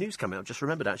 Oh, we've got the news coming out. Just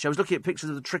remembered, actually. I was looking at pictures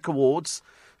of the Trick Awards.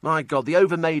 My God, the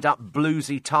over-made-up,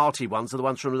 bluesy, tarty ones are the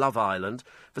ones from Love Island.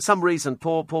 For some reason,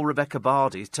 poor Rebecca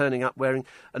Bardy's turning up wearing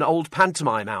an old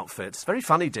pantomime outfit. It's very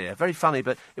funny, dear, very funny,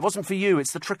 but it wasn't for you.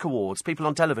 It's the Trick Awards, people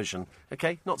on television,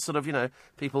 OK? Not sort of,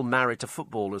 people married to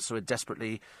footballers who are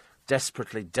desperate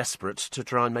to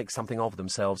try and make something of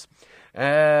themselves.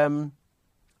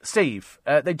 Steve,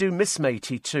 they do Miss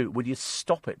Matey too. Would you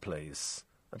stop it, please?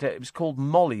 It was called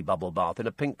Molly Bubble Bath in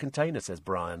a pink container, says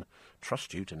Brian.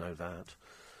 Trust you to know that.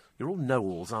 You're all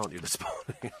know-alls, aren't you, this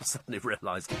morning? I suddenly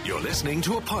realised. You're listening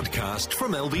to a podcast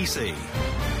from LBC.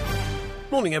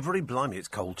 Morning, everybody. Blimey, it's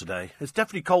cold today. It's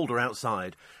definitely colder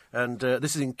outside. And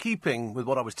this is in keeping with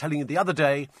what I was telling you the other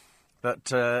day.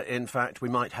 But, in fact, we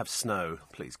might have snow.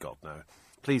 Please, God, no.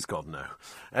 Please, God,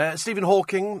 no. Stephen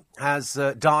Hawking has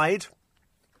died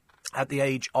at the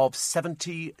age of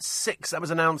 76. That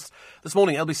was announced this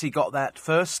morning. LBC got that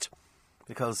first,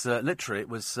 because literally it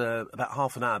was about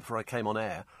half an hour before I came on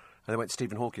air. And they went,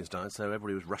 Stephen Hawking's died, so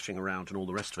everybody was rushing around and all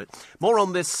the rest of it. More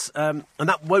on this, and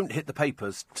that won't hit the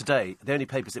papers today. The only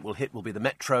papers it will hit will be the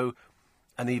Metro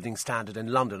and the Evening Standard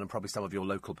in London, and probably some of your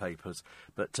local papers.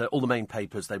 But all the main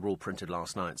papers, they were all printed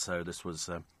last night, so this was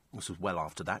well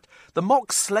after that. The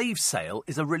mock slave sale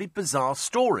is a really bizarre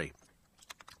story.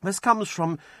 This comes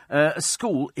from a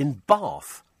school in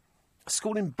Bath. A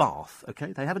school in Bath,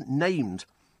 OK? They haven't named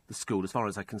the school as far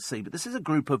as I can see, but this is a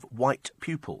group of white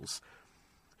pupils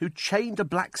who chained a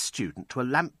black student to a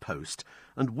lamppost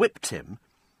and whipped him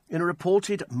in a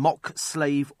reported mock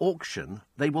slave auction.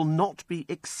 They will not be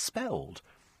expelled,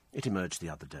 it emerged the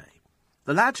other day.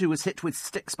 The lad who was hit with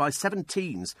sticks by 7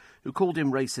 teens who called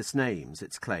him racist names,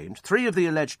 it's claimed, 3 of the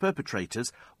alleged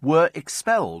perpetrators were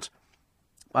expelled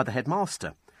by the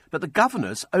headmaster. But the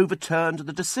governors overturned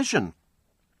the decision.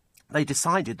 They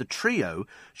decided the trio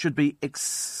should be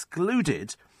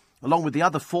excluded, along with the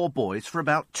other 4 boys, for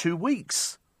about 2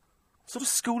 weeks. What sort of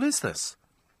school is this?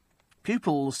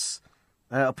 Police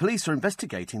are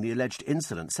investigating the alleged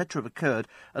incident, said to have occurred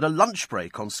at a lunch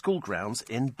break on school grounds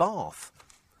in Bath.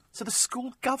 So the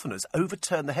school governors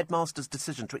overturned the headmaster's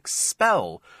decision to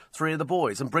expel 3 of the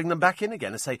boys and bring them back in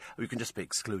again and say, oh, you can just be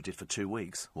excluded for 2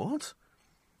 weeks. What?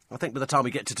 I think by the time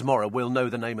we get to tomorrow, we'll know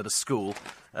the name of the school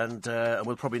and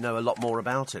we'll probably know a lot more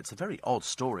about it. It's a very odd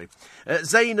story.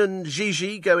 Zayn and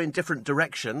Gigi go in different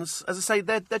directions. As I say,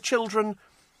 they're children.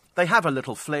 They have a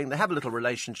little fling. They have a little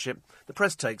relationship. The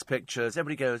press takes pictures.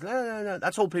 Everybody goes, no.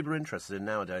 That's all people are interested in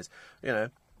nowadays.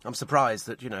 I'm surprised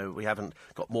that, we haven't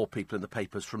got more people in the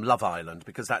papers from Love Island,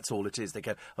 because that's all it is. They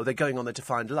go, oh, they're going on there to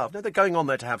find love. No, they're going on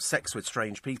there to have sex with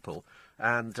strange people.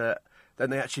 And then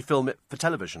they actually film it for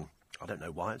television. I don't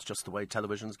know why, it's just the way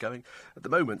television's going at the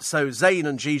moment. So Zayn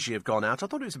and Gigi have gone out. I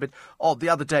thought it was a bit odd. The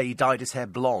other day he dyed his hair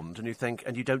blonde,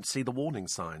 and you don't see the warning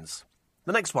signs.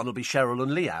 The next one will be Cheryl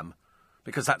and Liam.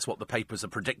 because that's what the papers are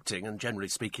predicting, and generally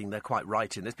speaking, they're quite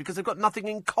right in this, because they've got nothing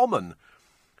in common.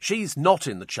 She's not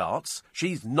in the charts.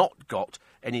 She's not got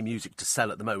any music to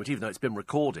sell at the moment, even though it's been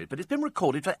recorded. But it's been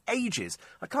recorded for ages.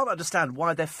 I can't understand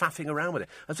why they're faffing around with it.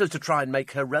 I'm supposed to try and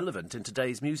make her relevant in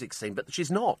today's music scene, but she's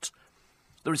not.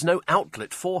 There is no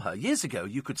outlet for her. Years ago,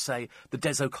 you could say the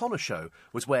Des O'Connor show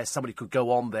was where somebody could go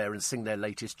on there and sing their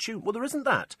latest tune. Well, there isn't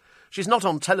that. She's not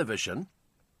on television.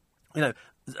 You know,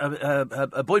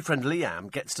 her boyfriend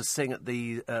Liam gets to sing at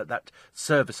the that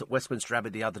service at Westminster Abbey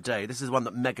the other day. This is one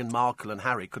that Meghan Markle and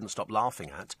Harry couldn't stop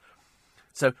laughing at.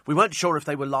 So we weren't sure if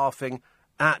they were laughing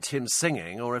at him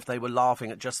singing or if they were laughing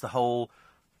at just the whole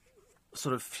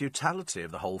sort of futility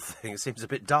of the whole thing. It seems a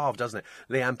bit daft, doesn't it?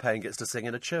 Liam Payne gets to sing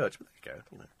in a church. But there you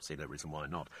go. See no reason why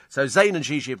not. So Zayn and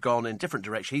Gigi have gone in different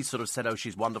directions. He's sort of said, oh,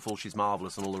 she's wonderful, she's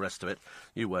marvellous, and all the rest of it.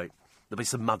 You wait. There'll be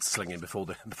some mudslinging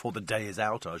before the day is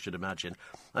out, I should imagine.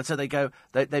 And so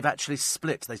they've actually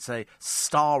split. They say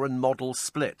star and model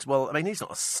split. Well, I mean, he's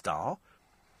not a star.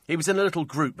 He was in a little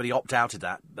group, but he opted out of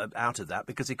that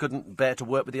because he couldn't bear to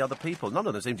work with the other people. None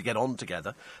of them seem to get on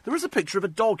together. There is a picture of a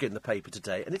dog in the paper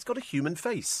today, and it's got a human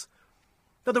face.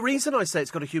 Now, the reason I say it's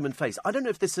got a human face, I don't know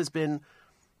if this has been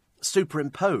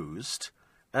superimposed.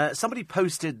 Somebody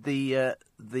posted the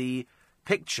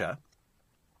picture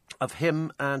of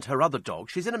him and her other dog.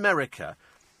 She's in America,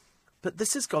 but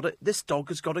this dog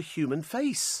has got a human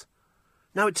face.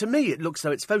 Now, to me, it looks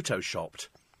though it's photoshopped.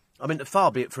 I mean,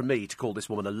 far be it from me to call this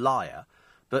woman a liar,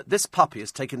 but this puppy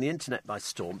has taken the internet by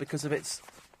storm because it's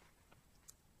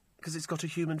got a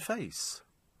human face.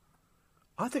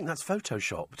 I think that's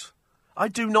photoshopped. I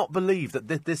do not believe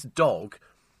that this dog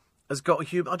has got a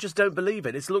human... I just don't believe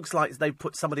it. It looks like they've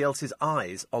put somebody else's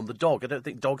eyes on the dog. I don't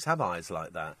think dogs have eyes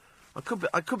like that.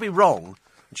 I could be wrong.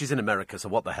 She's in America, so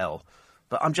what the hell?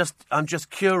 But I'm just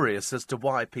curious as to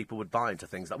why people would buy into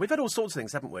things like... We've had all sorts of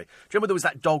things, haven't we? Do you remember there was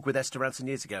that dog with Esther Ranson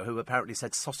years ago who apparently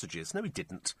said sausages? No, he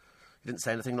didn't. He didn't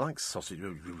say anything like sausage.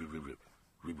 And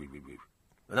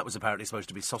that was apparently supposed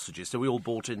to be sausages, so we all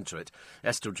bought into it.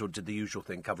 Esther did the usual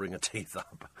thing, covering her teeth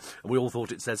up. And we all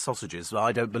thought it said sausages, so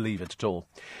I don't believe it at all.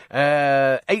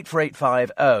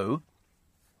 84850...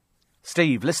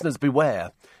 Steve, listeners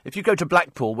beware. If you go to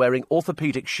Blackpool wearing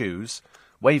orthopaedic shoes,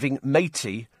 waving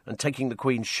matey and taking the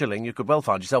Queen's shilling, you could well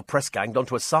find yourself press-ganged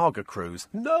onto a Saga cruise.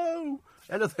 No!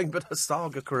 Anything but a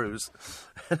Saga cruise.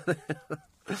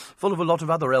 Full of a lot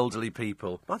of other elderly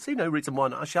people. I see no reason why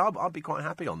not. Actually, I'd be quite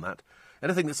happy on that.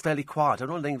 Anything that's fairly quiet. I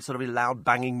don't want anything sort of loud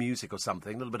banging music or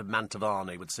something. A little bit of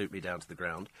Mantovani would suit me down to the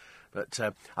ground. But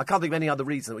I can't think of any other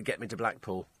reason that would get me to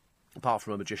Blackpool. Apart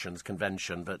from a magician's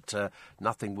convention, but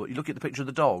nothing would... You look at the picture of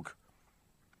the dog.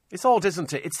 It's odd,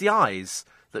 isn't it? It's the eyes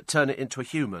that turn it into a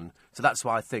human. So that's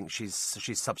why I think she's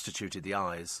substituted the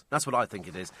eyes. That's what I think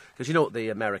it is. Because you know what the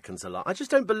Americans are like. I just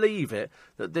don't believe it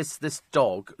that this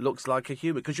dog looks like a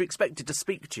human. Because you expect it to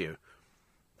speak to you,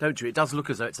 don't you? It does look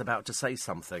as though it's about to say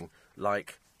something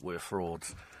like, we're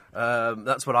frauds.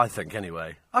 That's what I think,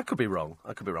 anyway. I could be wrong.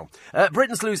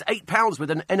 Britons lose £8 with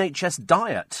an NHS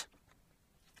diet.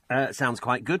 Sounds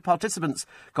quite good. Participants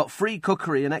got free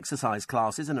cookery and exercise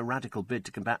classes in a radical bid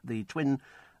to combat the twin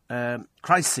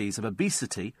crises of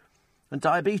obesity and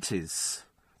diabetes.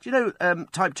 Do you know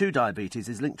type 2 diabetes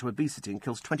is linked to obesity and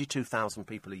kills 22,000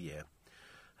 people a year?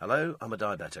 Hello, I'm a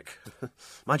diabetic.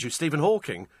 Mind you, Stephen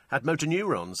Hawking had motor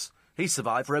neurons. He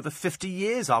survived for over 50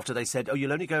 years after they said, oh,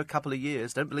 you'll only go a couple of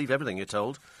years. Don't believe everything you're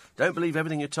told. Don't believe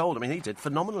everything you're told. I mean, he did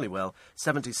phenomenally well.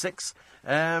 76.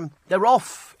 They're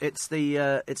off. It's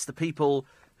the people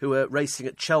who are racing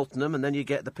at Cheltenham, and then you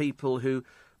get the people who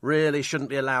really shouldn't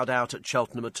be allowed out at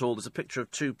Cheltenham at all. There's a picture of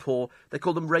two poor... They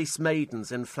call them race maidens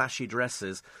in flashy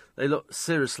dresses. They look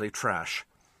seriously trash.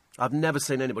 I've never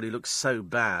seen anybody look so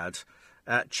bad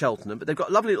at Cheltenham, but they've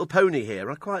got a lovely little pony here.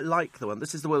 I quite like the one.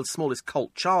 This is the world's smallest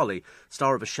colt, Charlie,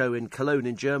 star of a show in Cologne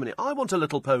in Germany. I want a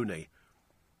little pony.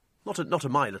 Not a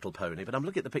My Little Pony, but I'm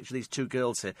looking at the picture of these two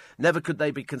girls here. Never could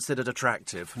they be considered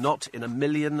attractive. Not in a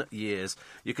million years.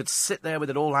 You could sit there with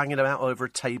it all hanging about over a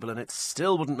table and it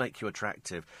still wouldn't make you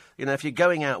attractive. You know, if you're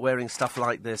going out wearing stuff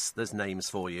like this, there's names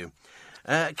for you.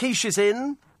 Quiche is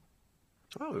in.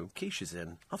 Oh, quiche is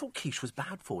in. I thought quiche was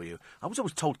bad for you. I was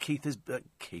always told quiche is bad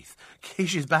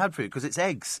for you because it's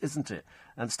eggs, isn't it?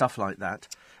 And stuff like that.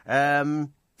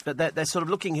 But they're sort of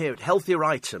looking here at healthier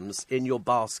items in your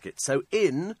basket. So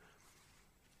in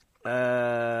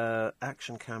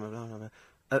action camera, blah, blah, blah.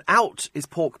 Out is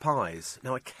pork pies.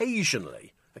 Now,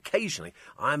 occasionally,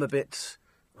 I'm a bit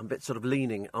sort of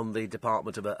leaning on the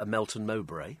department of a Melton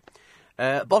Mowbray.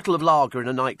 Bottle of lager in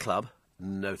a nightclub.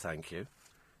 No, thank you.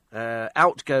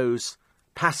 Out goes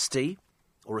pasty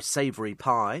or a savoury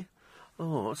pie.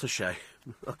 Oh, that's a shame.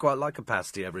 I quite like a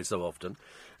pasty every so often.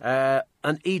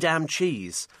 And Edam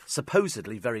cheese,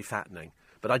 supposedly very fattening.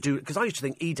 But I do, because I used to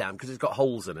think Edam, because it's got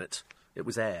holes in it, it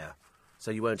was air.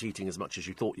 So you weren't eating as much as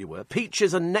you thought you were.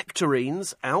 Peaches and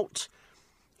nectarines out.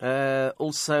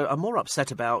 Also, I'm more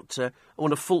upset about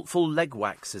one of full leg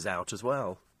wax is out as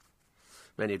well.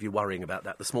 Many of you worrying about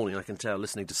that this morning, I can tell,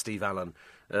 listening to Steve Allen,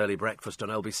 early breakfast on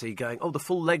LBC, going, oh, the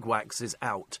full leg wax is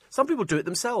out. Some people do it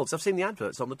themselves. I've seen the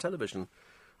adverts on the television.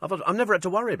 I've never had to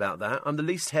worry about that. I'm the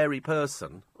least hairy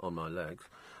person on my legs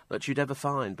that you'd ever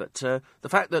find. But the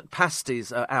fact that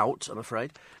pasties are out, I'm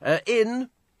afraid, in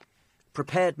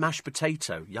prepared mashed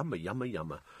potato. Yumma, yumma,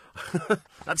 yumma.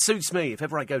 That suits me. If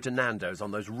ever I go to Nando's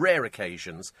on those rare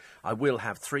occasions, I will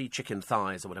have 3 chicken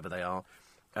thighs or whatever they are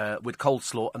with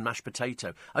coleslaw and mashed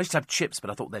potato. I used to have chips, but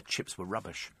I thought their chips were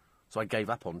rubbish. So I gave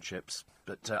up on chips.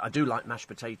 But I do like mashed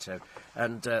potato.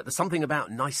 And there's something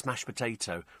about nice mashed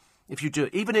potato. If you do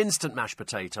it, even instant mashed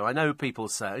potato, I know people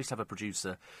say, I used to have a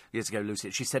producer years ago, Lucy,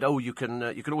 she said, oh, you can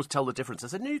always tell the difference. I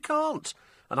said, no, you can't.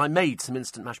 And I made some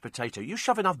instant mashed potato. You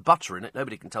shove enough butter in it,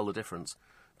 nobody can tell the difference.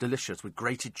 Delicious, with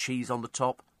grated cheese on the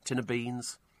top, tin of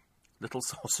beans, little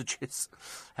sausages,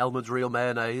 Hellman's real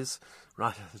mayonnaise.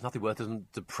 Right, there's nothing worse than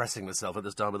depressing myself at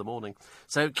this time of the morning.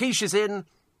 So quiche is in,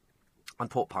 and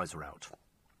pork pies are out.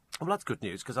 Well, that's good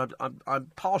news, because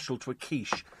I'm partial to a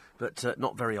quiche, but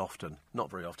not very often. Not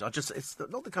very often. It's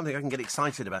not the kind of thing I can get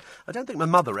excited about. I don't think my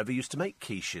mother ever used to make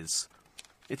quiches.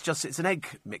 It's an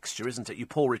egg mixture, isn't it? You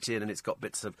pour it in and it's got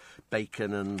bits of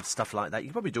bacon and stuff like that. You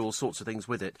can probably do all sorts of things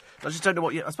with it. I just don't know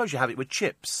I suppose you have it with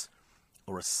chips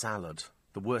or a salad.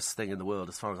 The worst thing in the world,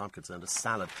 as far as I'm concerned, a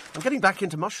salad. I'm getting back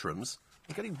into mushrooms.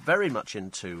 I'm getting very much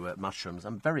into mushrooms.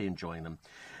 I'm very enjoying them.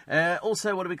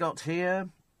 Also, what have we got here?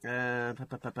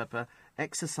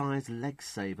 Exercise leg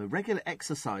saver. Regular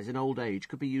exercise in old age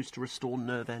could be used to restore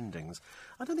nerve endings.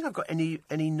 I don't think I've got any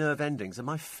nerve endings in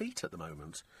my feet at the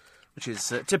moment, which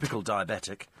is typical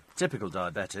diabetic. Typical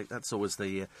diabetic. That's always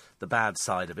the bad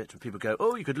side of it. When people go,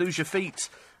 oh, you could lose your feet.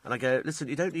 And I go, listen,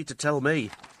 you don't need to tell me.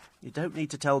 You don't need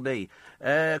to tell me.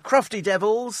 Crofty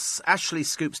Devils. Ashley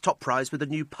scoops top prize with a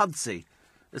new Pudsey.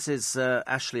 This is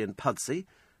Ashley and Pudsey,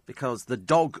 because the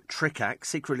dog Trick-Ack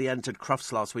secretly entered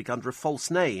Crufts last week under a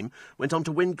false name, went on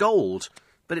to win gold.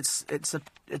 But it's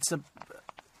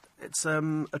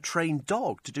a trained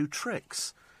dog to do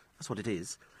tricks. That's what it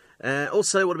is.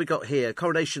 Also, what have we got here?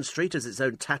 Coronation Street has its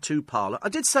own tattoo parlour. I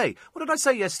did say, what did I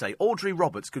say yesterday? Audrey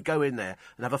Roberts could go in there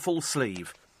and have a full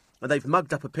sleeve. And they've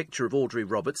mugged up a picture of Audrey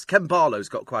Roberts. Ken Barlow's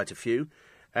got quite a few.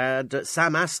 And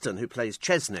Sam Aston, who plays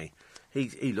Chesney,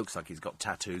 he looks like he's got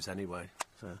tattoos anyway.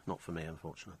 So not for me,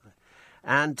 unfortunately.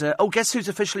 And, guess who's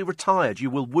officially retired? You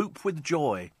will whoop with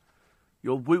joy.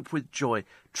 You'll whoop with joy.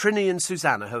 Trini and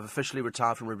Susanna have officially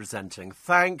retired from representing.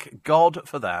 Thank God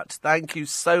for that. Thank you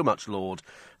so much, Lord.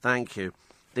 Thank you.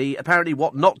 The apparently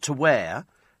what not to wear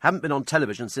haven't been on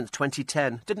television since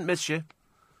 2010. Didn't miss you.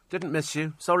 Didn't miss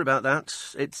you. Sorry about that.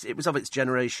 It was of its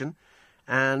generation.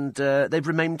 And they've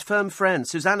remained firm friends.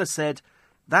 Susanna said,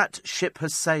 that ship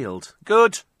has sailed.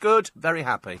 Good, good. Very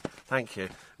happy. Thank you.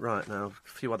 Right, now, a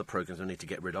few other programmes I need to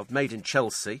get rid of. Made in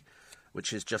Chelsea,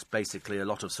 which is just basically a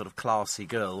lot of sort of classy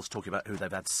girls talking about who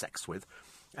they've had sex with.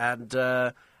 And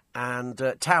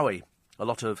Towie, a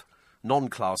lot of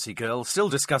non-classy girls still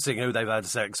discussing who they've had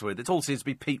sex with. It all seems to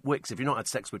be Pete Wicks. If you've not had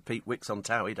sex with Pete Wicks on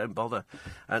Towie, don't bother.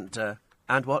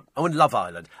 And what? Oh, and Love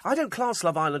Island. I don't class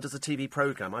Love Island as a TV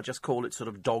programme. I just call it sort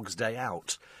of Dog's Day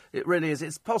Out. It really is.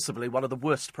 It's possibly one of the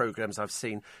worst programmes I've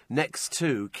seen, next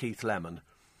to Keith Lemon.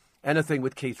 Anything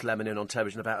with Keith Lemon in on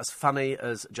television about as funny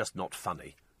as just not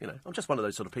funny. You know, I'm just one of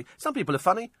those sort of people. Some people are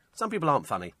funny, some people aren't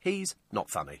funny. He's not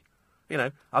funny. You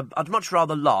know, I'd much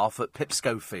rather laugh at Pip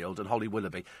Schofield and Holly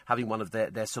Willoughby having one of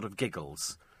their sort of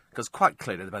giggles, because quite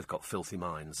clearly they've both got filthy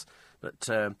minds.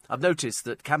 But I've noticed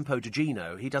that Campo Di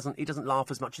Gino, he doesn't laugh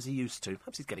as much as he used to.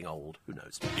 Perhaps he's getting old. Who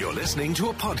knows? You're listening to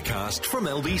a podcast from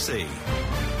LBC.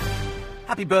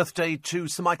 Happy birthday to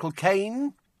Sir Michael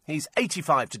Caine. He's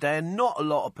 85 today, and not a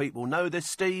lot of people know this,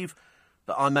 Steve,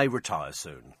 but I may retire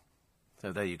soon.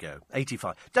 So there you go.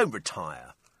 85. Don't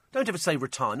retire. Don't ever say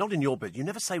retire. Not in your business. You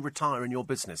never say retire in your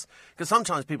business. Because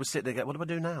sometimes people sit there and go, what do I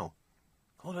do now?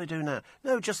 What do I do now?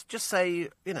 No, just say,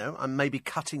 you know, I'm maybe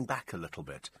cutting back a little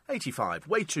bit. 85.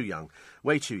 Way too young.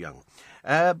 Way too young.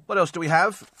 What else do we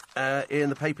have in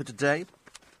the paper today?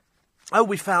 Oh,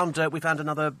 we found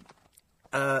another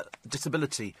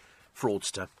disability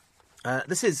fraudster.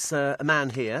 This is a man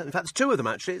here. In fact, there's two of them,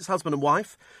 actually. It's husband and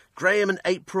wife. Graham and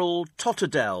April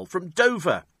Totterdell from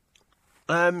Dover.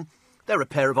 They're a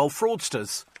pair of old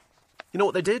fraudsters. You know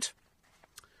what they did?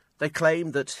 They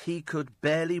claimed that he could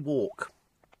barely walk.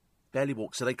 Barely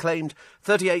walk. So they claimed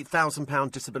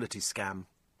 £38,000 disability scam.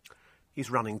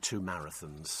 He's running 2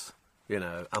 marathons. You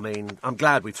know, I mean, I'm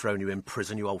glad we've thrown you in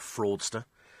prison, you old fraudster.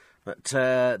 But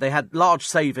they had large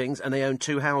savings and they owned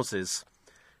 2 houses.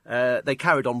 They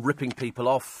carried on ripping people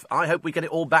off. I hope we get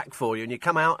it all back for you and you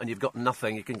come out and you've got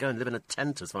nothing. You can go and live in a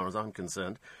tent as far as I'm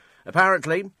concerned.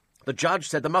 Apparently, the judge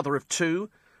said the mother of 2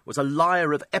 was a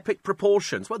liar of epic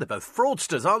proportions. Well, they're both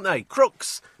fraudsters, aren't they?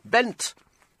 Crooks. Bent.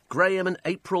 Graham and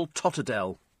April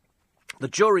Totterdell. The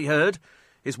jury heard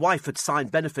his wife had signed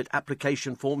benefit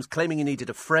application forms claiming he needed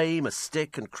a frame, a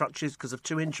stick and crutches because of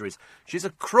 2 injuries. She's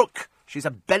a crook. She's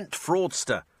a bent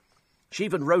fraudster. She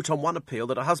even wrote on one appeal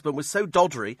that her husband was so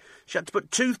doddery she had to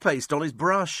put toothpaste on his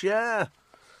brush. Yeah.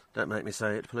 Don't make me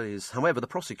say it, please. However, the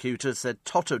prosecutor said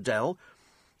Totterdell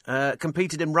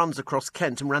competed in runs across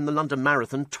Kent and ran the London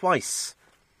Marathon twice.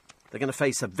 They're going to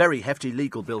face a very hefty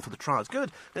legal bill for the trials.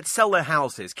 Good. Let's sell their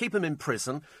houses, keep them in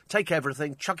prison, take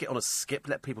everything, chuck it on a skip,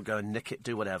 let people go and nick it,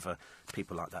 do whatever.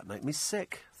 People like that make me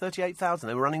sick. 38,000.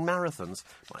 They were running marathons.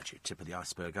 Mind you, tip of the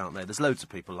iceberg, aren't they? There's loads of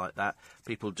people like that.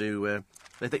 People do,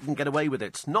 they can get away with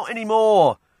it. Not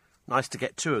anymore. Nice to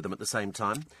get 2 of them at the same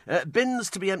time. Bins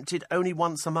to be emptied only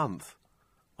once a month.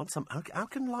 How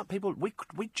can like people...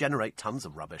 We generate tons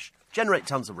of rubbish. I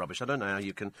don't know how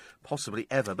you can possibly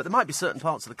ever... But there might be certain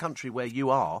parts of the country where you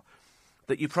are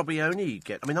that you probably only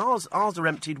get... I mean, ours are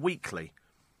emptied weekly.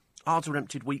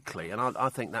 And I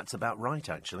think that's about right,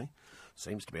 actually.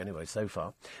 Seems to be anyway, so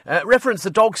far. Reference the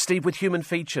dog, Steve, with human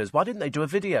features. Why didn't they do a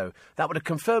video? That would have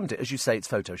confirmed it. As you say, it's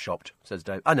photoshopped, says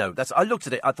Dave. I know. I looked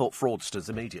at it, I thought fraudsters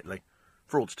immediately.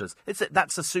 Fraudsters.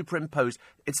 That's a superimposed...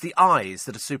 It's the eyes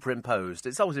that are superimposed.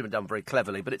 It's always been done very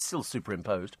cleverly, but it's still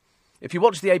superimposed. If you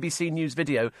watch the ABC News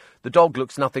video, the dog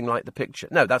looks nothing like the picture.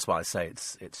 No, that's why I say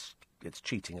it's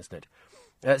cheating, isn't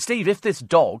it? Steve, if this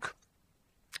dog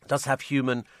does have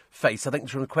human face, I think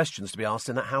there's some questions to be asked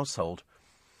in that household.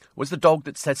 Was the dog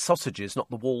that said sausages, not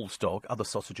the Walls dog? Other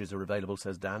sausages are available,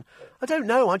 says Dan. I don't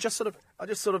know. I just sort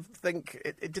of think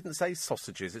it didn't say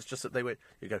sausages. It's just that they were...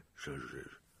 You go...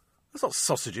 That's not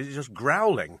sausages, he's just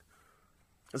growling.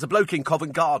 There's a bloke in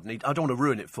Covent Garden, I don't want to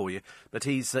ruin it for you, but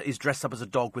he's dressed up as a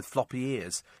dog with floppy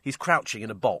ears. He's crouching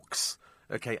in a box,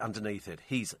 underneath it.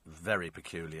 He's very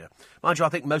peculiar. Mind you, I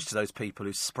think most of those people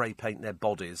who spray paint their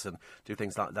bodies and do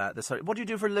things like that, they're sorry. What do you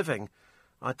do for a living?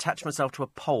 I attach myself to a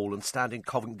pole and stand in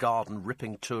Covent Garden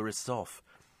ripping tourists off.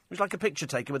 It was like a picture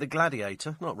taken with a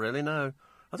gladiator. Not really, no.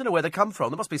 I don't know where they come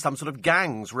from. There must be some sort of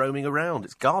gangs roaming around.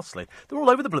 It's ghastly. They're all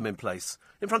over the blooming place,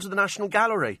 in front of the National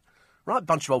Gallery. Right,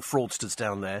 bunch of old fraudsters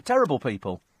down there. Terrible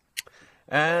people.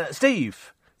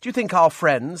 Steve, do you think our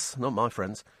friends, not my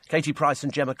friends, Katie Price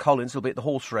and Gemma Collins will be at the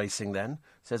horse racing then,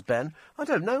 says Ben? I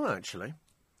don't know, actually.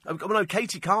 Oh, no,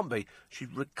 Katie can't be.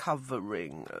 She's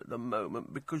recovering at the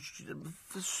moment because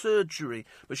for surgery.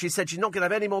 But she said she's not going to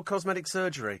have any more cosmetic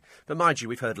surgery. But mind you,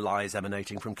 we've heard lies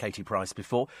emanating from Katie Price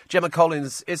before. Gemma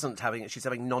Collins isn't having it. She's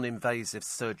having non-invasive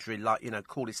surgery, like,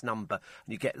 call this number,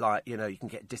 and you get, you can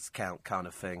get discount kind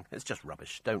of thing. It's just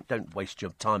rubbish. Don't waste your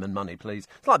time and money, please.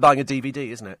 It's like buying a DVD,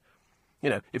 isn't it?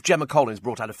 If Gemma Collins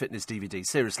brought out a fitness DVD,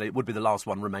 seriously, it would be the last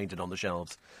one remaining on the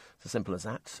shelves. It's as simple as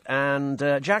that. And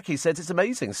Jackie says it's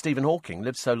amazing Stephen Hawking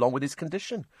lived so long with his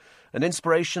condition. An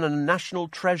inspiration and a national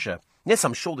treasure. Yes,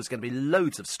 I'm sure there's going to be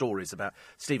loads of stories about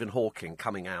Stephen Hawking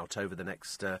coming out over the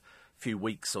next few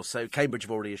weeks or so. Cambridge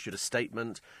have already issued a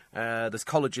statement. There's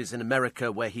colleges in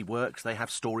America where he works. They have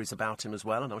stories about him as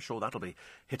well, and I'm sure that'll be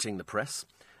hitting the press.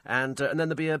 And then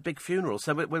there'll be a big funeral.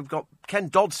 So we've got Ken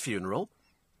Dodd's funeral,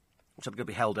 which is going to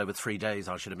be held over 3 days,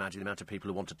 I should imagine, the amount of people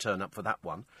who want to turn up for that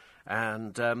one.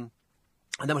 And then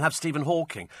we'll have Stephen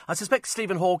Hawking. I suspect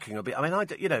Stephen Hawking will be... I don't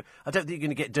think you're going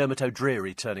to get Dermot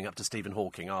O'Dreary turning up to Stephen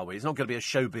Hawking, are we? It's not going to be a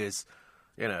showbiz,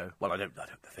 Well, I don't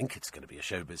think it's going to be a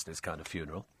show business kind of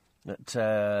funeral.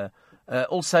 But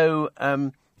also,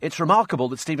 it's remarkable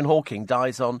that Stephen Hawking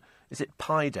dies on... Is it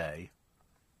Pi Day?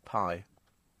 Pi.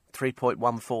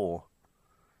 3.14.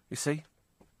 You see?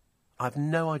 I have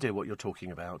no idea what you're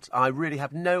talking about. I really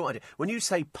have no idea. When you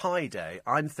say Pie Day,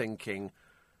 I'm thinking,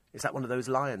 is that one of those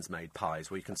Lions-made pies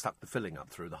where you can suck the filling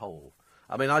up through the hole?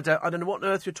 I mean, I don't know what on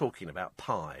earth you're talking about.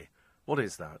 Pie. What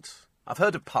is that? I've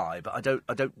heard of pie, but I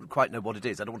don't quite know what it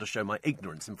is. I don't want to show my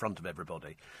ignorance in front of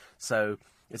everybody. So,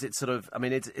 is it sort of? I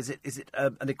mean, is it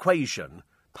an equation?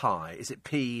 Pi? Is it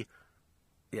P?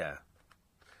 Yeah.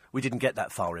 We didn't get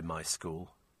that far in my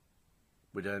school.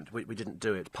 We didn't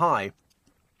do it. Pi.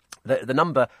 The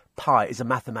number pi is a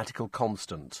mathematical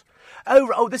constant.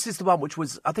 Oh, this is the one which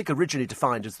was, I think, originally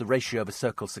defined as the ratio of a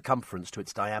circle's circumference to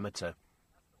its diameter.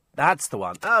 That's the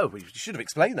one. Oh, you should have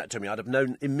explained that to me. I'd have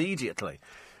known immediately.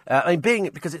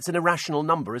 Because it's an irrational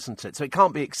number, isn't it? So it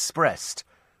can't be expressed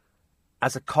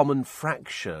as a common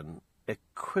fraction.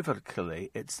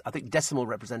 Equivocally, I think decimal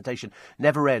representation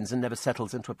never ends and never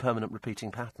settles into a permanent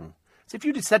repeating pattern. So if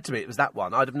you'd have said to me it was that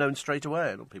one, I'd have known straight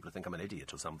away. People think I'm an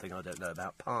idiot or something. I don't know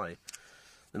about pi.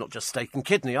 They're not just steak and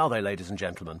kidney, are they, ladies and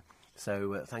gentlemen?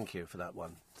 So thank you for that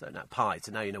one. So now pi,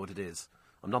 so now you know what it is.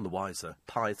 I'm none the wiser.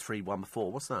 Pi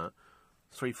 314, what's that?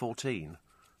 314.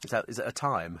 Is it a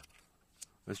time?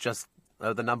 It's just,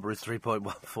 the number is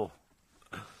 3.14.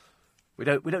 We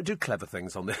don't do clever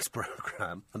things on this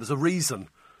programme, and there's a reason.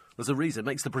 There's a reason. It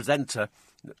makes the presenter...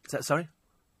 Sorry?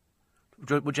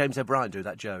 Would James O'Brien do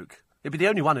that joke? He'd be the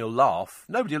only one who'll laugh.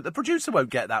 The producer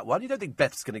won't get that one. You don't think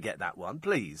Beth's going to get that one?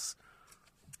 Please.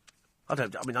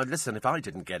 Listen, if I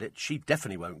didn't get it, she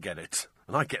definitely won't get it.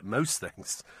 And I get most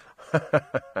things.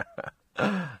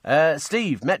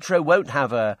 Steve, Metro won't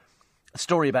have a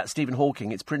story about Stephen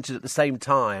Hawking. It's printed at the same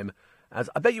time as...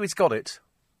 I bet you it's got it.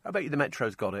 I bet you the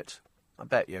Metro's got it. I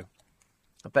bet you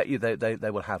they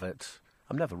will have it.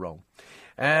 I'm never wrong.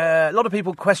 A lot of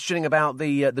people questioning about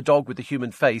the dog with the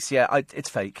human face. Yeah, it's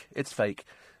fake. It's fake.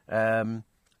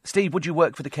 Steve, would you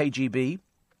work for the KGB?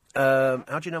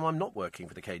 How do you know I'm not working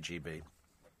for the KGB?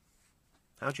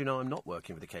 How do you know I'm not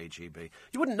working for the KGB?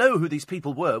 You wouldn't know who these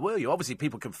people were you? Obviously,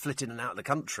 people can flit in and out of the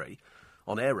country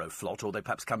on Aeroflot, or they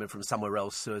perhaps come in from somewhere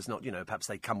else so as not, perhaps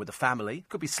they come with a family.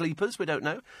 Could be sleepers, we don't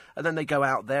know. And then they go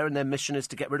out there and their mission is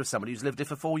to get rid of somebody who's lived here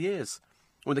for 4 years.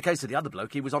 Well, in the case of the other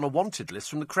bloke, he was on a wanted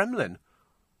list from the Kremlin.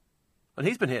 And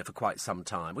he's been here for quite some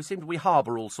time. We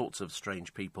harbour all sorts of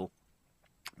strange people.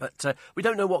 But we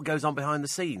don't know what goes on behind the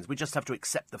scenes. We just have to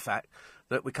accept the fact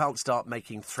that we can't start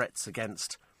making threats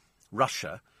against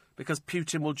Russia because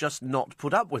Putin will just not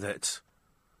put up with it.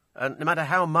 And no matter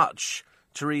how much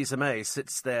Theresa May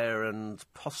sits there and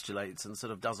postulates and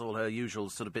sort of does all her usual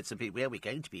sort of bits and pieces, we're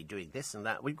going to be doing this and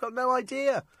that, we've got no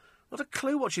idea. Not a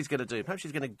clue what she's going to do. Perhaps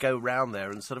she's going to go round there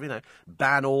and sort of,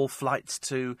 ban all flights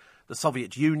to the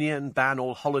Soviet Union, ban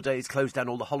all holidays, close down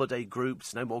all the holiday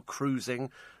groups, no more cruising,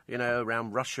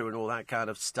 around Russia and all that kind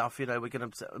of stuff. We're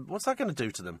going to... What's that going to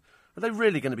do to them? Are they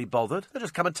really going to be bothered? They'll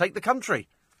just come and take the country.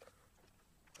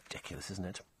 Ridiculous, isn't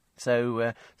it?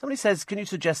 So, somebody says, can you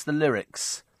suggest the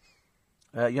lyrics?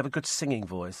 You have a good singing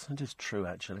voice. It is true,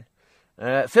 actually.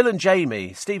 Phil and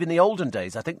Jamie, Steve, in the olden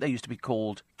days, I think they used to be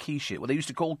called quiche. Well, they used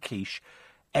to call quiche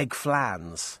egg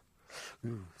flans.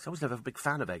 I was never a big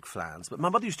fan of egg flans, but my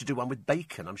mother used to do one with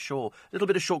bacon, I'm sure. A little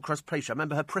bit of short crust pastry. I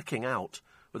remember her pricking out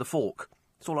with a fork.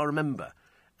 That's all I remember.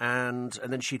 And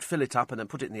then she'd fill it up and then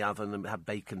put it in the oven and have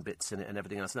bacon bits in it and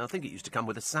everything else. And I think it used to come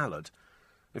with a salad.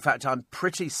 In fact, I'm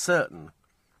pretty certain...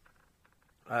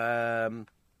 I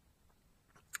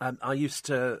used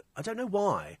to... I don't know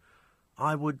why...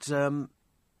 I would... Sorry,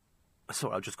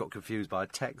 I just got confused by a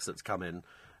text that's come in.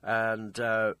 And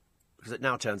because it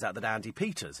now turns out that Andy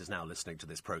Peters is now listening to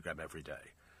this programme every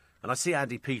day. And I see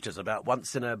Andy Peters about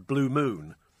once in a blue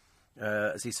moon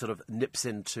as he sort of nips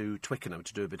into Twickenham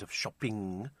to do a bit of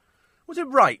shopping. Was it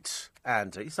right,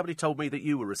 Andy? Somebody told me that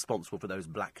you were responsible for those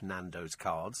Black Nando's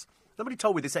cards. Somebody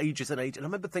told me this ages and ages. And I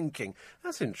remember thinking,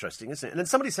 that's interesting, isn't it? And then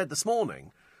somebody said this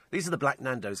morning, these are the Black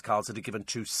Nando's cards that are given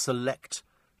to select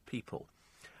people.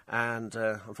 And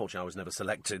unfortunately, I was never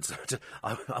selected. So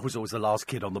I was always the last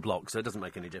kid on the block, so it doesn't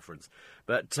make any difference.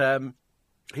 But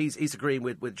he's agreeing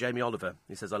with Jamie Oliver.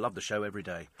 He says, I love the show every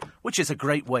day, which is a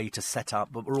great way to set up.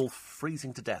 But we're all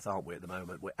freezing to death, aren't we, at the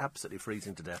moment? We're absolutely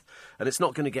freezing to death. And it's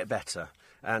not going to get better.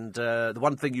 And the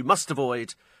one thing you must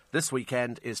avoid this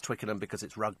weekend is Twickenham because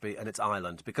it's rugby and it's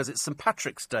Ireland, because it's St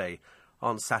Patrick's Day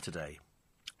on Saturday.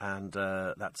 And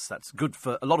that's good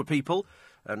for a lot of people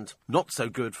and not so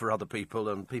good for other people,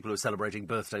 and people who are celebrating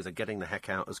birthdays are getting the heck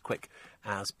out as quick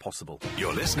as possible.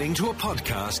 You're listening to a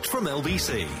podcast from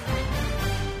LBC.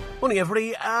 Morning,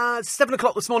 everybody. 7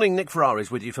 o'clock this morning, Nick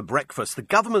Ferrari's with you for breakfast. The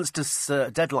government's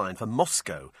deadline for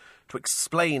Moscow to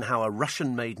explain how a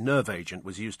Russian-made nerve agent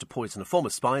was used to poison a former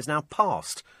spy is now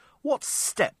passed. What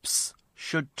steps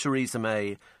should Theresa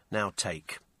May now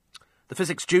take? The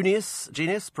physics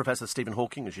genius, Professor Stephen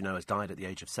Hawking, as you know, has died at the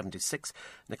age of 76.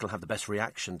 Nick will have the best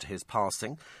reaction to his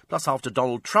passing. Plus, after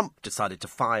Donald Trump decided to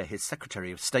fire his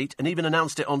Secretary of State and even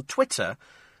announced it on Twitter,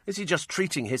 is he just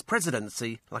treating his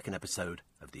presidency like an episode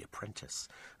of The Apprentice?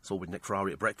 That's all with Nick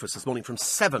Ferrari at breakfast this morning from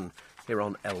 7 here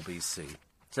on LBC.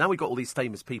 So now we've got all these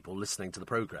famous people listening to the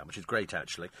programme, which is great,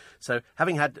 actually. So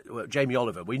having had Jamie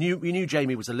Oliver, we knew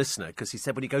Jamie was a listener because he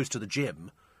said when he goes to the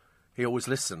gym, He always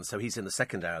listens, so he's in the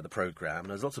second hour of the programme, and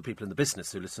there's lots of people in the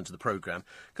business who listen to the programme,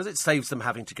 because it saves them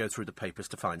having to go through the papers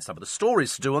to find some of the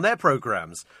stories to do on their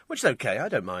programmes, which is okay, I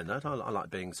don't mind that. I like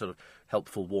being sort of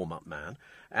helpful warm-up man.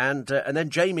 And then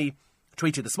Jamie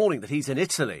tweeted this morning that he's in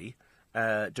Italy,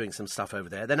 doing some stuff over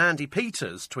there. Then Andy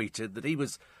Peters tweeted that he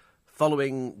was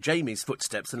following Jamie's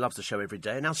footsteps and loves the show every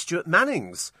day. And now Stuart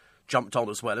Manning's jumped on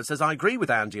as well and says, I agree with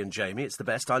Andy and Jamie, it's the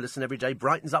best, I listen every day,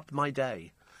 brightens up my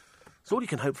day. It's all you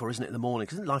can hope for, isn't it, in the morning?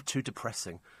 Isn't life too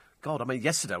depressing? God, I mean,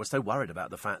 yesterday I was so worried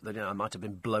about the fact that, I might have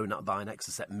been blown up by an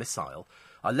Exocet missile.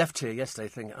 I left here yesterday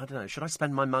thinking, I don't know, should I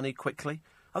spend my money quickly?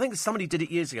 I think somebody did it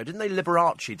years ago. Didn't they?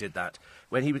 Liberace did that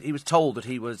when he was told that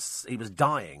he was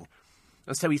dying.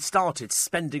 And so he started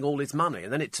spending all his money.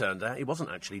 And then it turned out he wasn't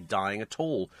actually dying at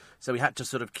all. So he had to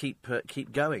sort of keep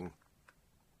going.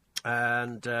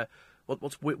 And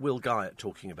what's Will Guyatt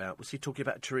talking about? Was he talking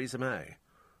about Theresa May?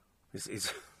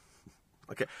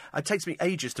 Okay, it takes me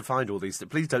ages to find all these things.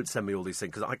 Please don't send me all these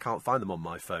things, because I can't find them on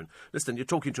my phone. Listen, you're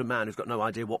talking to a man who's got no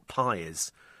idea what pi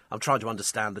is. I'm trying to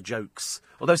understand the jokes.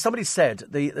 Although somebody said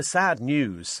the sad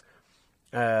news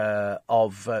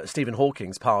of Stephen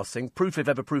Hawking's passing, proof if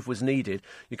ever proof was needed,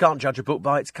 you can't judge a book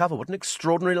by its cover. What an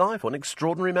extraordinary life, what an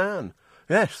extraordinary man.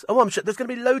 Yes, I'm sure there's going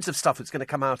to be loads of stuff that's going to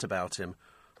come out about him.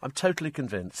 I'm totally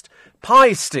convinced.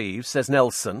 Pie Steve, says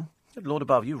Nelson. Good Lord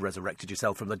above, you've resurrected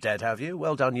yourself from the dead, have you?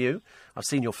 Well done, you. I've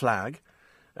seen your flag.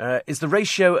 Is the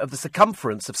ratio of the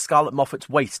circumference of Scarlett Moffat's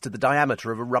waist to the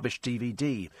diameter of a rubbish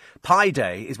DVD. Pie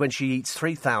Day is when she eats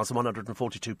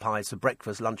 3,142 pies for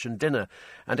breakfast, lunch and dinner,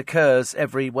 and occurs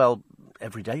every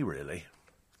day, really.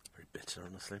 Very bitter,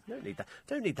 honestly.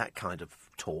 Don't need that kind of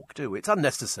talk, do we? It's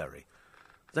unnecessary.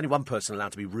 There's only one person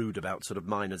allowed to be rude about sort of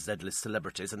minor Z-list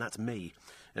celebrities, and that's me.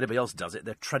 Anybody else does it,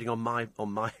 they're treading on my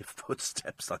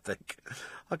footsteps, I think.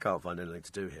 I can't find anything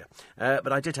to do here.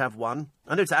 But I did have one.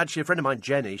 I know it's actually a friend of mine,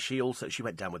 Jenny. She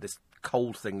went down with this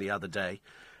cold thing the other day,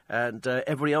 and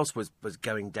everybody else was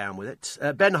going down with it.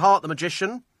 Ben Hart, the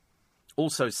magician,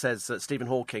 also says Stephen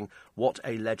Hawking, what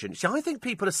a legend. See, I think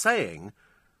people are saying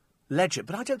legend,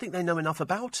 but I don't think they know enough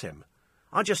about him.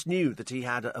 I just knew that he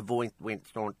had a voice went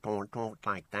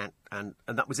like that, and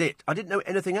that was it. I didn't know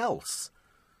anything else.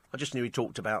 I just knew he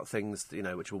talked about things,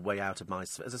 which were way out of my...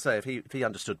 As I say, if he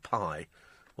understood pi,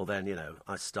 well then,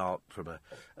 I start from a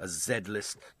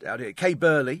Z-list down here. Kay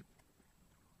Burley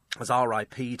has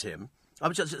RIP'd him.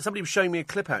 Somebody was showing me a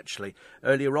clip, actually,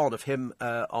 earlier on of him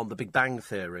on The Big Bang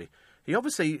Theory. He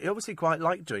obviously quite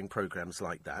liked doing programmes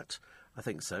like that. I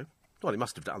think so. Well, he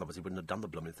must have done, otherwise he wouldn't have done the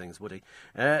blooming things, would he?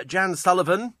 Jan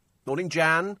Sullivan, morning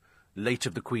Jan, late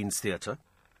of the Queen's Theatre,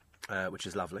 which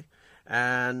is lovely.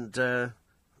 And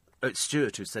it's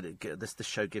Stuart who said this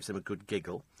show gives him a good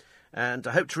giggle. And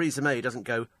I hope Theresa May doesn't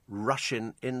go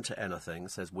rushing into anything,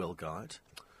 says Will Guyatt.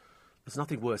 There's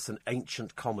nothing worse than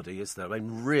ancient comedy, is there? I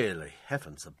mean, really,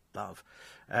 heavens above.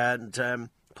 And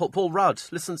Paul Rudd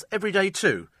listens every day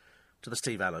too to the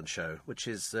Steve Allen Show, which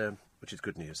is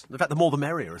good news. In fact, the more the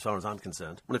merrier, as far as I'm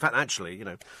concerned. Well, in fact, actually,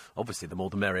 obviously the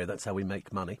more the merrier. That's how we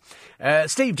make money.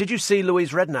 Steve, did you see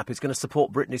Louise Redknapp is going to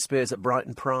support Britney Spears at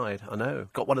Brighton Pride? I know.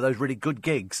 Got one of those really good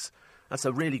gigs. That's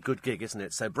a really good gig, isn't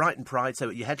it? So Brighton Pride,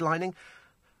 so you're headlining,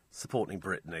 supporting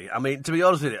Britney. I mean, to be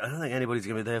honest with you, I don't think anybody's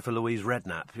going to be there for Louise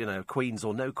Redknapp. Queens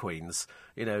or no queens.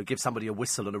 Give somebody a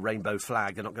whistle and a rainbow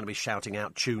flag. They're not going to be shouting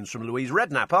out tunes from Louise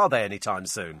Redknapp, are they, anytime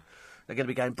soon? They're going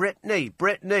to be going, Britney,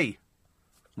 Britney.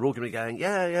 We're all going to be going,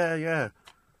 yeah.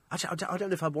 Actually, I don't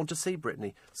know if I want to see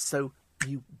Britney. So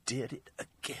you did it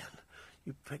again.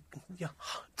 You break your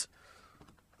heart.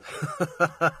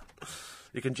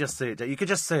 You can just see it. You can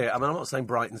just see it. I mean, I'm not saying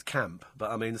Brighton's camp, but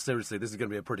I mean, seriously, this is going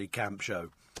to be a pretty camp show.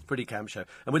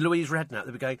 And with Louise Redknapp,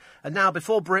 they'll be going, and now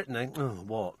before Britney,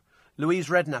 what? Louise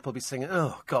Redknapp will be singing,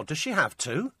 oh, God, does she have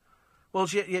to? Well,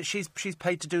 she's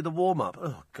paid to do the warm-up.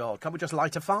 Oh, God, can't we just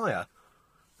light a fire?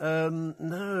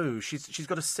 No,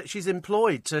 she's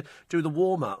employed to do the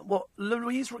warm-up. What,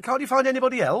 Louise, can't you find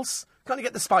anybody else? Can't you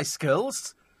get the Spice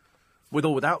Girls? With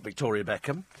or without Victoria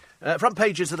Beckham. Front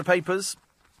pages of the papers.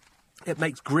 It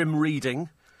makes grim reading.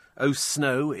 Oh,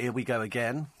 snow, here we go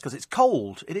again. Because it's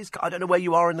cold. It is. I don't know where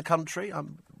you are in the country.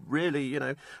 I'm really,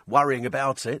 worrying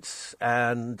about it.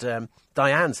 And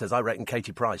Diane says, I reckon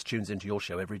Katie Price tunes into your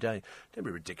show every day. Don't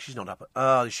be ridiculous. She's not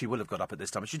up. She will have got up at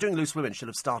this time. If she's doing Loose Women, she'll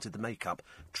have started the makeup,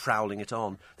 troweling it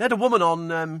on. They had a woman on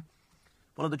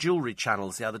one of the jewellery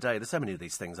channels the other day. There's so many of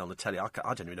these things on the telly. I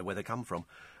don't even know where they come from.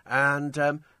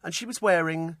 And she was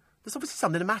wearing... There's obviously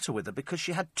something the matter with her because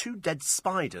she had 2 dead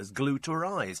spiders glued to her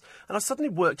eyes. And I suddenly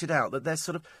worked it out that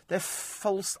they're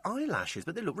false eyelashes,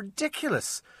 but they look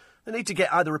ridiculous. They need to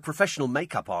get either a professional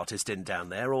makeup artist in down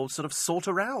there or sort of sort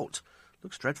her out.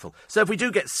 Looks dreadful. So if we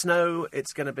do get snow,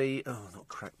 it's going to be... Oh, not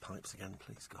cracked pipes again,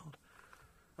 please, God.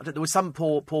 There was some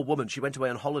poor woman, she went away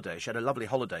on holiday. She had a lovely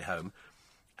holiday home,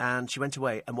 and she went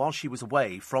away, and while she was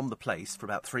away from the place for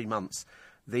about 3 months,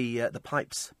 the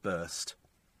pipes burst.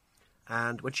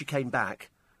 And when she came back,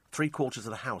 3/4 of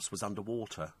the house was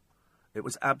underwater. It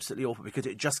was absolutely awful because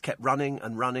it just kept running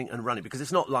and running and running, because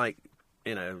it's not like,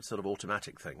 sort of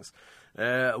automatic things.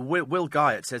 Will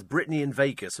Guyett says, Britney in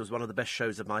Vegas was one of the best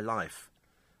shows of my life.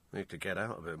 You need to get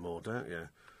out a bit more, don't you?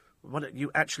 You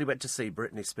actually went to see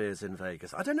Britney Spears in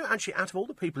Vegas. I don't know, actually, out of all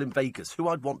the people in Vegas, who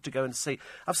I'd want to go and see.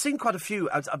 I've seen quite a few.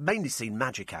 I've mainly seen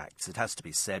magic acts, it has to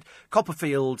be said.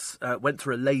 Copperfield went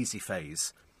through a lazy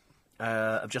phase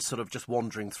of just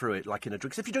wandering through it like in a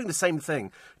drink. 'Cause if you're doing the same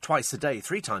thing twice a day,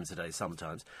 3 times a day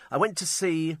sometimes. I went to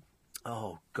see...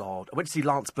 Oh, God. I went to see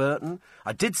Lance Burton.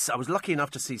 I was lucky enough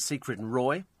to see Siegfried and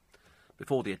Roy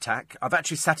before the attack. I've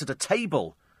actually sat at a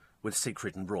table with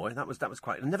Siegfried and Roy. That was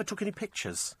quite... I never took any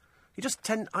pictures. You just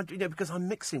tend... because I'm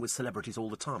mixing with celebrities all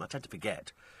the time, I tend to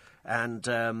forget. And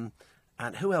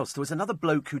who else? There was another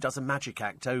bloke who does a magic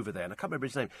act over there, and I can't remember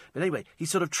his name. But anyway, he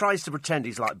sort of tries to pretend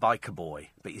he's like Biker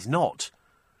Boy, but he's not.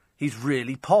 He's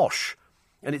really posh.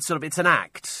 And it's an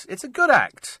act. It's a good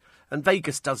act. And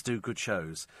Vegas does do good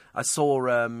shows. I saw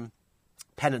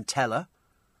Penn and Teller.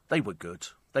 They were good.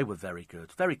 They were very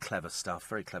good. Very clever stuff,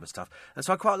 very clever stuff. And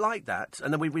so I quite like that.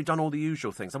 And then we've done all the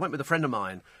usual things. I went with a friend of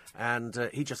mine, and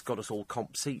he just got us all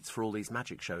comp seats for all these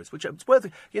magic shows, which it's worth...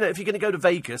 if you're going to go to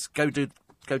Vegas, go to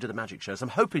the magic shows. I'm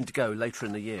hoping to go later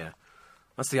in the year.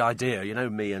 That's the idea,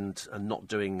 me and not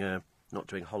doing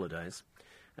holidays.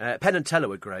 Penn and Teller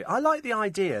were great. I like the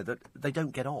idea that they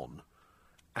don't get on.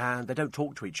 And they don't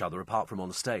talk to each other apart from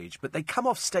on stage. But they come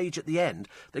off stage at the end.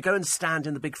 They go and stand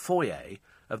in the big foyer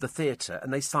of the theatre,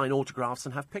 and they sign autographs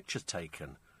and have pictures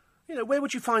taken. Where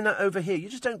would you find that over here? You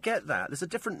just don't get that. There's a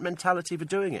different mentality for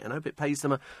doing it, and I hope it pays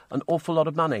them an awful lot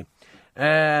of money.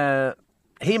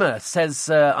 Hema says,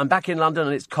 I'm back in London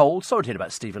and it's cold. Sorry to hear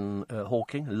about Stephen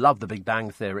Hawking. Love the Big Bang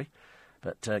Theory.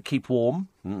 But keep warm.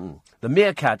 The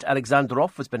meerkat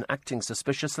Alexandrov has been acting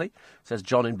suspiciously, says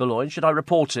John in Boulogne. Should I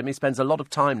report him? He spends a lot of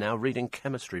time now reading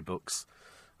chemistry books.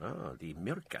 Ah, the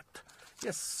meerkat.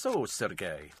 Yes, so,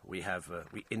 Sergei, we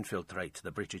infiltrate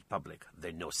the British public.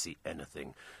 They no see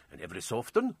anything. And every so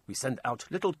often, we send out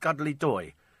little cuddly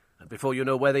toy. And before you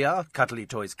know where they are, cuddly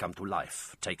toys come to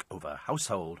life, take over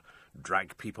household,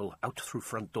 drag people out through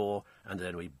front door, and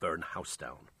then we burn house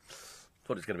down. That's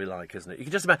what it's going to be like, isn't it? You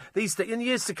can just imagine, in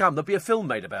years to come, there'll be a film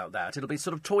made about that. It'll be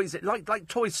sort of toys, like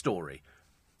Toy Story.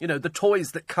 The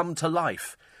toys that come to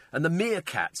life. And the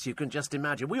meerkats, you can just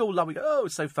imagine. We all love it. Oh,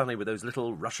 it's so funny with those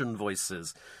little Russian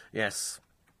voices. Yes.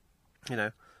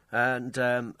 And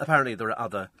apparently there are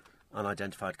other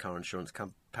unidentified car insurance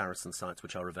comparison sites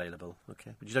which are available.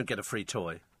 Okay. But you don't get a free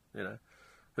toy,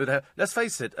 Who the hell? Let's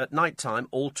face it, at night time,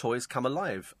 all toys come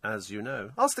alive, as you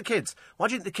know. Ask the kids. Why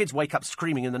didn't the kids wake up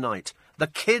screaming in the night? The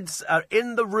kids are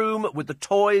in the room with the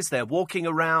toys. They're walking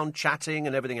around, chatting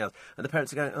and everything else. And the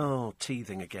parents are going, oh,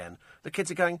 teething again. The kids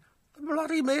are going...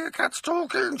 Bloody meerkat's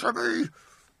talking to me.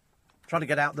 Trying to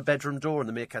get out the bedroom door, and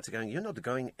the meerkats are going, you're not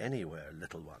going anywhere,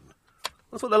 little one.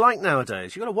 That's what they're like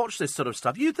nowadays. You've got to watch this sort of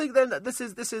stuff. You think then that this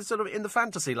is sort of in the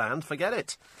fantasy land? Forget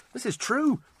it. This is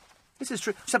true. This is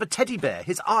true. Just have a teddy bear.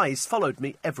 His eyes followed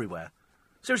me everywhere.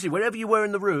 Seriously, wherever you were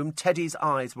in the room, Teddy's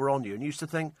eyes were on you, and you used to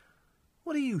think,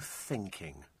 what are you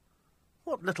thinking?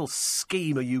 What little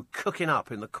scheme are you cooking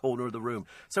up in the corner of the room?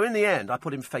 So in the end, I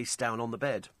put him face down on the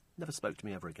bed. Never spoke to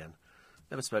me ever again.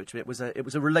 Never spoke to me. It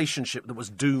was a relationship that was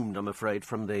doomed, I'm afraid,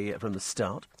 from the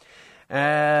start.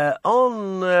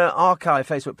 On Archive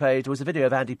Facebook page was a video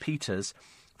of Andy Peters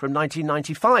from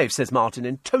 1995, says Martin,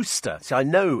 in Toaster. See, I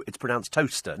know it's pronounced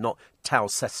Toaster, not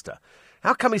Towcester.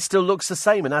 How come he still looks the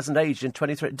same and hasn't aged in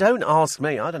 23? Don't ask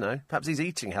me. I don't know. Perhaps he's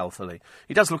eating healthily.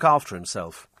 He does look after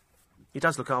himself.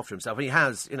 And he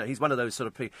has, he's one of those sort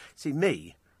of people. See,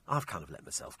 me... I've kind of let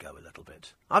myself go a little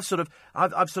bit. I've sort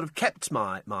of kept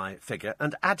my figure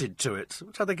and added to it,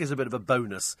 which I think is a bit of a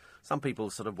bonus. Some people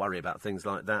sort of worry about things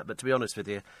like that, but to be honest with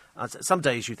you, some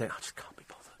days you think I just can't be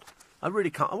bothered. I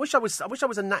really can't. I wish I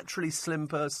was a naturally slim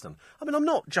person. I mean, I'm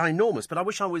not ginormous, but I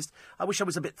wish I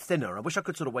was a bit thinner. I wish I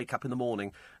could sort of wake up in the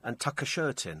morning and tuck a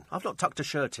shirt in. I've not tucked a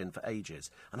shirt in for ages,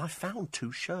 and I found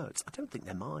 2 shirts. I don't think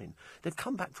they're mine. They've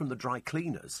come back from the dry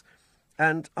cleaners.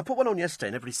 And I put one on yesterday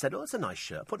and everybody said, oh, that's a nice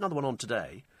shirt. I put another one on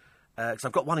today, because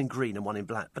I've got one in green and one in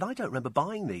black. But I don't remember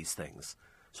buying these things.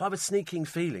 So I have a sneaking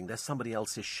feeling there's somebody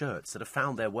else's shirts that have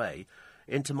found their way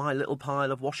into my little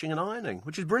pile of washing and ironing,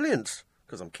 which is brilliant,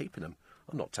 because I'm keeping them.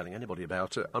 I'm not telling anybody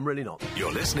about it. I'm really not.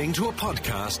 You're listening to a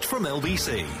podcast from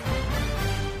LBC.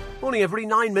 Morning, everybody.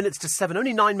 9 minutes to 7.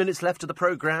 Only 9 minutes left of the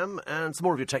programme, and some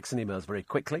more of your texts and emails very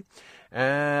quickly.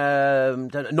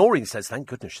 Noreen says, thank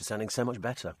goodness she's sounding so much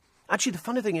better. Actually, the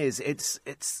funny thing is, it's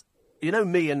you know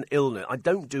me and illness. I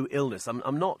don't do illness.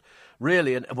 I'm not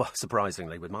really,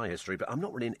 surprisingly with my history, but I'm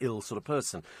not really an ill sort of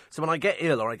person. So when I get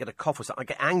ill or I get a cough or something, I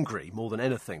get angry more than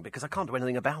anything because I can't do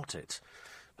anything about it.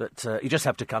 But you just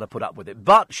have to kind of put up with it.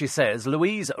 But, she says,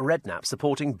 Louise Redknapp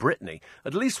supporting Britney.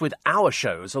 At least with our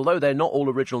shows, although they're not all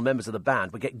original members of the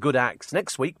band, we get good acts.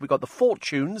 Next week, we've got the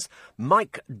Fortunes,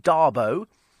 Mike Darbo,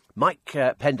 Mike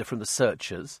Pender from the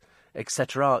Searchers,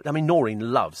 etc. I mean,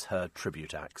 Noreen loves her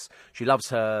tribute acts. She loves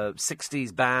her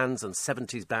 60s bands and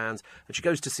 70s bands, and she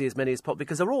goes to see as many as possible,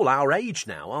 because they're all our age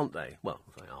now, aren't they? Well,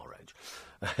 our age.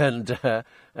 And,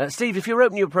 Steve, if you're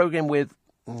opening your programme with...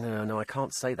 No, I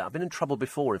can't say that. I've been in trouble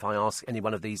before if I ask any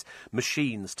one of these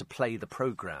machines to play the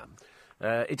programme.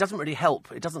 It doesn't really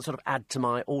help. It doesn't sort of add to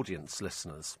my audience,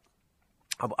 listeners.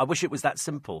 I wish it was that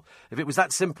simple. If it was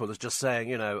that simple as just saying,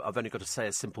 you know, I've only got to say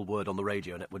a simple word on the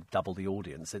radio and it would double the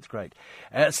audience. It's great.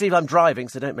 Steve, I'm driving,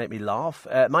 so don't make me laugh.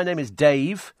 My name is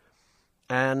Dave,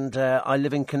 and I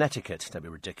live in Connecticut. Don't be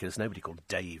ridiculous. Nobody called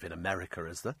Dave in America,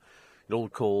 is there? You'd all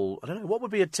call... I don't know, what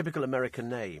would be a typical American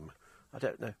name? I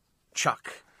don't know.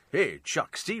 Chuck. Hey,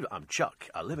 Chuck. Steve, I'm Chuck.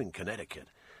 I live in Connecticut.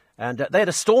 And they had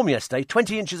a storm yesterday.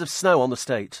 20 inches of snow on the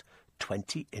state.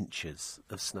 20 inches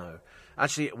of snow.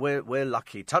 Actually, we're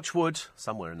lucky. Touch wood,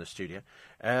 somewhere in the studio.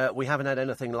 We haven't had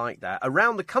anything like that.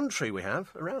 Around the country we've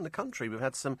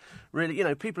had some really, you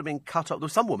know, people have been cut off. There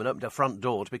was some woman opened her front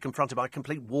door to be confronted by a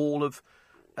complete wall of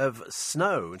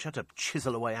snow, and she had to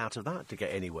chisel away out of that to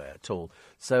get anywhere at all.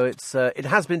 So it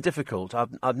has been difficult.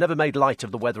 I've never made light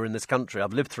of the weather in this country.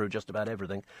 I've lived through just about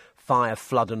everything. Fire,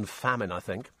 flood and famine, I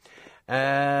think.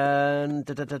 And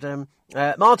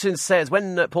Martin says,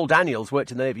 when Paul Daniels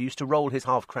worked in the Navy, he used to roll his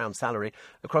half-crown salary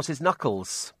across his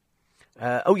knuckles.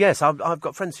 Oh, yes, I've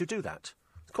got friends who do that.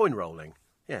 Coin rolling.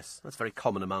 Yes, that's very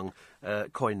common among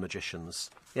coin magicians.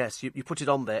 Yes, you put it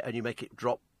on there and you make it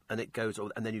drop, and it goes,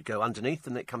 and then you go underneath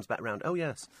and it comes back round. Oh,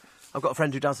 yes. I've got a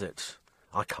friend who does it.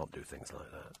 I can't do things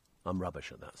like that. I'm rubbish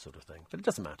at that sort of thing. But it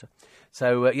doesn't matter.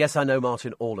 So, yes, I know,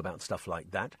 Martin, all about stuff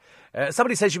like that.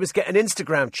 Somebody says you must get an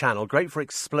Instagram channel. Great for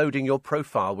exploding your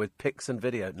profile with pics and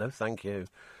video. No, thank you.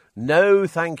 No,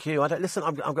 thank you. I don't listen.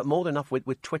 I've got more than enough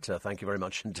with Twitter. Thank you very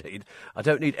much indeed. I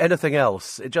don't need anything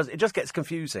else. It just gets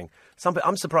confusing.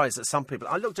 I'm surprised that some people...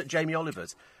 I looked at Jamie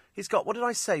Oliver's. He's got, what did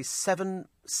I say, 7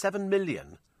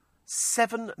 million?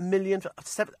 7 million,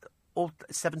 or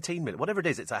 17 million, whatever it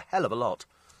is, it's a hell of a lot.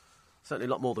 Certainly a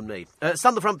lot more than me.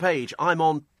 Sun the front page, I'm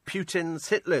on Putin's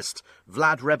hit list.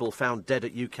 Vlad Rebel found dead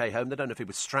at UK home. They don't know if he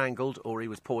was strangled or he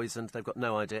was poisoned. They've got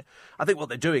no idea. I think what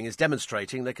they're doing is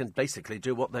demonstrating they can basically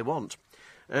do what they want.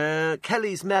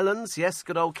 Kelly's melons, yes,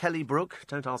 good old Kelly Brook.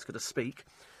 Don't ask her to speak.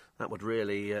 That would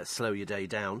really slow your day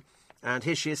down. And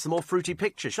here she is, some more fruity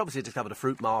pictures. She obviously discovered a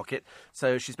fruit market,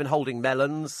 so she's been holding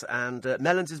melons, and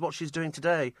melons is what she's doing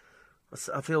today.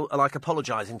 I feel like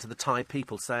apologising to the Thai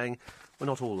people, saying, we're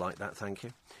not all like that, thank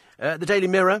you. The Daily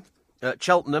Mirror,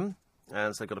 Cheltenham,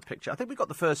 and so they've got a picture. I think we've got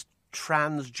the first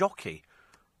trans jockey,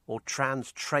 or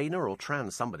trans trainer, or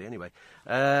trans somebody, anyway.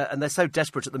 And they're so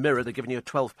desperate at the Mirror, they're giving you a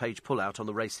 12-page pull-out on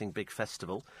the Racing Big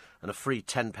Festival, and a free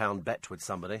 £10 bet with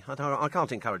somebody. I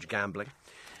can't encourage gambling.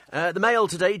 The Mail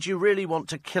today, do you really want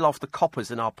to kill off the coppers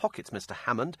in our pockets, Mr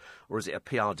Hammond, or is it a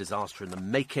PR disaster in the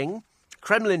making?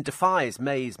 Kremlin defies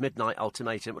May's midnight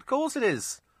ultimatum. Of course it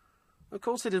is. Of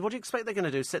course it is. What do you expect they're going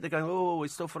to do? Sit there going, oh, we're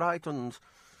still frightened,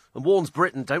 and warns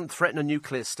Britain, don't threaten a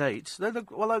nuclear state.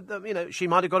 Well, you know, she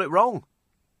might have got it wrong.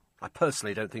 I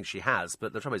personally don't think she has,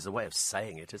 but the trouble is the way of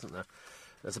saying it, isn't there?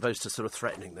 As opposed to sort of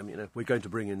threatening them, you know, we're going to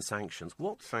bring in sanctions.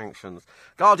 What sanctions?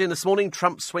 Guardian this morning,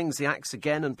 Trump swings the axe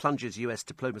again and plunges US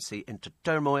diplomacy into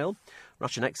turmoil.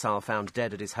 Russian exile found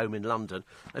dead at his home in London.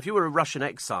 If you were a Russian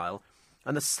exile,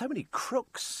 and there's so many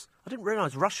crooks, I didn't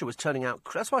realise Russia was turning out...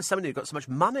 That's why so many have got so much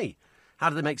money. How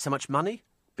do they make so much money?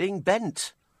 Being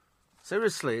bent.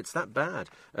 Seriously, it's that bad.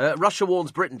 Russia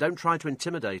warns Britain, don't try to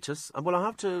intimidate us. And, well, I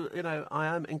have to, you know, I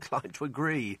am inclined to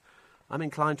agree. I'm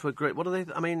inclined to agree. What do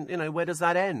they... I mean, you know, where does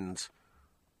that end?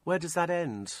 Where does that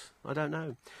end? I don't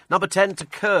know. Number 10, to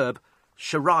curb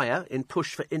Sharia in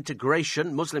push for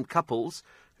integration. Muslim couples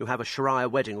who have a Sharia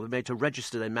wedding will be made to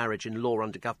register their marriage in law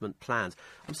under government plans.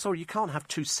 I'm sorry, you can't have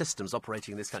two systems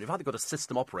operating in this country. You've either got a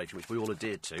system operating, which we all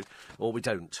adhered to, or we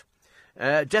don't.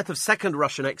 Death of second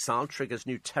Russian exile triggers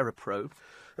new terror probe.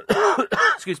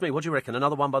 Excuse me, what do you reckon?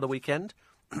 Another one by the weekend?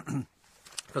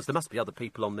 Because there must be other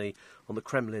people on the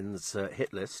Kremlin's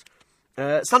hit list.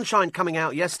 Sunshine coming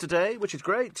out yesterday, which is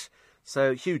great.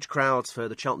 So huge crowds for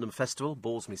the Cheltenham Festival.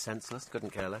 Bores me senseless.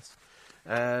 Couldn't care less.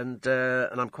 And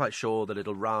I'm quite sure that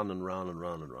it'll run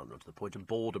to the point of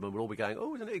boredom, and we'll all be going,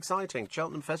 "Oh, isn't it exciting?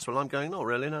 Cheltenham Festival." I'm going, "Not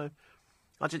really, no."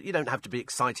 You don't have to be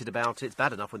excited about it. It's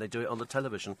bad enough when they do it on the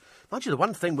television. Mind you, the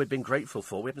one thing we've been grateful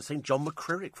for, we haven't seen John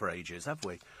McCririck for ages, have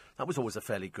we? That was always a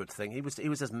fairly good thing. He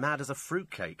was as mad as a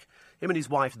fruitcake. Him and his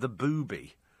wife, the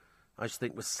Booby, I just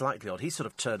think was slightly odd. He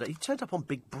turned up on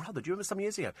Big Brother. Do you remember some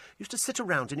years ago? He used to sit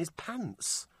around in his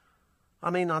pants. I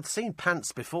mean, I'd seen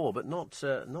pants before, but not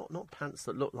pants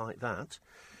that look like that.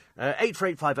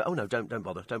 84850. Oh no, don't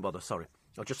bother. Sorry,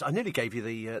 I nearly gave you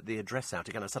the address out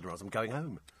again. I suddenly realised I'm going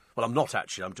home. Well, I'm not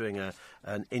actually. I'm doing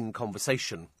an in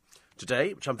conversation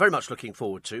today, which I'm very much looking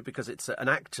forward to because it's an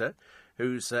actor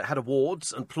who's had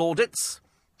awards and plaudits.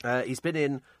 He's been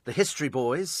in The History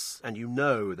Boys, and you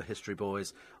know The History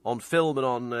Boys on film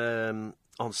and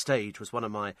on stage was one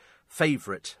of my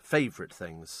favourite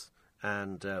things.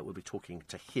 And we'll be talking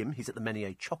to him. He's at the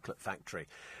Menier Chocolate Factory.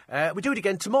 We do it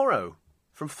again tomorrow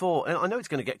from 4. And I know it's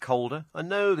going to get colder. I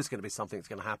know there's going to be something that's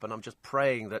going to happen. I'm just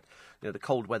praying that the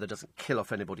cold weather doesn't kill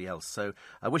off anybody else. So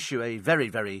I wish you a very,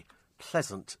 very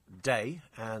pleasant day.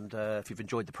 And if you've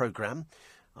enjoyed the programme,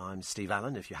 I'm Steve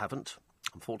Allen. If you haven't,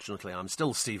 unfortunately, I'm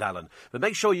still Steve Allen. But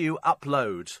make sure you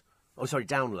download.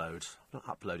 Not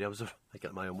upload. I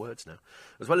get my own words now.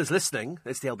 As well as listening,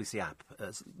 it's the LBC app.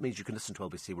 It means you can listen to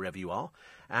LBC wherever you are.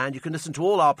 And you can listen to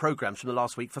all our programmes from the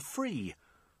last week for free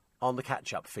on the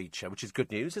catch-up feature, which is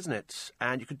good news, isn't it?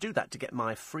 And you can do that to get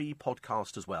my free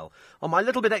podcast as well. On my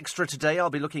little bit extra today, I'll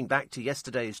be looking back to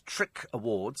yesterday's Trick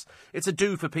Awards. It's a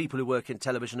do for people who work in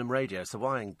television and radio. So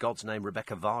why in God's name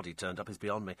Rebecca Vardy turned up is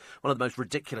beyond me. One of the most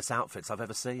ridiculous outfits I've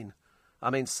ever seen. I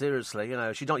mean, seriously,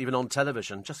 she's not even on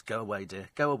television. Just go away, dear.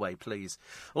 Go away, please.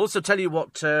 I'll also tell you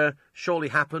what surely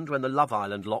happened when the Love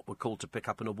Island lot were called to pick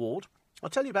up an award.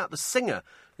 I'll tell you about the singer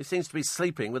who seems to be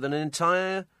sleeping with an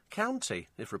entire county,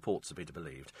 if reports are to be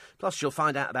believed. Plus, you'll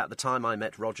find out about the time I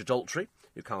met Roger Daltrey,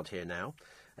 who can't hear now.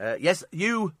 Yes,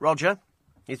 you, Roger.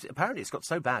 Apparently it's got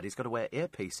so bad he's got to wear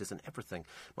earpieces and everything.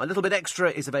 My little bit extra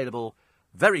is available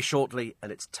very shortly, and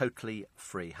it's totally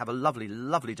free. Have a lovely,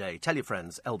 lovely day. Tell your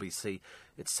friends, LBC.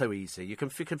 It's so easy. You can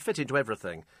fit into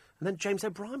everything. And then James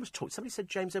O'Brien was talking. Somebody said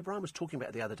James O'Brien was talking about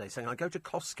it the other day, saying I go to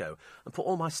Costco and put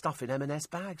all my stuff in M&S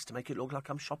bags to make it look like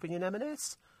I'm shopping in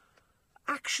M&S.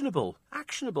 Actionable.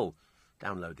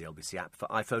 Download the LBC app for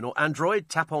iPhone or Android.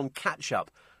 Tap on Catch Up.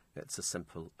 It's as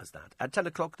simple as that. At 10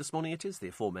 o'clock this morning it is, the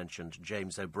aforementioned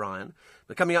James O'Brien.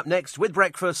 But coming up next with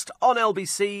breakfast on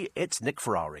LBC, it's Nick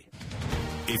Ferrari.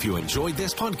 If you enjoyed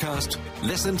this podcast,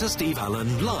 listen to Steve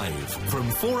Allen live from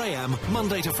 4 a.m.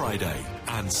 Monday to Friday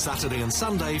and Saturday and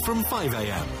Sunday from 5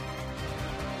 a.m.